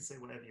 You can say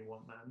whatever you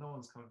want, man. No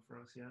one's coming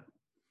for us yet.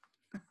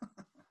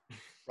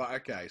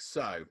 Right, okay,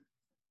 so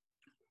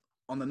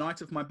on the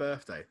night of my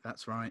birthday,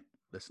 that's right,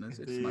 listeners,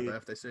 it's my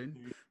birthday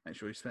soon. Make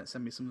sure you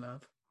send me some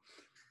love.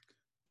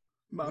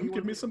 Mum,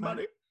 give me some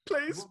money,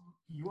 please.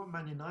 You want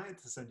Man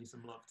United to send you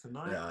some love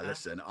tonight? Yeah,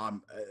 listen,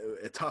 I'm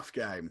a tough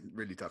game,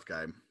 really tough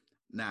game.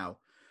 Now,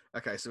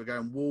 okay, so we're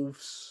going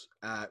Wolves.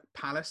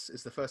 Palace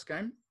is the first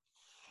game.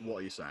 What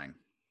are you saying?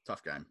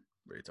 Tough game,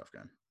 really tough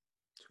game.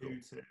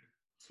 2-2.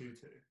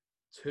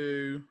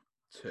 2-2.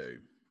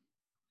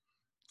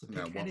 So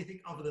pick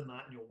anything other than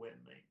that and you'll win,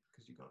 mate,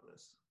 because you got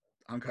this.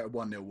 I'm going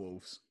 1-0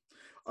 Wolves.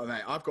 Oh,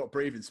 mate, I've got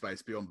breathing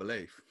space beyond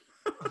belief.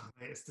 Oh,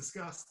 mate, it's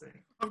disgusting.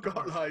 I've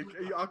got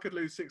I could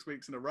lose 6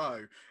 weeks in a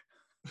row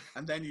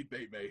and then you'd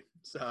beat me.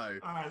 So.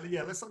 All right,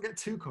 yeah, let's not get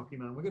too cocky,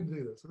 man. We're going to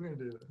do this.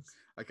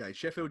 Okay,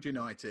 Sheffield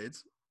United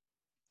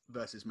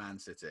versus Man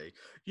City.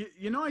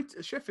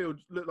 Sheffield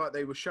looked like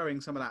they were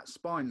showing some of that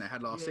spine they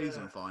had last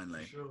season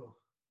finally. For sure.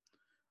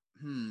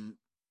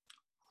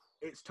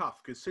 it's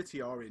tough because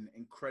City are in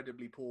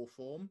incredibly poor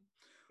form.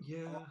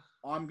 Yeah.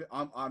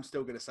 I'm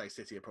still going to say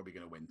City are probably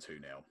going to win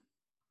 2-0.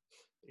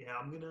 Yeah,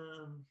 I'm going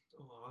to...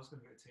 I was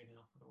going to go 2-0. I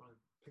don't want to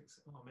pick...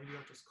 maybe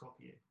I'll just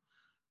copy you.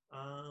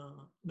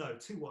 No, 2-1.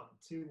 2-1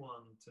 to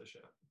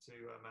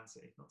Man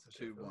City, not to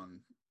Sheffield. 2-1.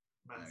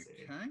 Man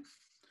City. Okay.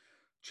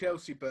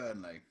 Chelsea,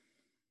 Burnley.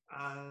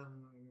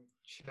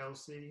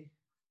 Chelsea,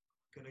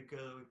 going to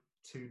go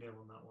 2-0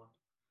 on that one.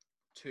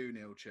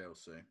 2-0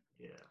 Chelsea.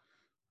 Yeah.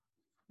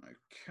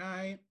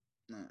 Okay.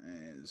 That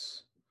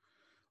is...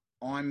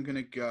 I'm going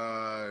to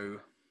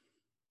go...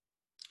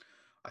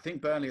 I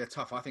think Burnley are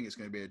tough. I think it's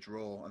going to be a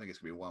draw. I think it's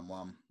going to be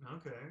 1-1.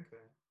 Okay.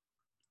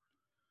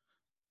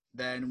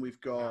 Then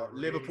we've got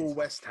Liverpool,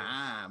 West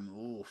Ham.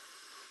 Oof.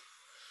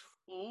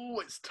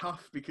 Oh, it's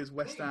tough because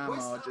West Ham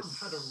are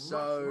just had a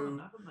rough run,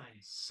 haven't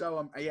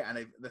they?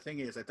 And the thing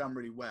is, they've done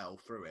really well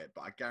through it.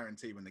 But I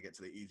guarantee when they get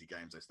to the easy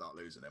games, they start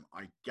losing them.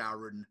 I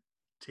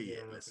guarantee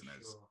it,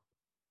 listeners. Sure.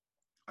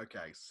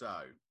 Okay,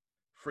 so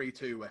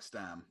 3-2 West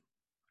Ham.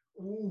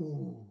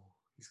 Ooh,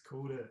 he's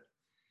called it.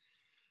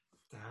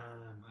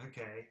 Damn.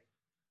 Okay.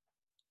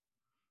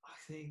 I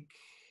think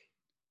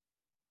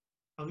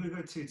I'm going to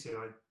go 2-2.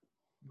 I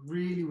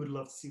really would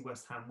love to see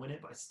West Ham win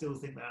it, but I still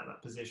think they're at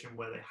that position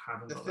where they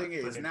haven't got that. The thing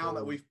is,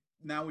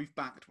 now we've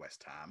backed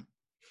West Ham.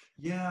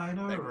 Yeah, I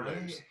know,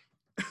 right?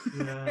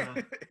 Yeah.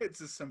 It's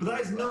as simple. But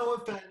that is no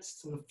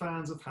offense to the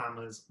fans of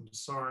Hammers. I'm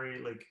sorry,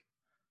 like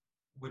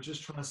we're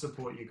just trying to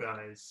support you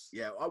guys.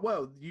 Yeah,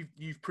 well,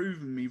 you've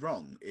proven me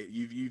wrong.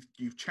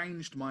 You've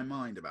changed my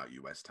mind about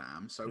you, West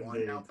Ham. So Indeed.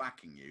 I'm now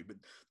backing you, but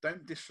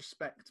don't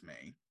disrespect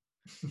me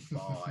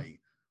by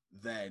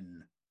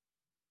then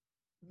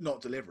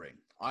not delivering.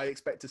 I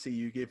expect to see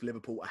you give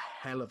Liverpool a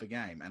hell of a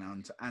game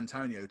and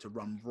Antonio to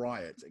run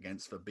riot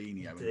against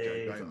Fabinho and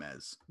Joe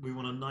Gomez. We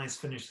want a nice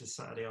finish this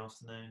Saturday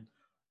afternoon.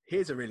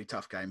 Here's a really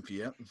tough game for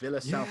you.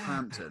 Villa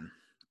Southampton.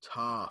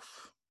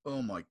 Tough.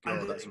 Oh my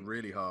God, that's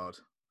really hard.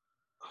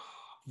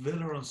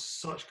 Villa are on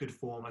such good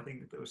form. I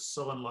think they were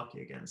so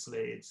unlucky against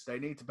Leeds. They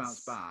need to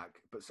bounce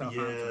back, but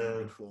Southampton are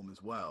in good form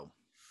as well.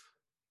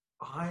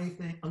 I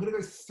think I'm going to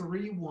go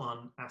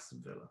 3-1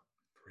 Aston Villa.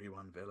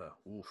 3-1 Villa.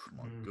 Oof,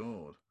 my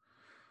God.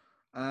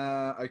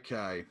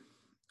 Okay.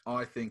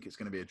 I think it's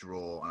going to be a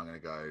draw, and I'm going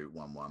to go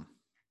 1-1.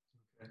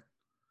 Okay.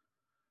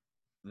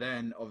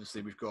 Then,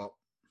 obviously, we've got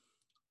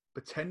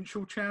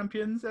potential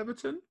champions,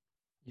 Everton.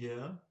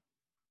 Yeah.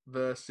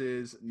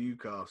 Versus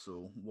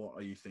Newcastle. What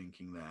are you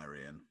thinking there,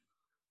 Ian?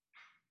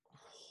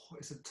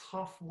 It's a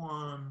tough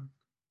one.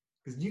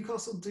 Because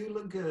Newcastle do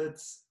look good.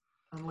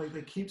 And like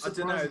they keep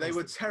surprising. I don't know. They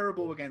were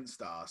terrible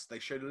against us. They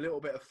showed a little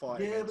bit of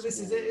fight. Yeah, but this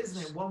is it,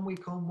 isn't it? 1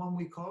 week on, 1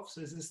 week off.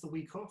 So is this the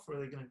week off, or are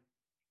they going to?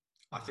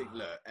 I think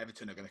look,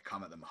 Everton are going to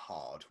come at them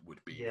hard.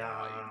 Would be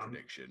my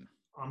prediction.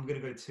 I'm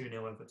going to go 2-0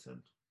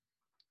 Everton.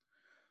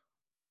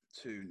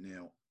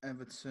 2-0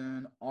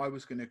 Everton. I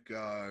was going to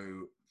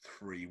go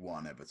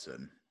 3-1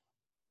 Everton.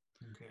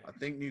 Okay. I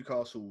think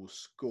Newcastle will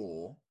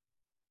score.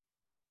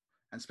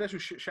 And special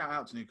shout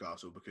out to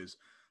Newcastle because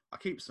I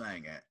keep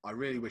saying it. I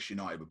really wish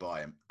United would buy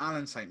him.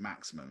 Alan St.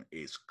 Maximin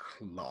is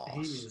class.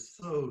 He is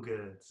so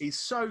good. He's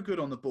so good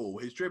on the ball.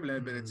 His dribbling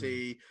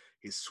ability,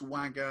 his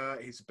swagger,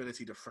 his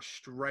ability to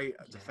frustrate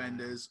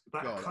defenders.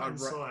 That God,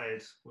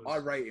 I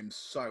rate him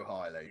so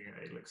highly. Yeah,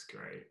 he looks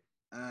great.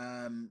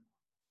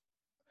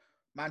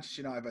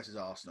 Manchester United versus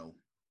Arsenal.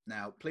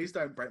 Now, please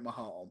don't break my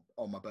heart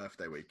on my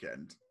birthday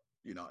weekend.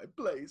 United,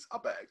 please, I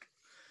beg.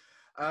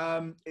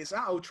 It's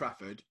at Old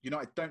Trafford.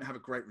 United don't have a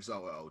great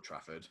result at Old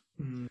Trafford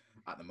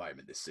at the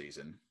moment this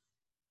season.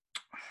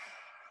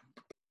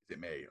 Is it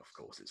me? Of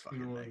course, it's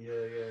fucking me.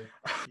 Yeah.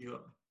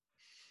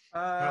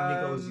 How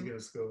many goals are you going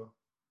to score?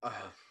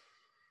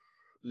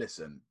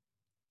 Listen,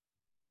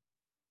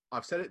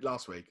 I've said it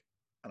last week,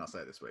 and I'll say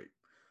it this week.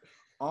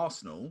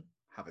 Arsenal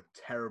have a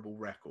terrible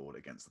record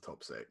against the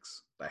top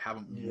six. They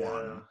haven't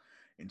won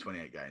in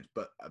 28 games,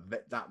 but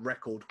that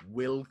record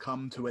will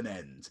come to an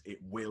end. It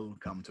will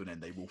come to an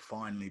end. They will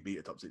finally beat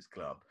a top six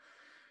club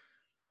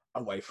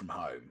away from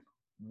home.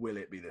 Will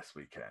it be this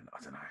weekend?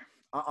 I don't know.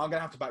 I'm going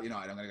to have to back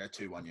United. I'm going to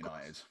go 2-1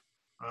 United.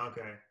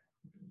 Okay.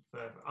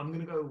 I'm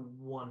going to go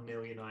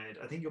 1-0 United.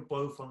 I think you're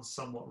both on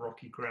somewhat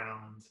rocky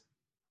ground.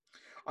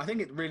 I think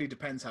it really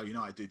depends how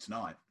United do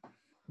tonight.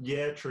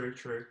 Yeah, true.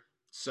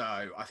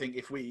 So I think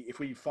if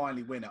we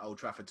finally win at Old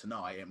Trafford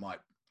tonight, it might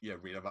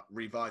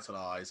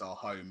revitalise our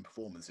home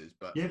performances.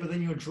 But yeah, but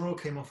then your draw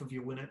came off of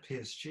your win at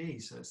PSG,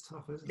 so it's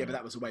tough, isn't it? Yeah, but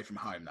that was away from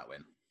home, that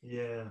win.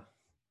 Yeah.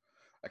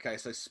 Okay,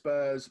 so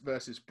Spurs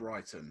versus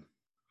Brighton.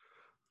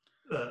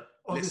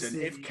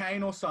 Listen, if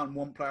Kane or Son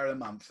want Player of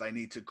the Month, they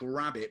need to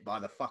grab it by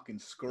the fucking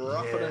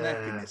scruff of the neck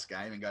in this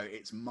game and go,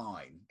 it's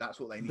mine. That's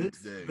what they need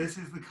to do. This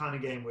is the kind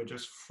of game where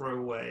just throw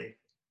away.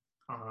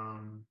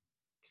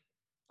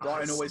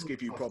 Brighton always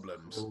give you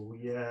problems. Oh,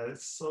 yeah,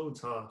 it's so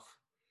tough.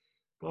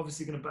 But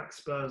obviously going to back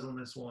Spurs on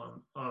this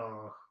one.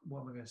 Oh,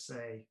 what am I going to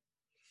say?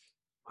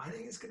 I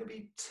think it's going to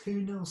be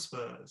 2-0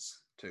 Spurs.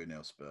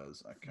 2-0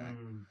 Spurs, okay.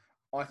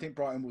 I think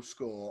Brighton will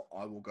score.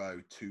 I will go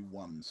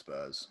 2-1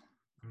 Spurs.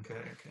 Okay.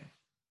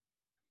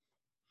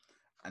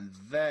 And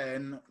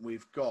then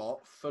we've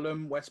got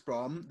Fulham, West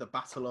Brom, the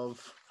battle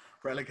of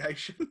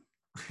relegation.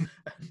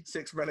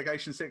 6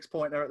 relegation,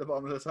 6-pointer at the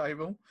bottom of the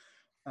table.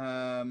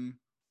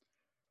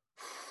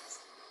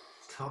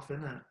 Tough,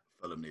 isn't it?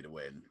 Fulham need a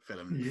win.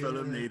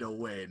 Fulham need a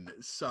win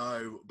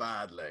so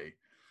badly.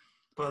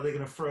 But are they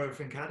going to throw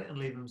everything at it and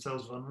leave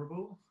themselves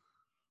vulnerable?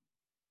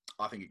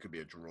 I think it could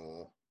be a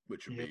draw,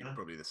 which would be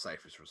probably the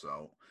safest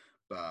result.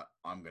 But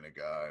I'm going to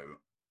go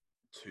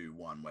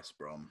 2-1 West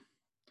Brom.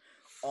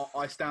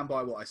 I stand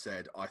by what I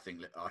said. I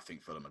think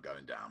Fulham are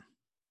going down.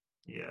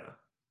 Yeah.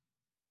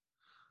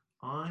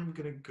 I'm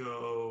going to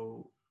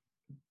go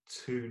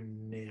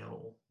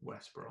 2-0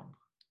 West Brom.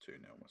 2-0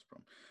 West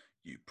Brom.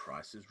 You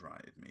Price is right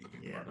at me.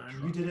 Yeah,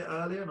 man. You did it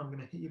earlier and I'm going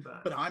to hit you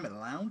back. But I'm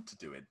allowed to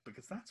do it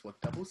because that's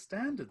what double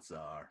standards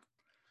are.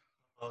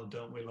 Oh,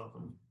 don't we love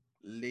them?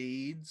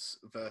 Leeds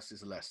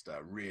versus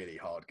Leicester. Really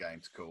hard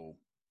game to call.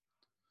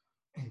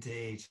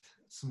 Indeed.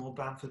 Some more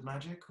Bamford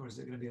magic, or is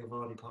it going to be a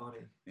Vardy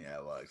party?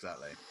 Yeah, well,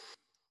 exactly.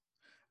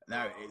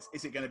 Now,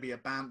 is it going to be a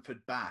Bamford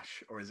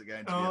Bash, or is it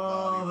going to be a Vardy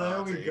party?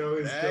 Oh, there we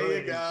go.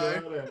 There you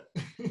go.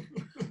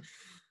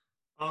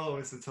 Oh,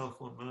 it's a tough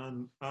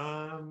one,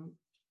 man.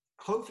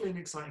 Hopefully an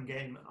exciting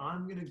game.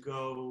 I'm going to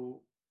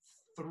go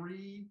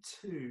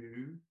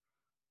 3-2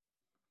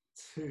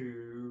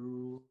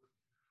 to...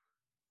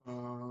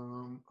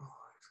 I'm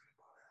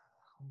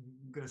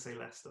going to say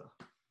Leicester.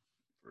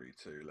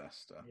 3-2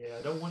 Leicester. Yeah,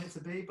 I don't want it to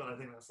be, but I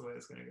think that's the way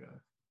it's going to go.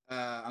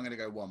 I'm going to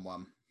go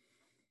 1-1.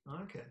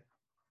 Okay.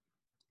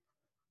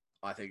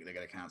 I think they're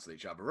going to cancel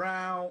each other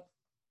out,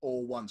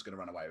 or one's going to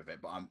run away with it.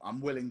 But I'm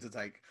willing to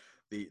take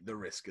the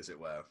risk, as it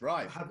were.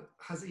 Right.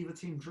 Has either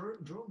team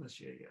drawn this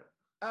year yet?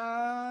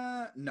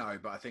 No,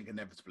 but I think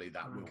inevitably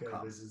that will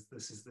come. This is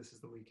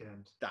the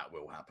weekend. That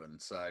will happen.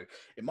 So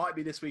it might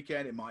be this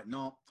weekend. It might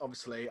not.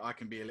 Obviously, I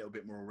can be a little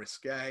bit more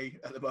risque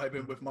at the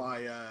moment with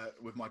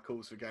my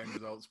calls for game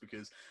results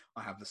because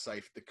I have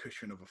the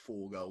cushion of a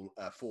 4-goal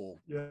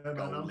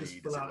I'm lead.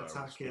 Just full out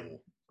attacking.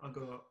 I've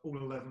got all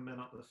 11 men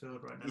up the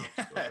field right now.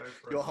 Yeah,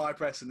 you're high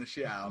pressing the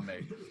shit out of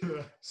me.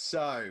 Yeah.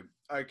 So,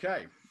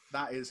 okay.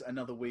 That is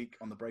another week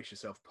on the Brace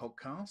Yourself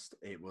podcast.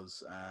 It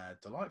was a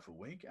delightful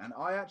week, and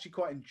I actually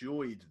quite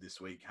enjoyed this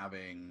week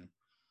having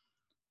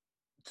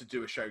to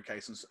do a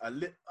showcase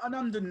on an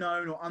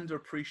underknown or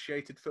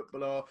underappreciated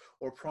footballer,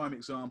 or a prime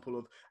example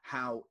of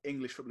how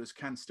English footballers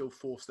can still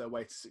force their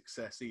way to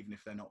success even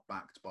if they're not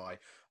backed by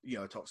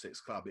a top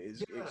 6 club.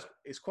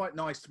 It's quite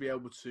nice to be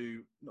able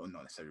to not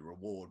necessarily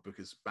reward,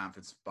 because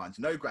Bamford finds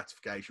no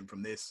gratification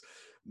from this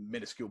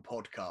minuscule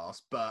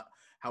podcast, but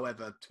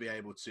however to be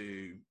able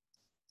to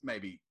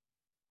maybe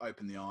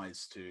open the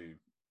eyes to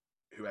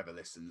whoever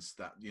listens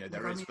that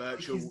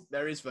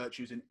there is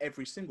virtues in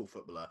every single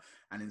footballer,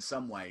 and in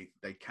some way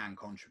they can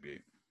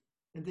contribute.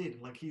 Indeed,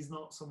 like he's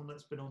not someone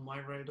that's been on my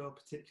radar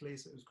particularly,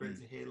 so it was great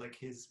to hear like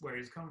where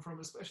he's come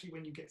from, especially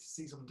when you get to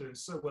see someone doing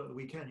so well at the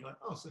weekend. You're like,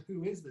 oh, so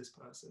who is this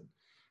person?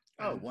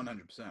 Oh,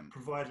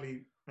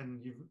 100%.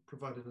 And you've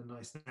provided a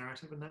nice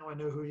narrative, and now I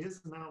know who he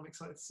is, and now I'm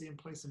excited to see him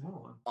play some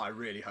more. I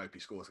really hope he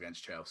scores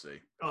against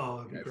Chelsea.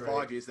 Oh,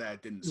 5 years there,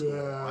 didn't score.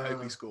 Yeah. I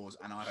hope he scores,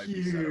 and I hope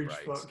he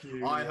celebrates.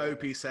 I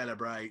hope he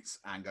celebrates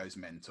and goes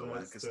mental.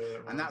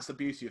 And that's the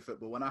beauty of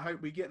football. And I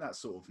hope we get that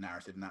sort of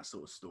narrative and that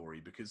sort of story,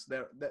 because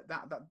that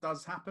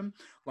does happen.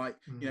 Like,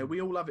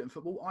 we all love it in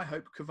football. I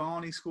hope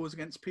Cavani scores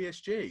against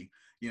PSG,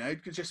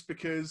 just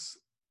because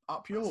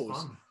up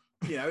yours.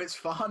 It's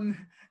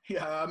fun.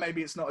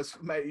 Maybe it's not as...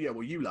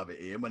 well, you love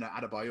it, Ian, when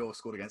Adebayor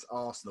scored against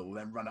Arsenal,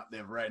 then run up the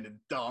other end and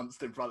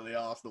danced in front of the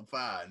Arsenal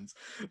fans.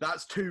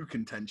 That's too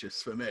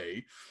contentious for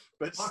me.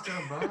 But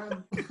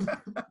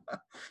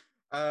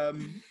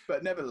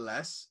but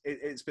nevertheless,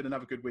 it's been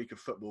another good week of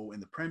football in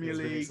the Premier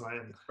League.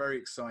 It's very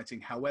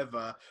exciting.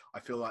 However, I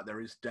feel like there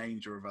is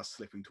danger of us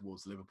slipping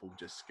towards Liverpool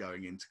just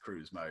going into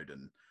cruise mode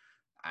and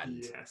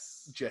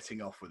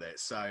jetting off with it.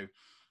 So...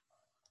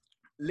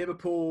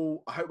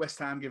 Liverpool, I hope West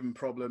Ham give them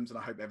problems, and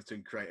I hope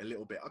Everton create a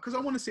little bit, because I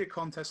want to see a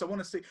contest. I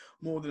want to see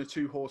more than a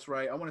 2-horse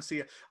race. I want to see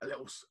a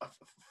little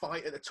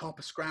fight at the top,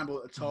 a scramble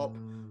at the top.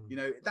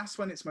 That's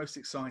when it's most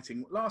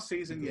exciting. Last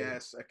season,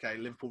 yes, okay,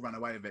 Liverpool ran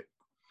away with it.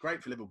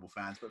 Great for Liverpool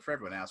fans, but for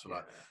everyone else, we're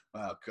like,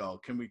 oh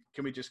God, can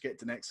we just get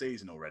to next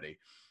season already?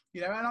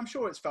 And I'm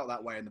sure it's felt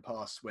that way in the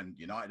past when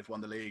United have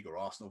won the league or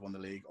Arsenal have won the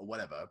league or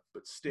whatever.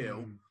 But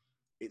still,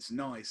 it's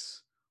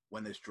nice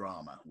when there's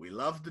drama. We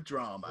love the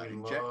drama.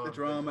 Inject the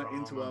drama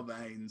into our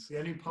veins. The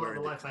only part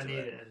of life I need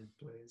it in,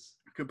 please.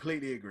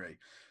 Completely agree.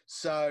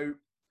 So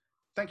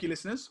thank you,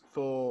 listeners,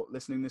 for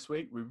listening this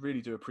week. We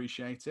really do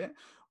appreciate it.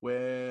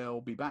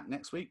 We'll be back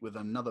next week with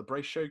another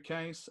Brace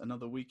Showcase,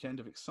 another weekend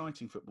of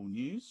exciting football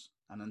news.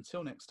 And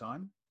until next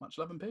time, much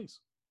love and peace.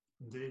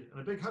 Indeed. And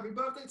a big happy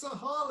birthday to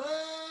Harley!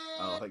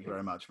 Oh, thank you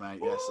very much,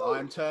 mate. Yes,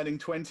 I'm turning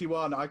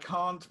 21. I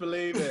can't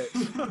believe it.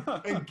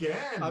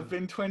 Again? I've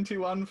been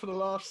 21 for the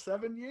last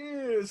 7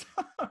 years.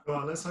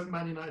 Well, let's hope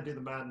Man United do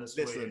the madness for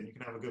you, and you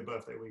can have a good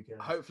birthday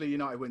weekend. Hopefully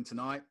United win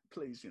tonight.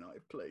 Please,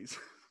 United, please.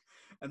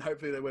 and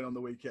hopefully they win on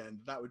the weekend.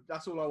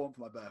 That's all I want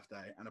for my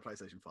birthday, and a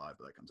PlayStation 5,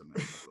 but that comes in the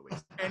next couple of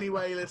weeks.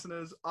 Anyway,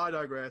 listeners, I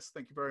digress.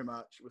 Thank you very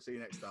much. We'll see you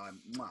next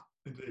time. Mwah.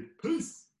 Indeed. Peace.